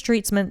alleged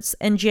mistreatments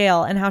in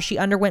jail and how she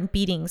underwent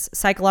beatings,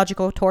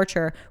 psychological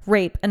torture,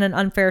 rape, and an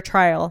unfair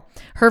trial.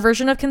 Her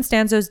version of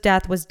Constanzo's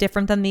death was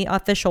different than the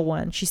official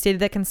one. She stated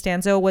that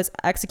Constanzo was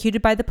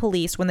executed by the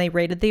police when they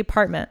raided the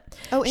apartment.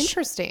 Oh,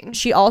 interesting.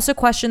 She also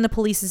questioned the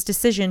police's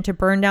decision to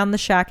burn down the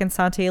shack in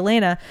Santa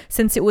Elena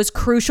since it was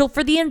crucial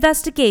for the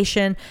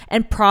investigation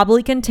and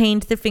probably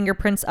contained the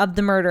fingerprints of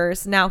the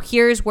murders. Now,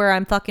 here's where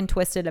I'm fucking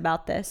twisted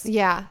about this.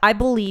 Yeah. I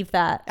believe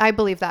that. I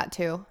believe that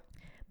too.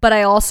 But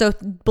I also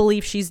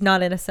believe she's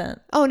not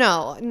innocent. Oh,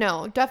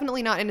 no,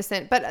 definitely not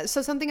innocent. But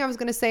so something I was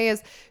going to say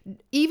is,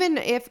 even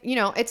if,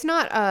 it's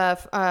not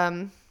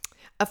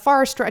a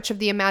far stretch of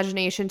the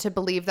imagination to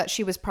believe that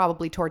she was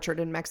probably tortured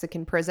in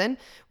Mexican prison,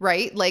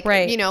 right? Like,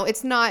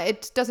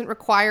 it doesn't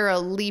require a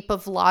leap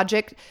of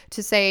logic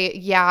to say,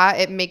 yeah,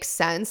 it makes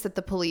sense that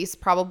the police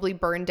probably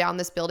burned down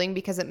this building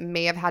because it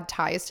may have had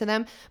ties to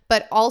them.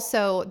 But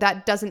also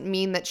that doesn't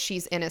mean that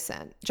she's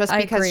innocent just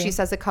because she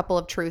says a couple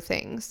of true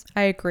things.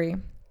 I agree.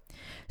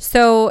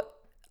 So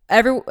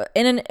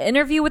in an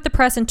interview with the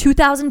press in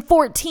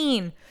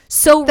 2014,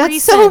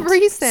 That's so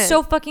recent.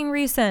 So fucking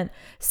recent.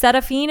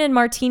 Serafin and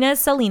Martinez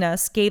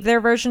Salinas gave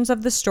their versions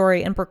of the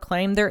story and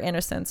proclaimed their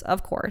innocence,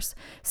 of course.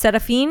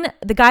 Serafin,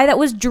 the guy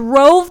that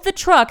drove the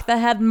truck that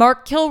had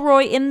Mark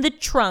Kilroy in the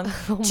trunk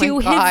to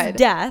his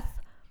death,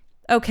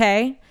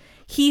 okay,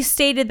 he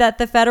stated that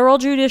the federal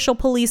judicial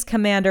police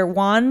commander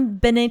Juan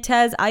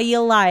Benitez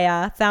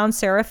Ayala found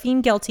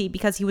Serafin guilty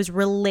because he was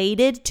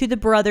related to the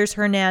brothers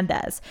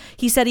Hernandez.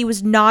 He said he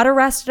was not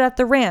arrested at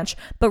the ranch,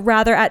 but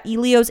rather at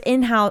Elio's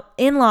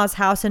in-laws'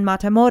 house in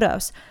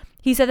Matamoros.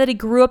 He said that he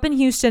grew up in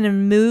Houston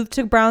and moved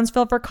to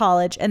Brownsville for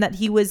college, and that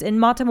he was in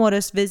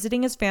Matamoros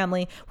visiting his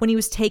family when he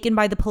was taken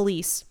by the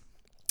police.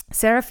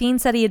 Serafin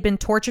said he had been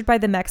tortured by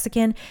the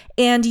Mexican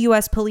and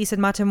U.S. police in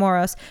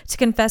Matamoros to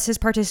confess his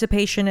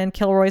participation in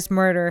Kilroy's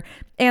murder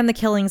and the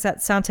killings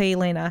at Santa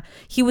Elena.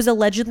 He was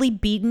allegedly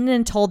beaten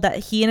and told that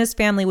he and his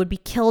family would be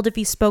killed if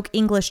he spoke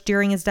English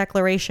during his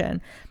declaration.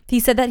 He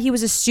said that he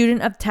was a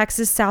student of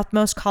Texas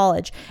Southmost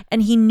College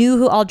and he knew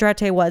who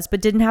Aldrete was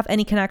but didn't have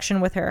any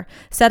connection with her.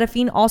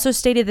 Serafin also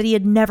stated that he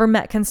had never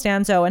met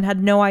Constanzo and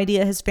had no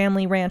idea his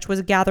family ranch was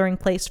a gathering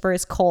place for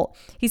his cult.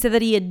 He said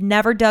that he had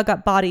never dug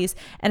up bodies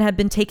and had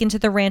been taken to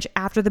the ranch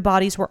after the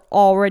bodies were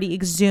already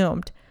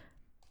exhumed.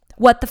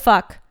 What the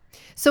fuck?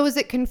 So is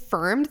it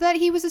confirmed that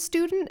he was a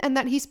student and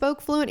that he spoke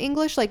fluent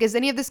English? Like, is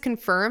any of this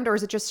confirmed, or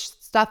is it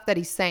just stuff that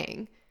he's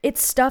saying?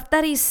 It's stuff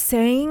that he's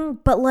saying,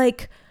 but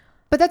like...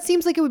 But that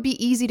seems like it would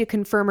be easy to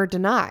confirm or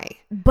deny.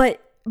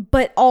 But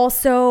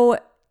also...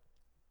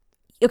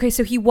 Okay,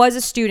 so he was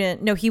a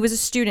student. No, he was a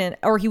student,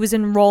 or he was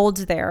enrolled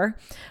there.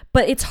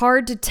 But it's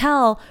hard to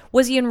tell.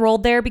 Was he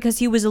enrolled there because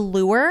he was a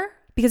lure?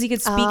 Because he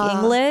could speak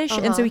English,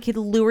 and so he could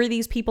lure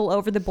these people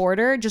over the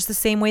border, just the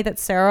same way that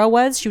Sarah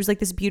was. She was like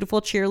this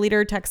beautiful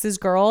cheerleader Texas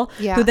girl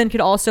who then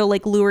could also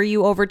like lure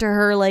you over to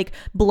her like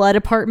blood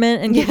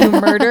apartment and get you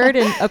murdered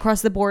and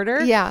across the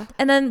border. Yeah.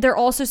 And then they're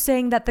also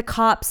saying that the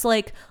cops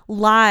like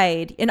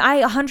lied, and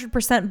I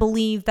 100%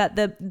 believe that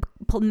the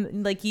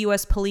like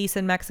U.S. police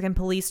and Mexican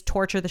police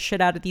torture the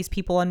shit out of these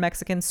people on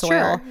Mexican soil.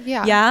 Sure.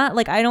 Yeah. Yeah.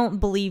 Like I don't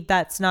believe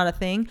that's not a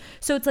thing.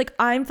 So it's like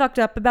I'm fucked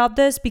up about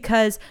this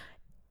because.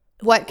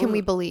 What can we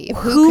believe?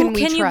 Who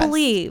can you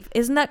believe?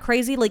 Isn't that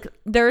crazy? Like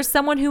there's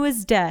someone who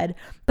is dead,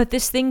 but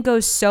this thing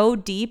goes so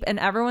deep and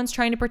everyone's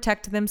trying to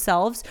protect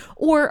themselves,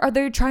 or are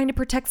they trying to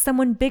protect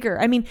someone bigger?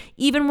 I mean,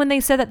 even when they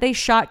said that they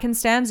shot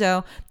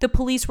Constanzo, the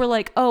police were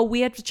like, "Oh,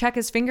 we have to check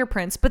his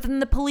fingerprints." But then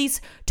the police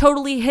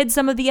totally hid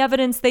some of the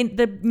evidence.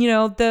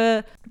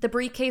 The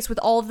briefcase with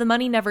all of the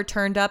money never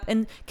turned up,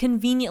 and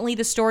conveniently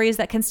the story is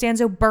that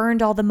Constanzo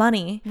burned all the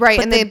money. Right,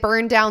 and they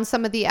burned down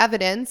some of the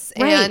evidence,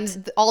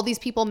 and all these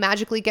people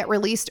magically get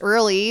released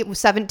early,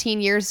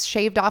 17 years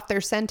shaved off their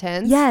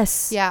sentence.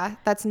 Yes. Yeah,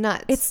 that's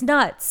nuts. It's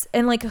nuts.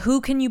 And like, who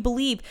can you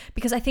believe?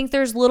 Because I think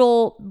there's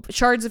little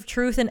shards of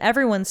truth in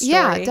everyone's story.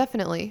 Yeah,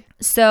 definitely.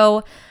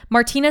 So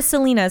Martinez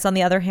Salinas, on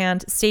the other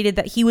hand, stated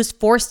that he was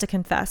forced to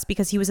confess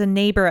because he was a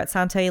neighbor at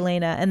Santa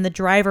Elena and the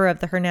driver of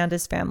the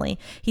Hernandez family.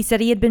 He said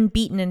he had been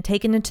beaten and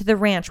taken into the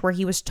ranch where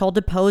he was told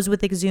to pose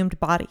with exhumed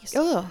bodies.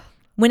 Ugh.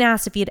 When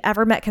asked if he had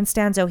ever met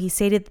Constanzo, he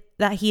stated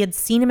that he had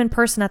seen him in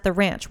person at the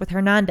ranch with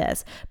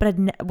Hernandezes,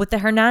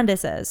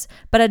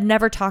 but had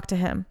never talked to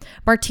him.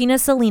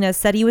 Martinez Salinas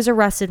said he was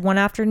arrested one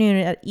afternoon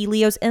at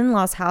Elio's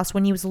in-laws' house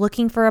when he was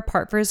looking for a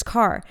part for his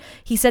car.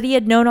 He said he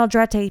had known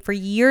Aldrete for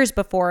years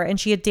before, and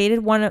he had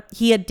dated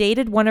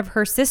one of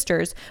her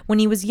sisters when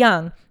he was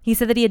young. He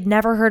said that he had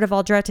never heard of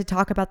Aldrete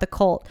talk about the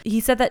cult. He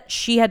said that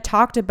she had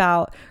talked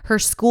about her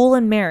school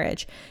and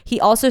marriage. He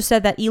also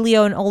said that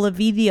Elio and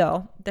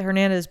Olividio, the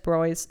Hernandez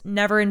boys,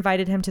 never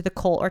invited him to the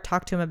cult or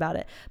talked to him about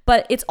it.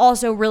 But it's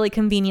also really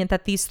convenient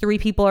that these three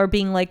people are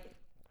being like,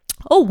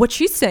 "Oh, what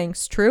she's saying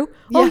is true.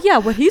 Yeah. Oh yeah,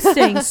 what he's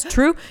saying is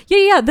true.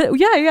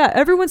 Yeah.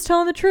 Everyone's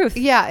telling the truth."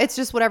 Yeah, it's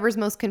just whatever's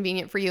most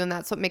convenient for you, and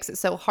that's what makes it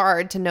so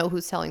hard to know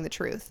who's telling the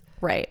truth.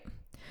 Right.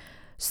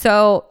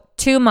 So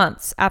 2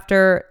 months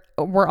after,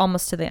 we're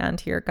almost to the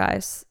end here,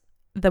 guys.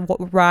 The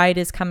ride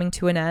is coming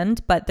to an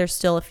end, but there's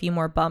still a few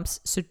more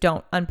bumps, so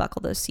don't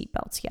unbuckle those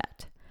seatbelts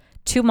yet.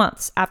 2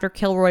 months after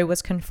Kilroy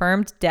was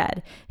confirmed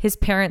dead, his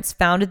parents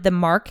founded the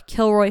Mark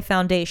Kilroy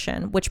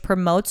Foundation, which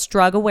promotes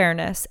drug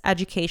awareness,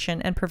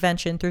 education, and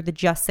prevention through the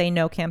Just Say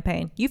No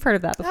campaign. You've heard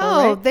of that before,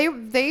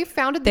 right? They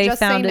founded the Just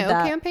Say No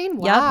campaign?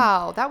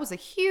 Wow, yep. That was a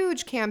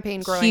huge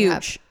campaign growing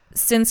up.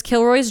 Since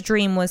Kilroy's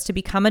dream was to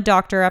become a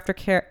doctor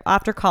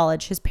after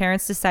college, his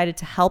parents decided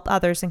to help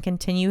others and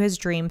continue his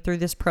dream through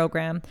this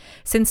program.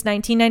 Since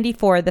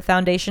 1994, the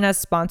foundation has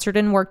sponsored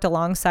and worked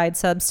alongside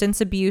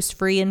Substance Abuse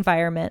Free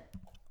Environment,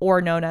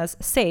 or known as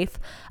SAFE,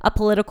 a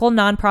political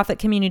nonprofit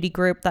community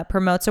group that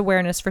promotes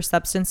awareness for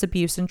substance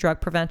abuse and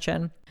drug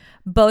prevention.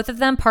 Both of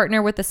them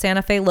partner with the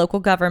Santa Fe local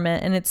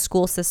government and its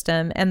school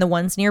system and the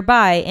ones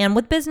nearby, and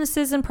with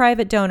businesses and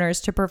private donors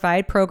to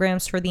provide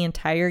programs for the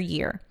entire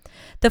year.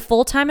 The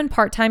full-time and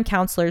part-time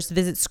counselors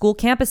visit school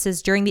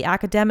campuses during the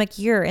academic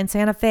year in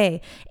Santa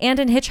Fe and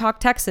in Hitchcock,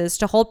 Texas,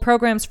 to hold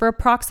programs for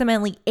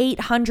approximately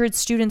 800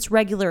 students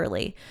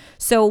regularly.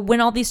 So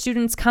when all these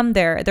students come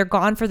there, they're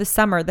gone for the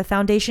summer. The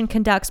foundation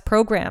conducts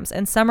programs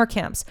and summer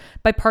camps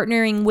by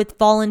partnering with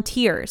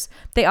volunteers.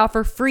 They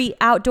offer free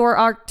outdoor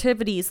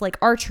activities like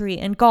archery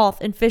and golf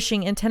and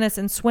fishing and tennis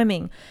and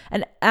swimming.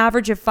 An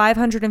average of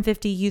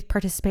 550 youth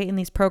participate in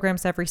these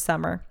programs every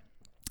summer.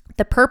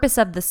 The purpose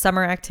of the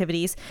summer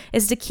activities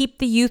is to keep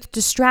the youth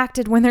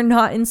distracted when they're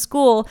not in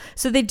school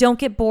so they don't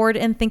get bored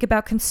and think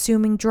about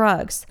consuming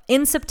drugs.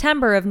 In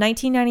September of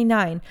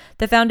 1999,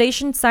 the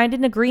foundation signed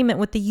an agreement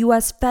with the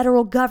U.S.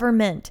 federal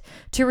government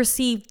to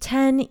receive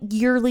 10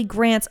 yearly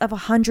grants of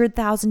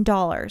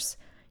 $100,000,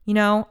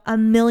 $1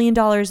 million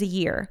a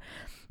year.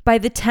 By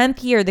the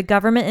 10th year, the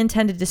government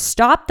intended to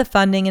stop the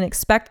funding and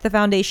expect the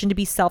foundation to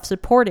be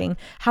self-supporting.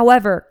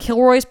 However,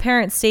 Kilroy's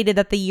parents stated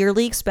that the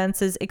yearly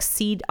expenses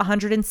exceed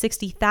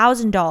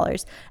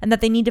 $160,000 and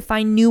that they need to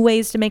find new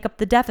ways to make up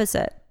the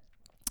deficit.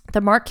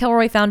 The Mark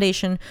Kilroy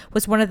Foundation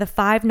was one of the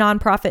 5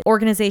 nonprofit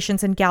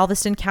organizations in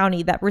Galveston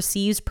County that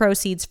receives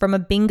proceeds from a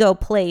bingo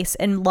place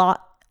in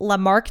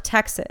Lamarck,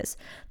 Texas.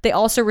 They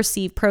also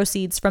received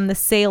proceeds from the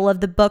sale of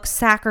the book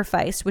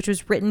Sacrifice, which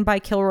was written by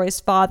Kilroy's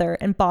father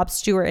and Bob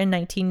Stewart in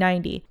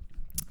 1990.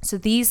 So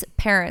these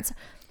parents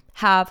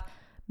have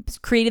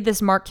created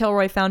this Mark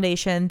Kilroy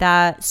Foundation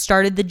that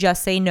started the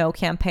Just Say No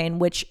campaign,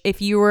 which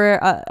if you were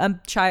a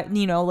child,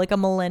 like a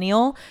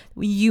millennial,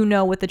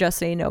 what the Just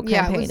Say No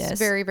campaign is. Yeah, it was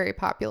very, very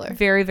popular.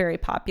 Very, very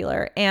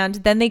popular. And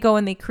then they go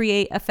and they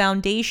create a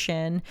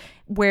foundation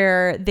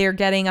where they're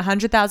getting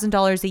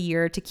 $100,000 a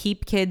year to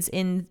keep kids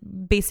in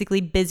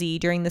basically busy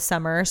during the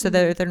summer so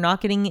that they're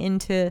not getting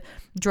into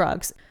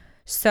drugs.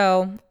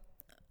 So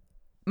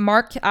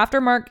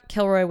after Mark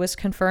Kilroy was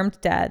confirmed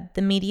dead,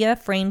 the media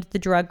framed the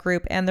drug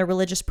group and their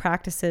religious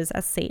practices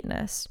as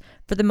Satanist.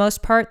 For the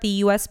most part, the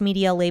U.S.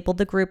 media labeled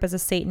the group as a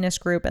Satanist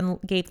group and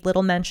gave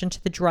little mention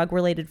to the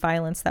drug-related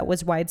violence that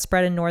was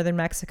widespread in northern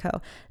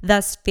Mexico,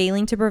 thus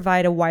failing to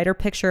provide a wider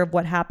picture of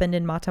what happened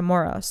in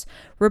Matamoros.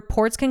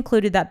 Reports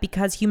concluded that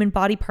because human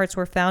body parts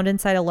were found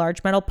inside a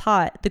large metal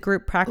pot, the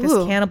group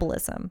practiced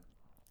cannibalism.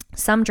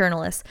 Some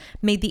journalists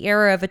made the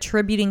error of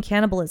attributing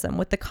cannibalism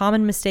with the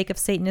common mistake of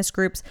Satanist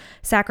groups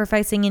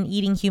sacrificing and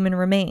eating human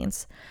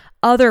remains.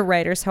 Other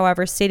writers,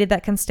 however, stated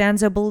that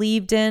Constanzo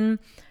believed in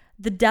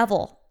the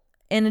devil.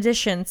 In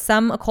addition,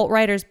 some occult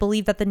writers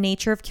believed that the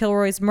nature of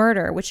Kilroy's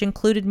murder, which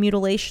included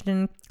mutilation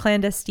and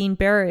clandestine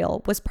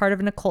burial, was part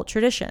of an occult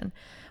tradition.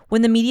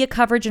 When the media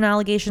coverage and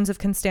allegations of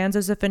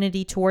Constanzo's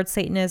affinity towards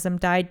Satanism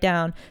died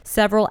down,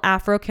 several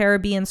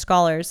Afro-Caribbean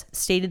scholars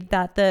stated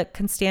that the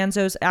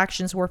Constanzo's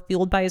actions were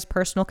fueled by his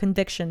personal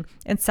conviction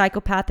and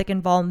psychopathic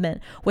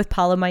involvement with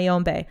Palo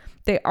Mayombe.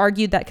 They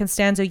argued that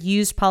Constanzo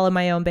used Palo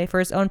Mayombe for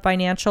his own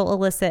financial,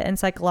 illicit, and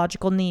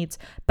psychological needs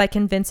by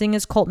convincing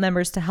his cult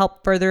members to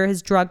help further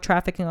his drug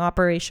trafficking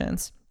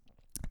operations.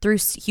 Through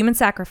human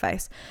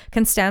sacrifice,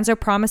 Constanzo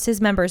promised his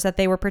members that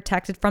they were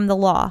protected from the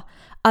law.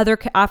 Other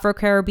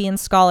Afro-Caribbean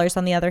scholars,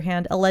 on the other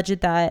hand, alleged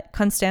that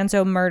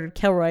Constanzo murdered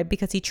Kilroy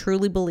because he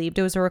truly believed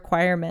it was a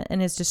requirement in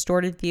his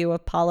distorted view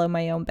of Palo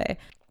Mayombe.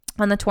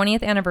 On the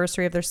 20th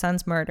anniversary of their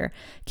son's murder,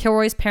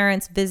 Kilroy's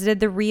parents visited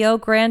the Rio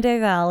Grande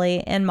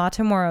Valley and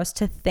Matamoros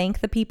to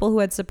thank the people who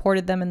had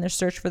supported them in their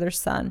search for their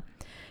son.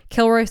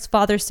 Kilroy's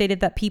father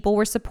stated that people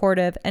were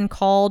supportive and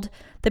called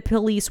the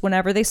police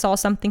whenever they saw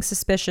something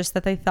suspicious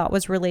that they thought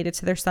was related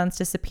to their son's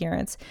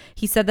disappearance.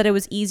 He said that it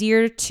was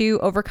easier to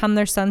overcome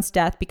their son's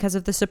death because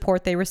of the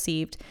support they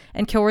received.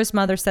 And Kilroy's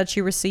mother said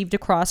she received a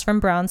cross from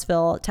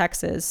Brownsville,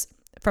 Texas,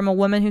 from a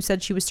woman who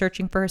said she was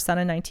searching for her son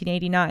in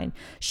 1989.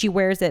 She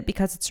wears it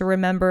because it's to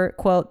remember,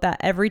 quote, that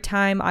every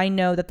time I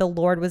know that the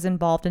Lord was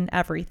involved in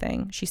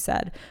everything, she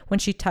said, when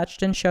she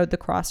touched and showed the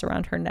cross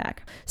around her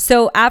neck.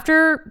 So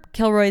after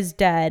Kilroy's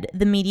dead,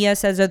 the media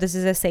says, oh, this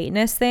is a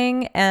Satanist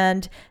thing,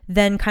 and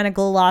then kind of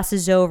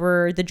glosses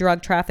over the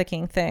drug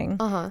trafficking thing,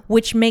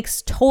 which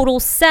makes total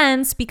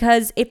sense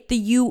because if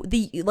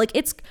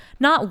it's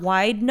not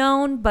wide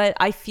known, but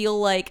I feel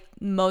like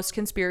most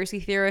conspiracy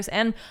theorists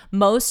and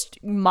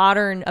most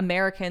modern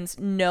Americans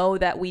know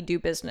that we do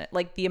business,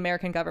 like the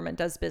American government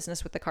does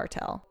business with the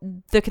cartel.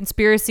 The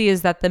conspiracy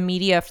is that the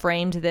media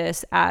framed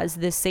this as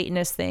this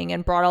Satanist thing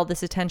and brought all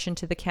this attention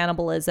to the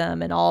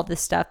cannibalism and all of this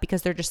stuff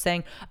because they're just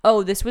saying,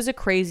 oh, this was a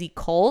crazy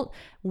cult,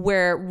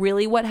 where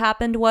really what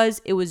happened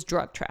was it was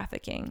drug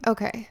trafficking.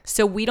 Okay.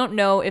 So we don't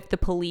know if the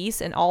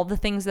police and all the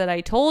things that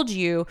I told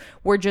you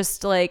were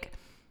just like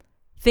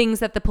things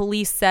that the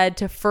police said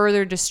to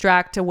further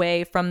distract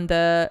away from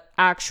the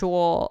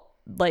actual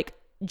like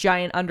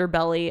giant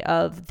underbelly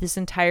of this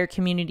entire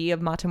community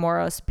of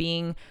Matamoros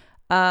being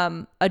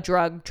a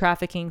drug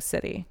trafficking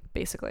city,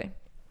 basically.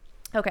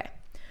 Okay,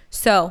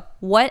 so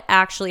what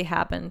actually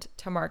happened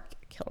to Mark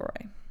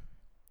Kilroy?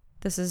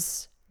 This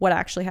is what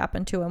actually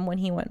happened to him when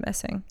he went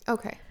missing.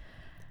 Okay.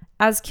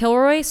 As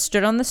Kilroy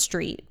stood on the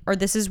street, or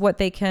this is what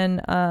they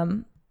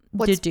can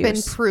what's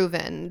deduce. Been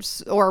proven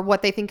or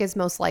what they think is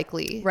most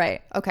likely.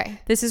 Right. Okay.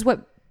 This is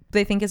what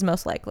they think is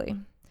most likely.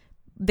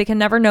 They can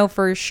never know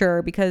for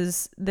sure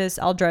because this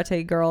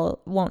Aldrete girl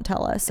won't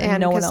tell us,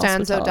 and no one else will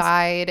Costanzo tell us.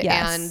 died,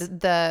 Yes.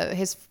 and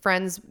his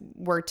friends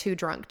were too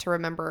drunk to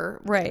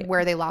remember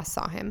where they last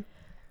saw him.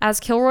 As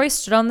Kilroy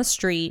stood on the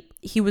street,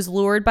 he was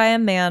lured by a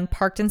man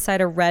parked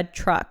inside a red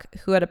truck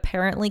who had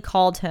apparently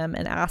called him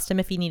and asked him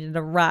if he needed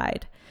a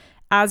ride.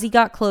 As he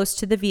got close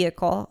to the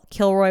vehicle,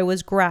 Kilroy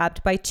was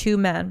grabbed by two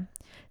men,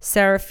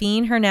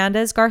 Serafin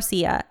Hernandez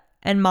Garcia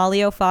and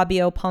Malio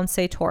Fabio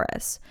Ponce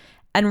Torres,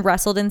 and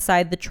wrestled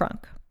inside the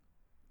trunk.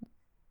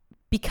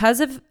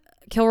 Because of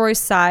Kilroy's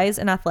size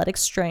and athletic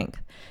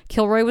strength,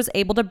 Kilroy was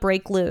able to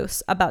break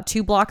loose about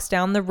 2 blocks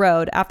down the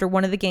road after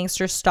one of the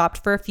gangsters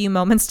stopped for a few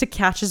moments to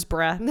catch his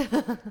breath.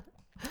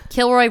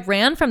 Kilroy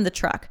ran from the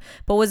truck,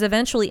 but was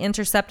eventually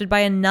intercepted by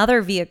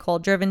another vehicle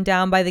driven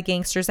down by the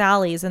gangsters'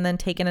 alleys and then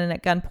taken in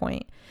at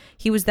gunpoint.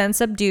 He was then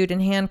subdued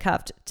and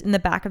handcuffed in the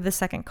back of the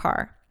second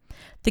car.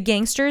 The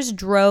gangsters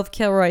drove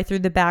Kilroy through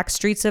the back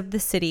streets of the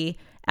city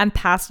and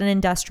past an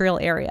industrial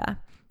area.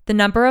 The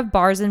number of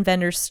bars and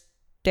vendor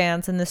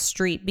stands in the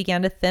street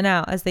began to thin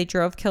out as they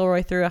drove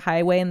Kilroy through a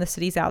highway in the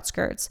city's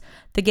outskirts.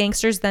 The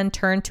gangsters then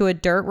turned to a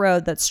dirt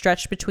road that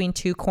stretched between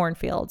 2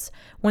 cornfields.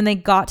 When they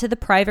got to the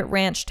private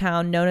ranch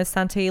town known as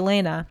Santa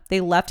Elena,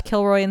 they left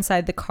Kilroy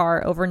inside the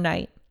car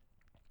overnight.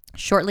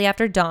 Shortly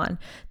after dawn,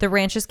 the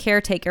ranch's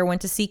caretaker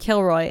went to see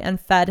Kilroy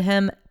and fed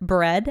him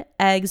bread,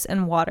 eggs,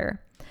 and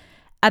water.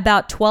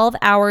 About 12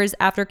 hours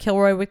after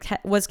Kilroy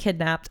was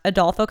kidnapped,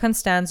 Adolfo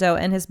Constanzo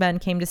and his men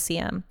came to see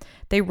him.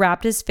 They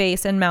wrapped his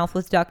face and mouth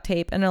with duct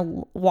tape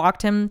and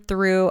walked him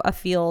through a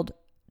field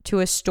to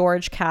a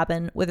storage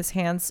cabin with his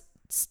hands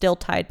still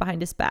tied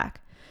behind his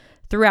back.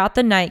 Throughout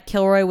the night,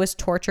 Kilroy was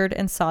tortured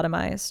and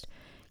sodomized.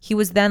 He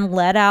was then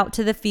led out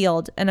to the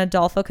field, and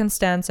Adolfo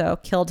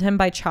Constanzo killed him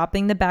by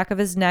chopping the back of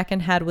his neck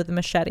and head with a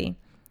machete.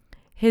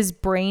 His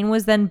brain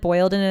was then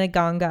boiled in a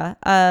ganga,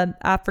 an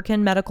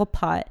African medical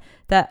pot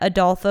that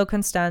Adolfo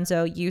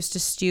Constanzo used to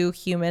stew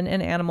human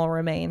and animal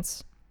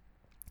remains.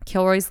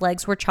 Kilroy's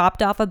legs were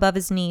chopped off above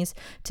his knees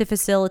to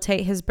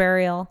facilitate his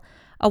burial.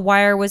 A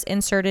wire was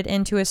inserted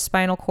into his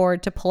spinal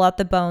cord to pull out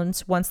the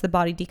bones once the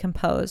body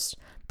decomposed.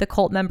 The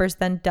cult members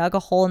then dug a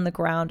hole in the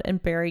ground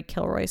and buried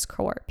Kilroy's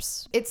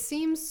corpse. It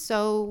seems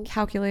so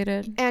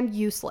calculated and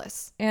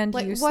useless.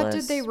 What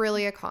did they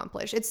really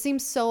accomplish? It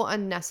seems so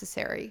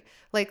unnecessary.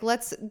 Like,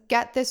 let's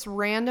get this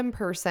random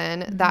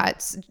person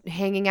that's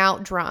hanging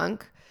out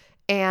drunk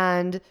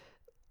and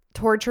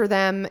torture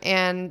them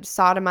and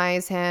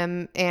sodomize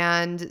him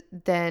and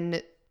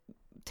then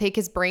take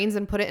his brains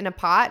and put it in a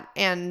pot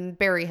and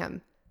bury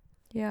him.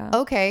 Yeah.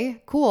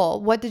 Okay,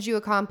 cool. What did you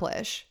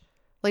accomplish?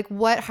 Like,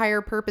 what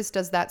higher purpose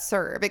does that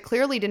serve? It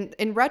clearly didn't.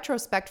 In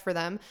retrospect for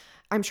them,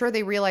 I'm sure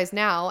they realize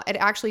now it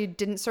actually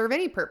didn't serve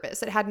any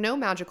purpose. It had no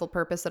magical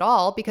purpose at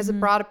all because it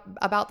brought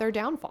about their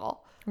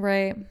downfall.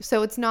 Right.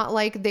 So it's not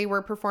like they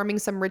were performing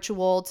some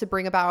ritual to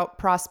bring about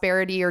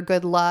prosperity or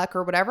good luck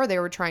or whatever they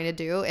were trying to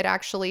do. It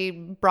actually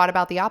brought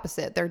about the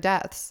opposite, their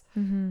deaths.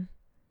 Mm-hmm.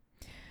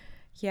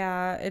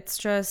 Yeah, it's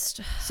just...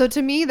 So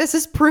to me, this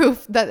is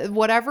proof that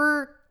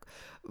whatever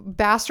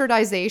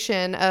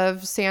bastardization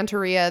of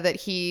Santeria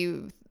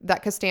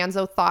that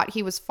Costanzo thought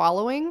he was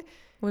following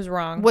was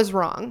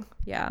wrong.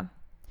 Yeah.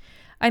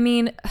 I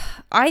mean,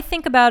 I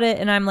think about it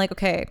and I'm like,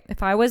 okay,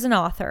 if I was an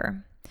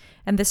author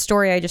and this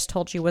story I just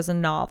told you was a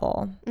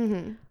novel,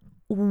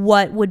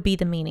 what would be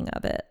the meaning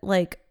of it?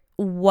 Like,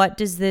 what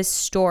does this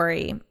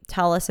story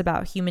tell us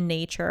about human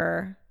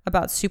nature,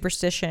 about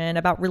superstition,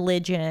 about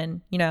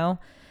religion? You know,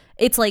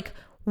 it's like,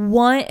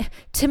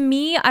 to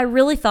me, I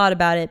really thought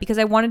about it because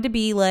I wanted to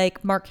be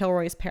like Mark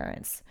Kilroy's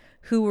parents,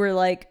 who were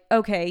like,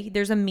 okay,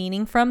 there's a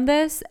meaning from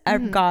this.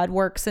 God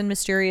works in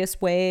mysterious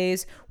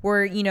ways.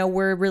 We're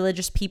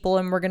religious people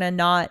and we're going to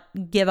not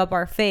give up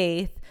our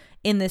faith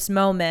in this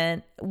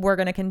moment. We're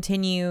going to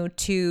continue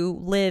to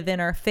live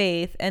in our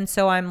faith. And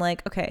so I'm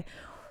like, okay,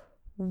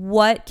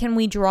 what can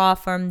we draw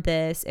from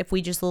this if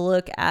we just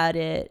look at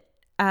it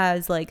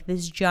as like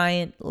this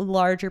giant,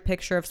 larger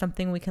picture of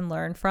something we can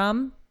learn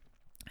from?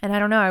 And I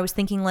don't know, I was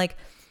thinking like,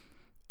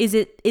 is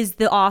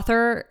the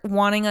author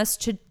wanting us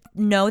to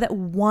know that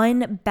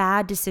one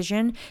bad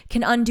decision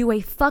can undo a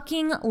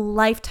fucking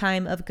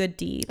lifetime of good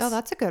deeds? Oh,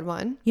 that's a good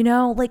one. You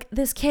know, like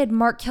this kid,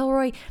 Mark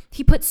Kilroy,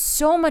 he put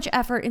so much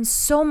effort and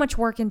so much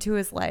work into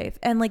his life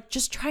and like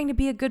just trying to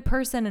be a good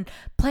person and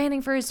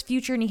planning for his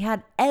future, and he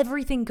had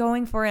everything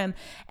going for him.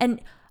 And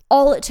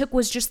all it took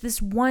was just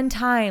this one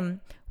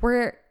time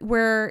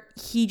where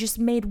he just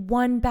made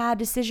one bad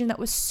decision that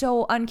was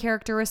so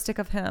uncharacteristic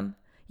of him.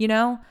 You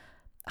know,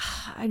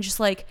 I'm just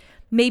like,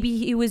 maybe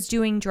he was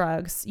doing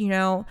drugs, you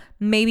know,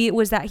 maybe it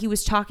was that he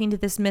was talking to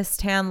this Miss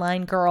Tan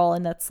Line girl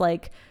and that's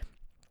like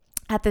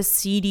at this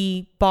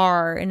seedy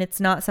bar and it's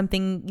not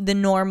something the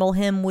normal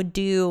him would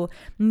do.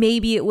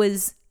 Maybe it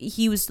was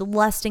he was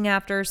lusting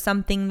after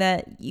something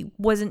that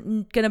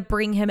wasn't going to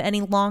bring him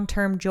any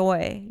long-term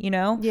joy, you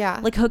know? Yeah.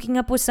 Like hooking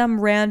up with some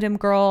random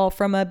girl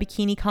from a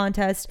bikini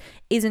contest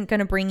isn't going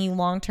to bring you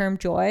long-term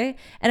joy.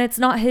 And it's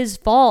not his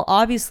fault,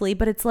 obviously,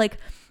 but it's like,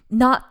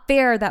 not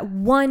fair that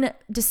one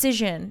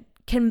decision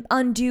can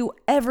undo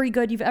every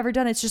good you've ever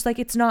done. It's just like,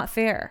 it's not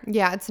fair.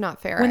 Yeah, it's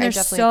not fair. When I there's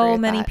definitely agree so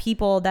with many that.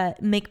 people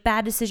that make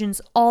bad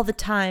decisions all the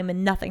time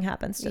and nothing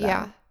happens to them.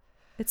 Yeah.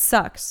 It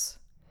sucks.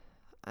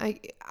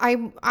 When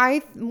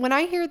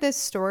I hear this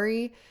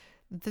story,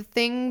 the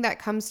thing that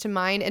comes to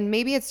mind, and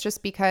maybe it's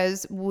just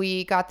because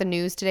we got the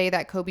news today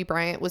that Kobe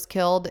Bryant was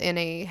killed in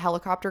a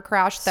helicopter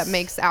crash that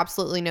makes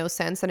absolutely no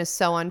sense and is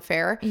so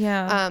unfair.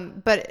 Yeah.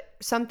 But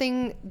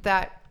something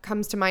that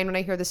comes to mind when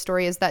I hear this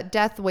story is that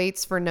death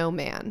waits for no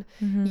man.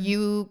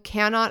 You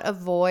cannot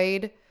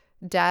avoid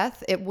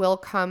death. It will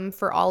come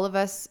for all of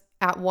us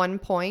at one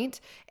point,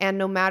 and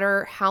no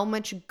matter how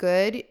much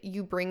good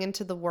you bring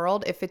into the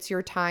world, if it's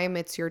your time,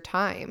 it's your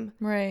time.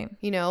 Right.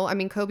 You know, I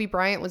mean, Kobe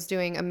Bryant was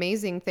doing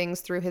amazing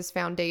things through his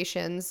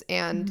foundations,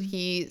 and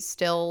he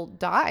still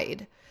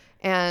died.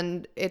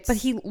 And it's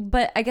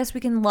But I guess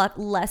we can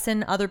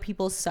lessen other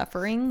people's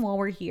suffering while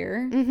we're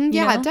here.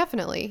 yeah, know?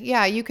 definitely.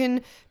 Yeah, you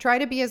can try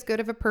to be as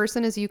good of a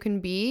person as you can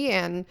be,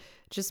 and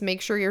just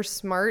make sure you're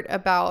smart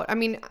about, I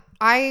mean,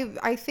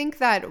 I think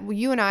that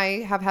you and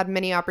I have had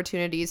many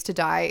opportunities to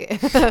die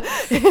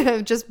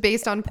just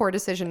based on poor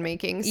decision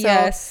making. So,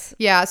 Yes.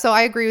 yeah, so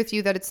I agree with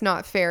you that it's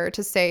not fair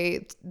to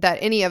say that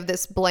any of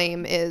this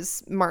blame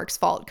is Mark's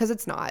fault, because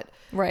it's not.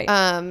 Right.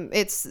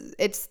 It's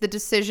the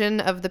decision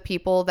of the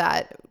people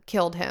that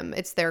killed him.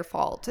 It's their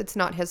fault. It's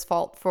not his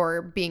fault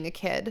for being a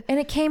kid. And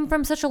it came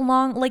from such a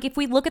long, like, if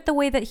we look at the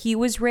way that he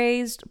was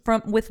raised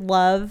with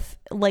love,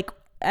 like,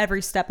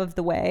 every step of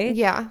the way.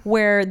 Yeah.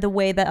 Where the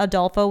way that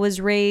Adolfo was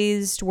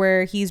raised,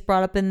 where he's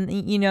brought up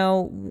in, you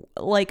know,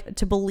 like,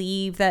 to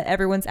believe that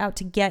everyone's out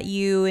to get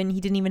you, and he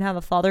didn't even have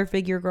a father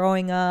figure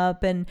growing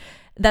up. And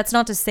that's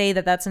not to say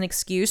that that's an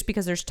excuse,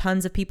 because there's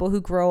tons of people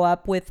who grow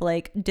up with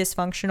like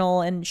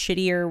dysfunctional and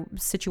shittier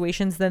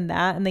situations than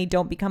that, and they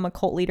don't become a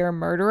cult leader or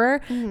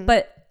murderer.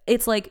 But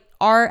it's like,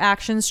 our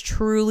actions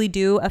truly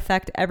do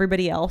affect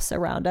everybody else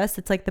around us.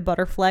 It's like the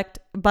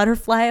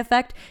butterfly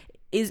effect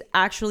is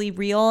actually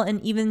real, and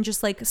even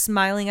just like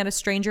smiling at a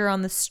stranger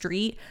on the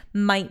street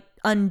might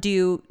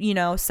undo, you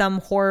know, some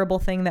horrible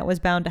thing that was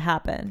bound to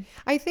happen.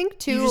 I think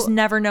too, You just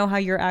never know how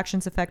your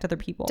actions affect other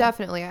people.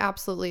 definitely, I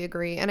absolutely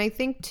agree. And I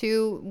think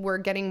too, we're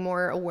getting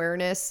more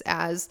awareness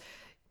as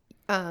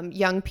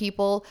young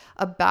people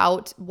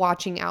about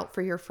watching out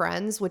for your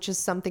friends, which is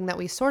something that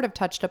we sort of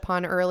touched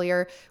upon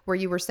earlier, where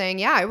you were saying,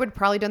 yeah, I would have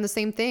probably done the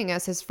same thing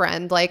as his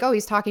friend. Like, oh,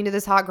 he's talking to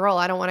this hot girl,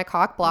 I don't want to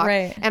cock block.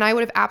 Right. And I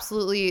would have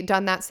absolutely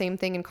done that same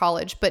thing in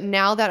college. But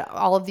now that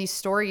all of these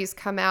stories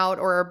come out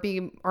or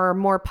are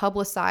more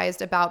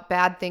publicized about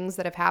bad things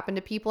that have happened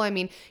to people, I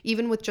mean,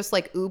 even with just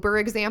like Uber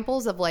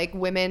examples of like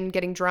women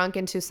getting drunk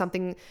into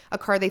a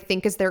car they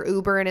think is their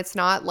Uber and it's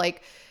not,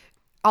 like,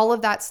 all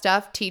of that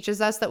stuff teaches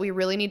us that we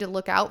really need to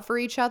look out for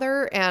each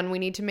other, and we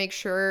need to make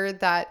sure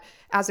that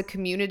as a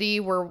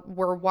community we're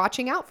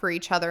watching out for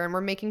each other, and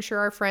we're making sure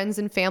our friends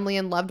and family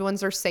and loved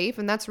ones are safe.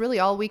 And that's really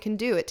all we can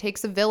do. It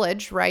takes a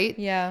village, right?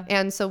 Yeah.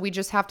 And so we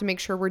just have to make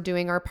sure we're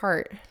doing our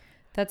part.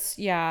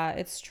 Yeah,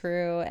 it's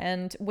true.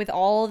 And with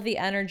all of the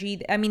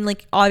energy, I mean,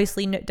 like,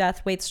 obviously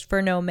death waits for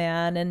no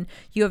man, and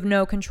you have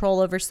no control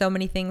over so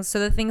many things. So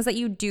the things that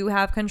you do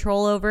have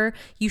control over,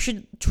 you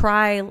should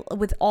try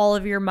with all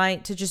of your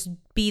might to just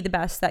be the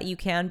best that you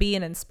can be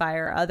and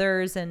inspire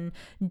others and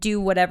do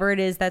whatever it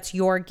is that's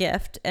your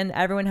gift. And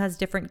everyone has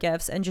different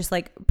gifts, and just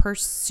like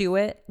pursue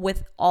it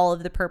with all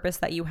of the purpose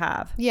that you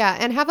have. Yeah,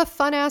 and have a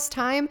fun ass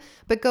time,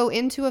 but go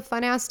into a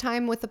fun ass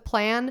time with a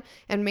plan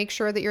and make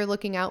sure that you're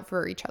looking out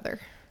for each other.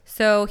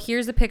 So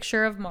here's a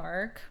picture of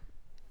Mark.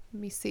 Let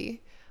me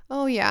see.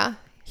 Oh yeah.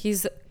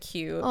 He's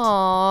cute.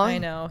 Aw. I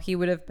know. He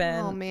would have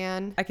been. Oh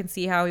man. I can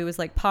see how he was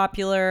like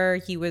popular.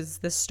 He was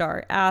the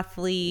star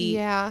athlete.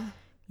 Yeah.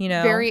 You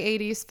know, Very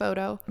 80s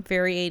photo.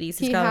 very 80s.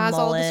 He got has, a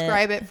I'll mullet.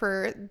 describe it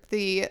for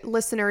the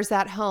listeners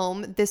at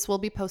home. This will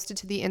be posted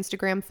to the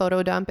Instagram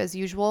photo dump as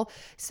usual.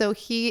 So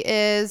he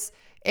is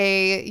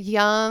a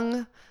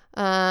young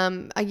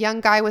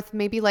guy with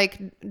maybe like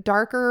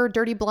darker,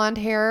 dirty blonde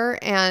hair.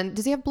 And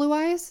does he have blue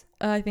eyes?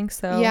 I think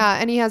so. Yeah.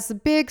 And he has a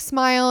big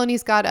smile, and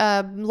he's got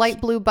a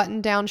light blue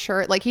button down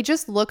shirt. Like, he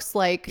just looks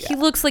like, He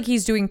looks like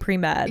he's doing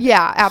pre-med.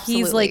 yeah,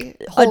 absolutely. He's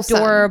like Wholesome.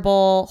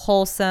 adorable,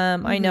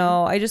 wholesome. I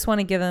know. I just want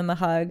to give him a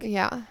hug.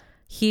 Yeah.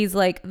 He's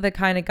like the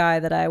kind of guy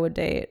that I would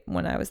date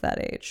when I was that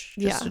age.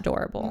 Just Yeah.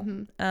 adorable.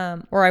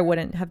 Or I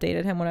wouldn't have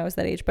dated him when I was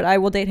that age, but I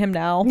will date him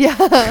now. Yeah.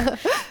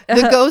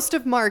 The ghost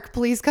of Mark,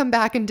 please come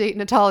back and date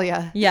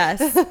Natalia.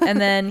 Yes.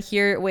 And then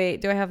here, wait,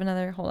 do I have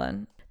another? Hold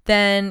on.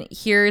 Then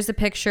here's a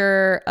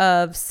picture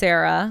of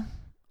Sarah.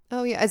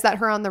 Oh yeah, is that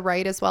her on the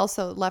right as well?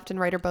 So left and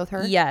right are both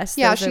her. Yes.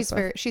 Yeah, those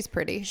are both. she's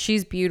pretty.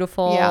 She's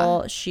beautiful.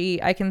 Yeah.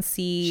 I can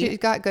see She's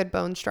got good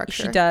bone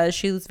structure. she does.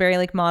 She's very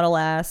like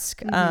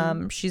model-esque.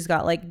 She's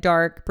got like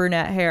dark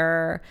brunette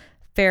hair,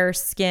 fair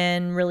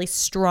skin, really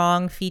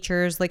strong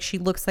features. Like, she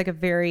looks like a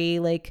very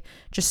like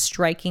just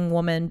striking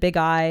woman, big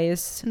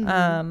eyes.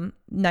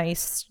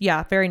 Nice.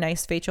 Yeah, very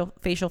nice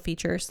facial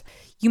features.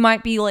 You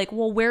might be like,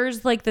 well,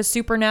 where's like the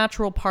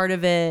supernatural part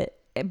of it?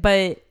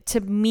 but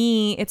to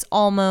me, it's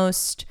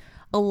almost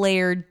a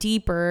layer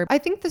deeper. I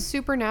think the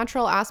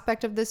supernatural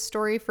aspect of this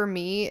story for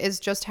me is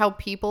just how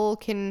people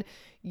can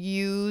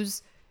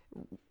use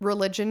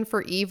religion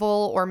for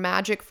evil or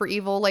magic for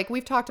evil. Like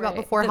we've talked about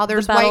before, how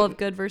there's the battle white of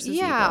good versus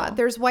evil.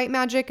 There's white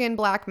magic and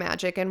black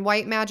magic, and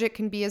white magic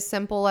can be as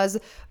simple as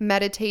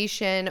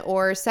meditation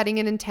or setting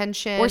an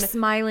intention or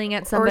smiling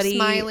at somebody, or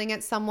smiling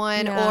at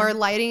someone, or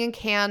lighting a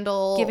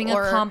candle, giving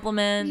or a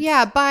compliment,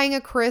 buying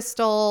a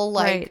crystal,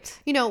 like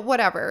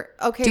whatever.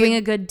 Okay, doing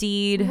a good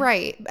deed,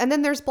 right? And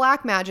then there's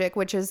black magic,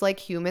 which is like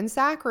human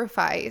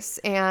sacrifice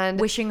and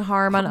wishing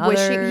harm on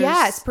others.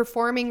 Yes,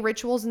 performing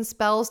rituals and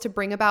spells to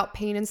bring about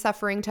pain and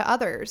suffering to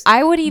others.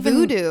 I would even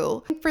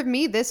voodoo. For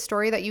me, this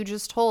story that you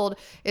just told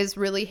is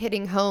really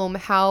hitting home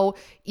how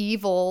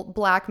evil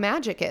black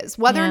magic is.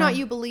 Whether or not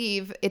you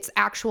believe it's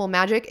actual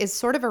magic is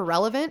sort of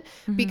irrelevant,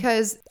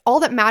 because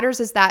all that matters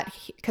is that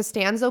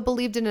Costanzo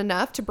believed in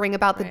enough to bring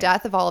about the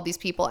death of all of these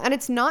people. And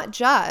it's not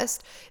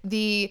just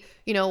the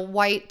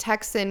white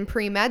Texan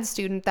pre-med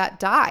student that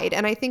died.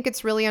 And I think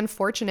it's really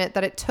unfortunate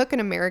that it took an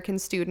American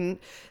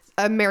student's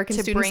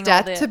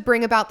death to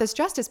bring about this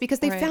justice, because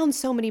they found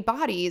so many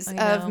bodies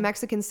of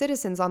Mexican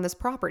citizens on this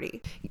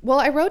property. Well,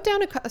 I wrote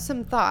down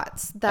some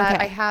thoughts that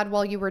I had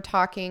while you were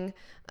talking.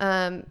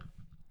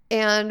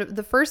 And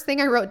the first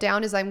thing I wrote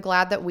down is I'm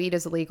glad that weed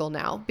is legal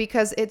now,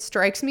 because it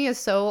strikes me as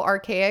so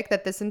archaic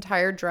that this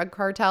entire drug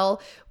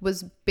cartel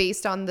was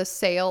based on the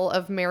sale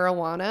of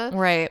marijuana.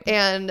 Right.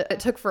 And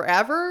it took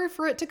forever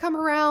for it to come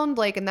around,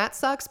 and that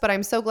sucks. But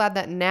I'm so glad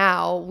that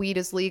now weed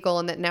is legal,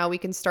 and that now we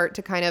can start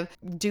to kind of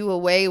do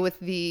away with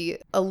the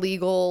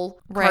illegal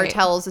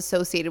cartels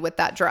associated with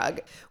that drug.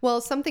 Well,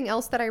 something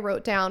else that I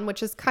wrote down,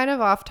 which is kind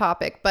of off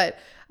topic, but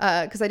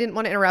because I didn't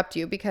want to interrupt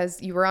you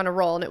because you were on a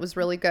roll and it was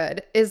really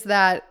good, is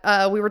that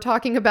we were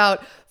talking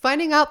about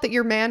finding out that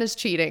your man is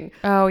cheating.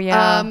 Oh,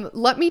 yeah.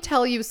 Let me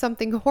tell you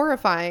something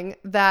horrifying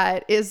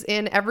that is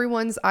in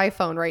everyone's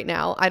iPhone right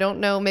now. I don't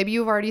know. Maybe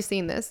you've already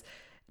seen this.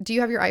 Do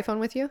you have your iPhone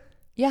with you?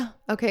 Yeah.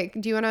 Okay.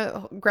 Do you want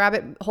to grab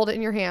it, hold it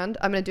in your hand?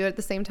 I'm going to do it at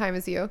the same time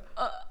as you.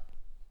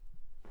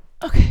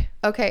 Okay.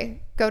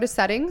 Okay. Go to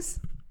settings.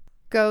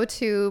 Go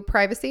to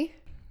privacy.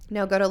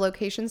 Now go to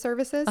location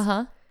services.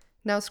 Uh-huh.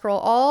 Now scroll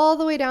all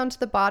the way down to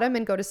the bottom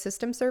and go to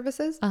system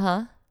services.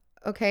 Uh-huh.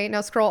 Okay, now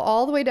scroll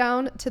all the way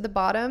down to the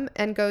bottom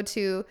and go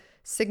to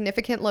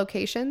significant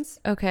locations.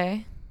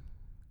 Okay.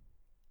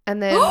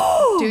 And then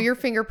do your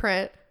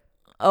fingerprint.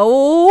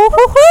 Oh,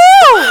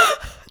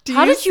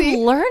 how did you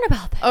learn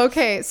about that?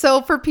 Okay,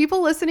 so for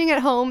people listening at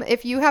home,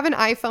 if you have an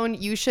iPhone,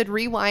 you should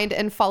rewind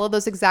and follow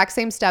those exact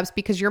same steps,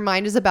 because your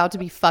mind is about to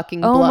be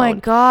fucking blown. Oh my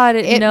God,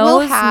 it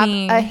knows will have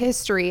me. a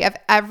history of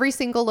every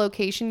single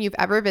location you've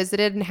ever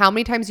visited and how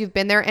many times you've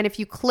been there. And if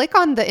you click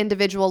on the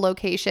individual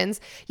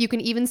locations, you can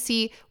even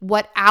see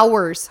what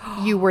hours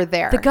you were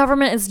there. The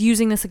government is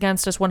using this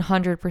against us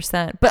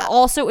 100%. But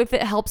also, if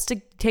it helps to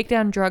take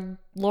down drug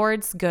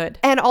lords, good.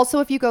 And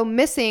also, if you go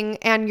missing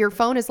and your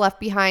phone is left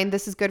behind,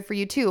 this is good for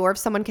you too. Or if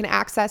someone can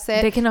access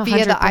it, they can 100%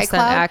 via the iCloud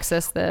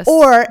access this.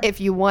 Or if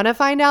you want to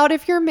find out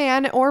if your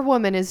man or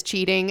woman is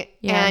cheating,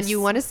 and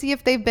you want to see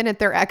if they've been at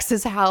their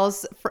ex's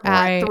house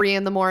at 3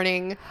 a.m.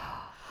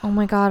 Oh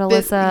my God,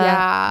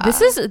 Alyssa.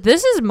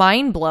 This is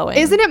mind blowing.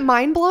 Isn't it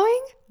mind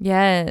blowing?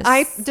 Yes.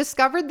 I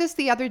discovered this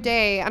the other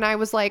day and I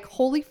was like,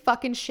 holy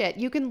fucking shit.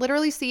 You can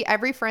literally see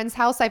every friend's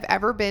house I've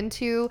ever been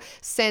to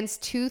since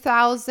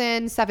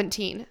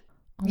 2017.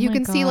 You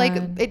can see,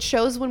 it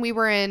shows when we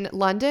were in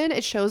London.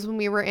 It shows when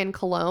we were in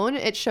Cologne.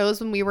 It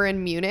shows when we were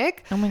in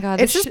Munich. Oh my God.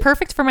 This is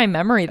perfect for my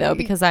memory though,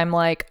 because I'm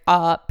like,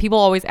 people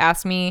always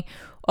ask me,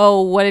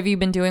 oh, what have you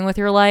been doing with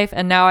your life?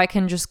 And now I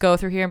can just go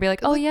through here and be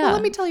like, oh yeah. Well,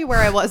 let me tell you where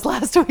I was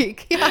last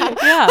week. Yeah.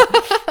 Yeah.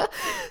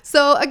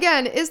 So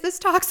again, is this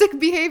toxic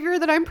behavior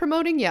that I'm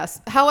promoting?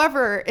 Yes.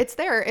 However, it's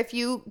there. If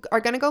you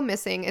are going to go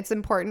missing, it's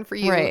important for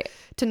you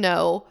to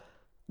know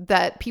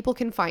that people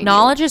can find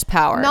Knowledge you. is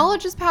power.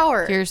 Knowledge is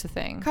power. Here's the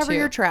thing. Cover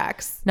your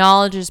tracks.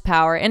 Knowledge is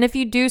power. And if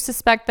you do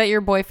suspect that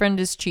your boyfriend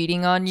is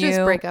cheating on you,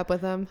 just break up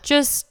with them.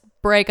 Just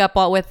break up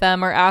with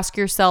them, or ask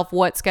yourself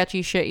what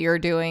sketchy shit you're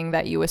doing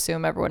that you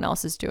assume everyone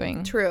else is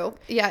doing. True.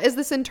 Yeah. Is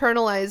this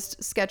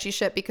internalized sketchy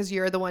shit because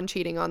you're the one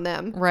cheating on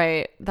them?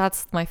 Right.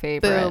 That's my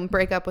favorite. Boom.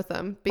 Break up with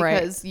them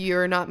because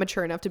you're not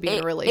mature enough to be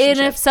in a relationship.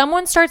 And if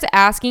someone starts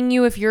asking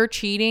you if you're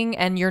cheating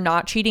and you're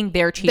not cheating,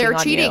 they're cheating on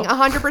you. They're cheating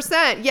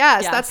 100%.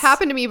 Yes. That's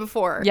happened to me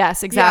before.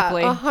 Yes,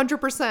 exactly. Yeah,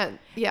 100%.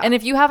 Yeah. And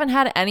if you haven't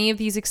had any of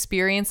these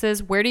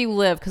experiences, where do you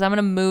live? Because I'm going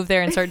to move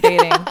there and start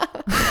dating.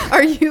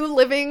 Are you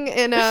living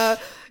in a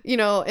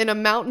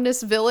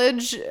mountainous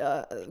village?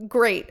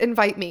 Great.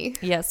 Invite me.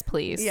 Yes,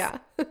 please. Yeah.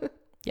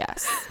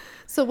 Yes.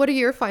 So what are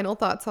your final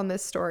thoughts on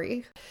this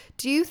story?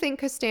 Do you think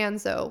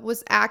Costanzo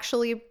was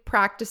actually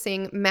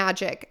practicing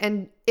magic?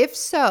 And if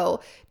so,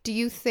 do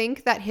you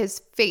think that his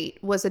fate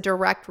was a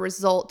direct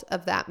result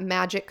of that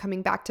magic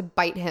coming back to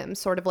bite him,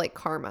 sort of like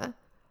karma?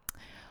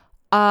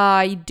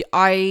 I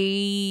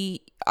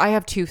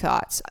have two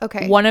thoughts.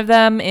 Okay. One of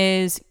them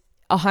is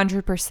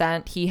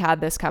 100% he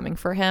had this coming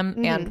for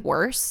him and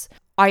worse.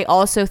 I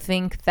also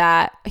think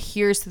that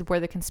here's where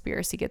the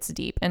conspiracy gets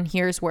deep, and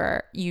here's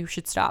where you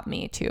should stop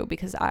me too,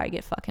 because I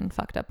get fucking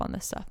fucked up on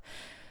this stuff.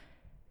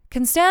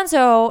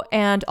 Constanzo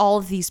and all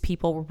of these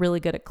people were really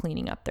good at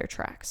cleaning up their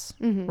tracks,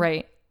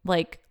 right?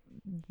 Like,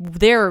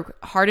 they're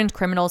hardened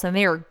criminals and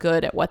they are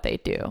good at what they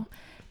do.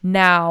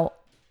 Now,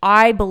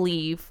 I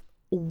believe,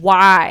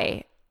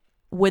 why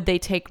would they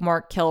take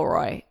Mark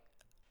Kilroy?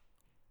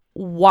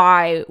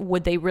 Why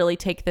would they really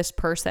take this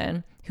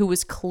person who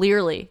was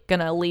clearly going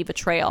to leave a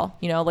trail,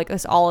 you know, like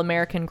this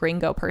all-American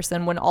gringo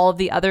person, when all of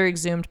the other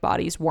exhumed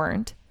bodies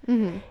weren't?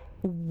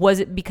 Was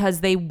it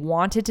because they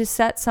wanted to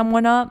set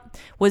someone up?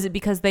 Was it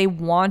because they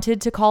wanted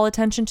to call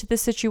attention to the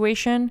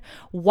situation?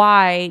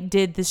 Why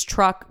did this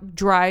truck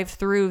drive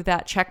through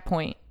that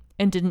checkpoint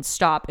and didn't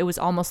stop? It was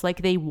almost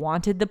like they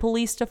wanted the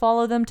police to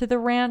follow them to the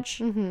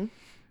ranch.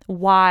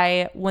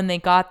 Why, when they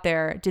got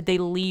there, did they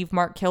leave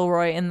Mark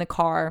Kilroy in the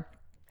car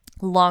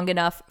long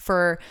enough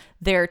for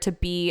there to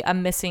be a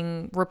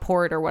missing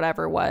report or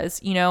whatever it was?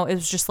 You know, it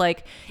was just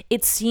like,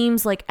 it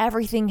seems like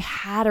everything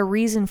had a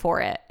reason for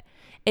it.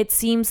 It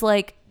seems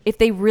like if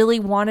they really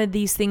wanted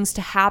these things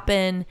to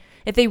happen,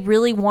 if they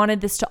really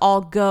wanted this to all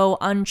go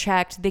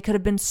unchecked, they could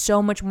have been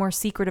so much more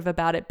secretive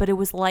about it. But it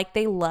was like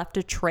they left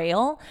a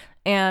trail,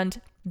 and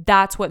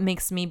that's what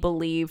makes me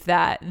believe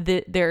that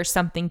there's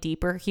something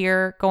deeper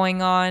here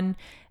going on.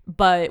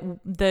 But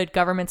the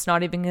government's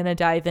not even going to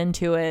dive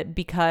into it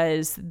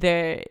because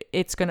there's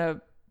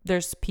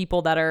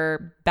people that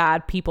are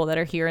bad people that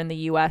are here in the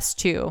US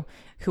too,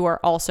 who are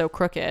also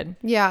crooked.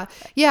 Yeah.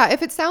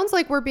 If it sounds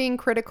like we're being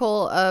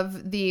critical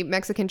of the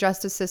Mexican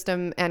justice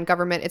system and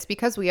government, it's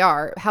because we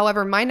are.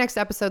 However, my next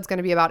episode is going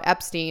to be about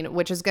Epstein,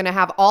 which is going to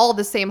have all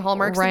the same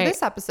hallmarks in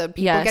this episode.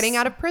 People getting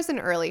out of prison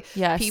early.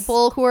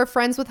 People who are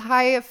friends with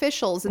high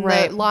officials in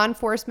the law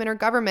enforcement or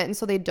government, and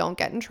so they don't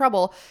get in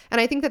trouble. And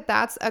I think that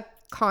that's a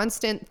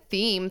constant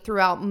theme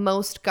throughout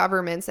most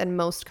governments and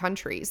most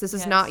countries. This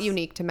is not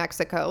unique to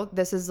Mexico.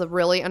 This is a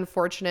really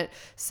unfortunate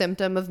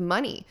symptom of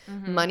money.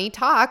 Money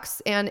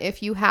talks, and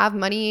if you have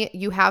money,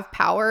 you have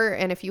power,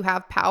 and if you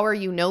have power,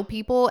 you know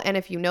people, and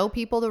if you know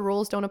people, the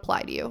rules don't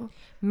apply to you.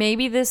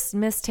 Maybe this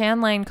Miss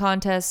Tanline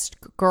contest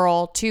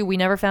girl too, we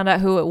never found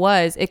out who it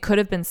was. It could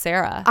have been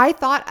Sarah. I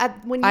thought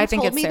when you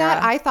told me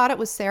that, I thought it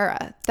was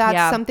Sarah.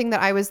 That's something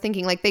that I was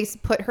thinking, like they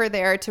put her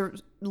there to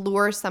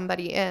lure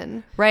somebody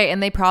in. Right.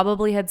 And they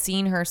probably had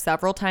seen her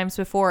several times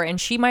before, and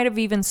she might have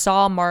even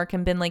saw Mark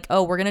and been like,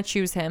 oh, we're going to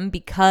choose him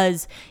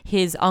because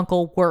his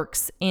uncle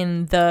works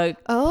in the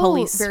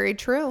police. Very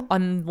true.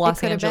 On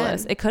Los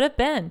Angeles. It could have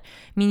been.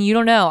 I mean, you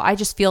don't know. I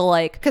just feel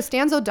like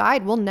Costanzo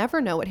died. We'll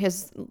never know what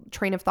his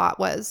train of thought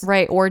was.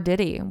 Right. Or did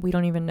he? We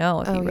don't even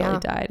know if he really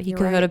died. He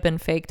could have been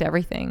faked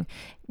everything.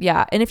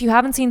 Yeah. And if you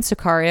haven't seen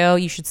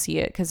Sicario, you should see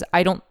it, because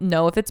I don't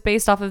know if it's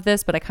based off of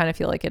this, but I kind of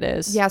feel like it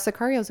is. Yeah.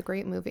 Sicario is a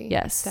great movie.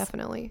 Yes.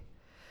 Definitely.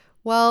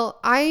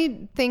 Well,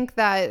 I think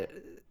that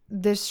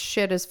this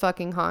shit is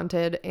fucking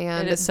haunted,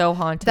 and it is so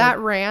haunted. That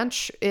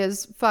ranch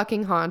is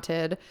fucking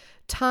haunted.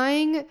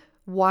 Tying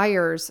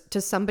wires to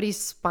somebody's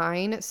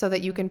spine so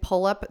that you can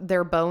pull up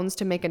their bones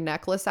to make a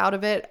necklace out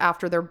of it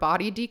after their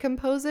body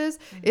decomposes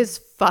is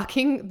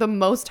fucking the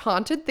most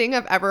haunted thing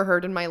I've ever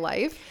heard in my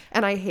life,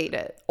 and I hate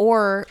it.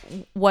 Or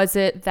was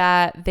it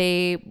that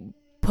they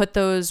put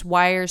those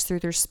wires through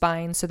their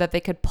spine so that they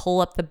could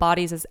pull up the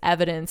bodies as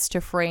evidence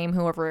to frame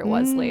whoever it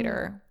was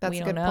later? That's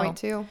a good point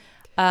too.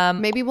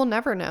 Maybe we'll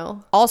never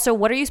know. Also,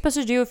 what are you supposed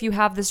to do if you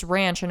have this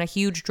ranch and a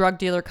huge drug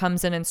dealer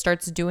comes in and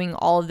starts doing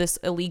all of this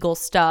illegal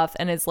stuff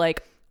and is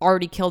like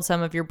already killed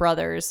some of your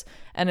brothers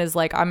and is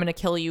like, I'm gonna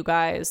kill you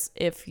guys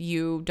if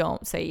you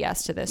don't say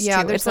yes to this?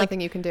 Yeah, there's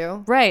nothing you can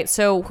do. Right.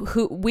 So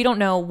we don't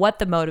know what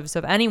the motives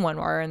of anyone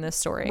are in this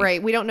story.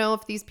 Right. We don't know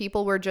if these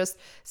people were just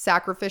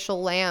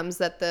sacrificial lambs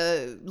that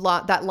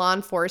that law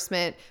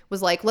enforcement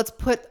was like, let's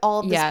put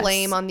all of this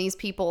blame on these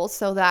people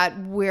so that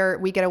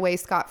we get away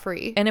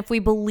scot-free. And if we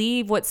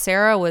believe what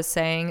Sarah was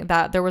saying,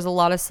 that there was a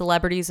lot of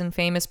celebrities and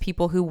famous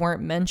people who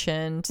weren't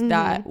mentioned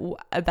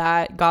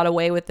that got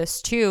away with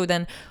this too,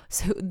 then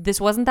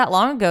this wasn't that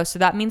long ago. So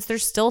that means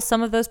there's still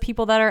some of those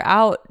people that are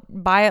out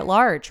by at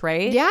large,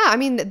 right? Yeah. I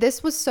mean,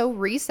 this was so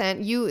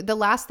recent. The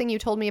last thing you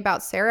told me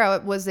about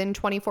Sarah was in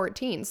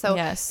 2014. So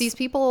these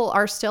people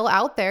are still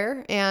out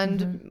there,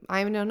 and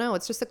I don't know.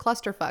 It's just a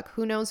clusterfuck.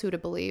 Who knows who to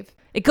believe?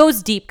 It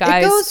goes deep,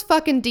 guys. It goes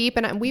fucking deep,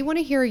 and we want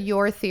to hear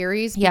your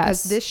theories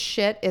because this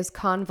shit is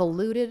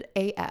convoluted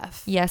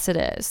AF. Yes, it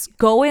is.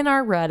 Go in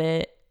our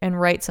Reddit and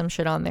write some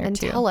shit on there and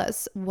too. Tell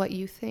us what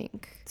you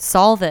think.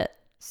 Solve it.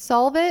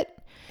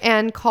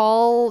 And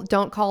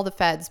don't call the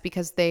feds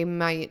because they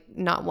might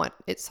not want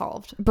it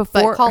solved. But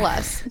call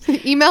us.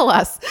 Email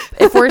us.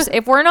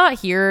 if we're not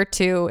here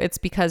too, it's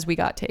because we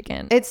got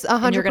taken. It's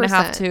 100%. And you're going to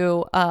have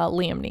to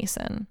Liam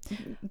Neeson.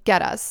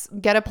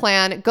 Get a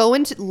plan.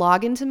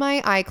 Log into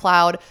my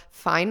iCloud,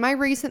 find my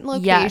recent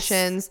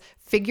locations,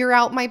 figure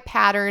out my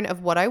pattern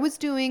of what I was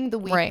doing the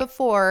week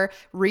before,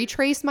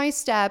 retrace my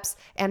steps,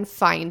 and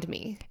find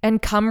me.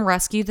 And come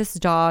rescue this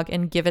dog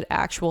and give it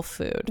actual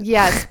food.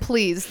 Yes,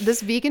 please.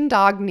 This vegan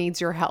dog needs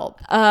your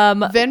help.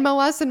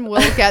 Venmo us and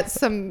we'll get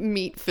some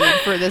meat food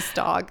for this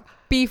dog.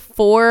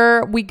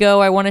 Before we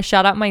go, I want to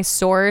shout out my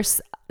source.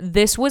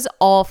 This was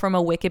all from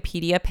a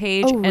Wikipedia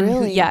page. Oh,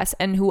 really?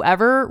 And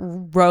whoever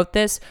wrote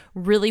this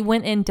really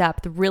went in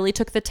depth, really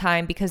took the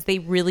time because they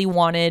really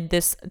wanted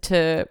this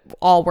to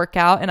all work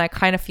out. And I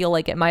kind of feel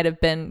like it might have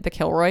been the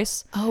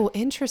Kilroys. Oh,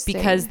 interesting.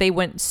 Because they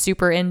went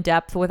super in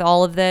depth with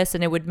all of this,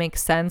 and it would make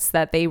sense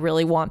that they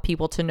really want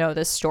people to know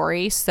this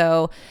story.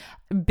 So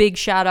big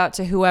shout out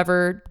to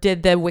whoever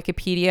did the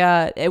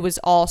Wikipedia. It was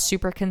all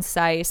super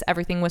concise.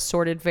 Everything was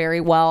sorted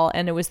very well,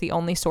 and it was the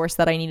only source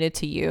that I needed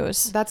to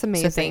use. That's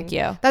amazing. So thank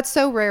you. That's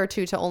so rare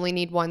too, to only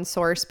need one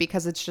source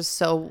because it's just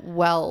so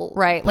well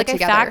right. put Like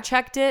together. I fact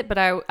checked it, but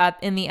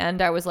in the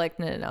end I was like,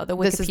 no. The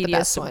Wikipedia This is the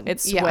best one.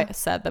 It's Yeah.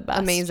 said the best.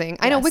 Amazing. Yes.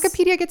 I know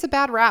Wikipedia gets a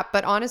bad rap,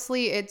 but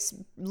honestly, it's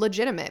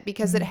legitimate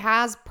because it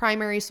has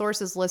primary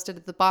sources listed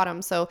at the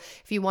bottom. So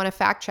if you want to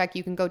fact check,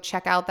 you can go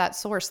check out that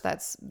source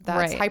that's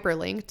Right.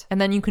 hyperlinked.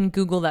 And then you can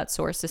Google that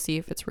source to see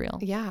if it's real.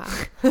 Yeah.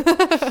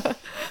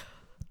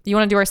 You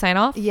want to do our sign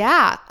off?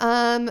 Yeah.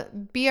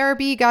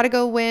 BRB gotta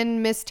go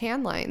win Miss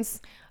Tan Lines.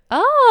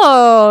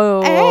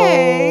 Oh.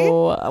 Hey.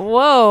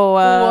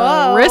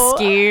 Whoa.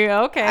 Risky.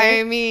 Okay.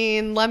 I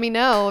mean, let me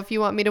know if you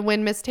want me to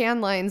win Miss Tan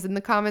Lines in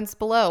the comments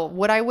below.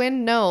 Would I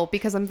win? No,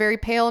 because I'm very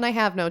pale and I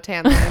have no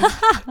tan lines.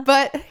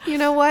 But you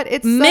know what?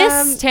 It's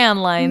Miss tan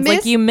lines. Like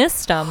Miss- you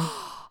missed them.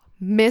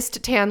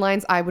 missed tan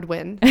lines. I would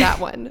win that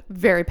one.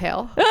 Very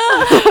pale.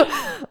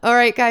 All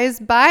right, guys.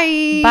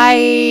 Bye.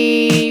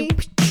 Bye.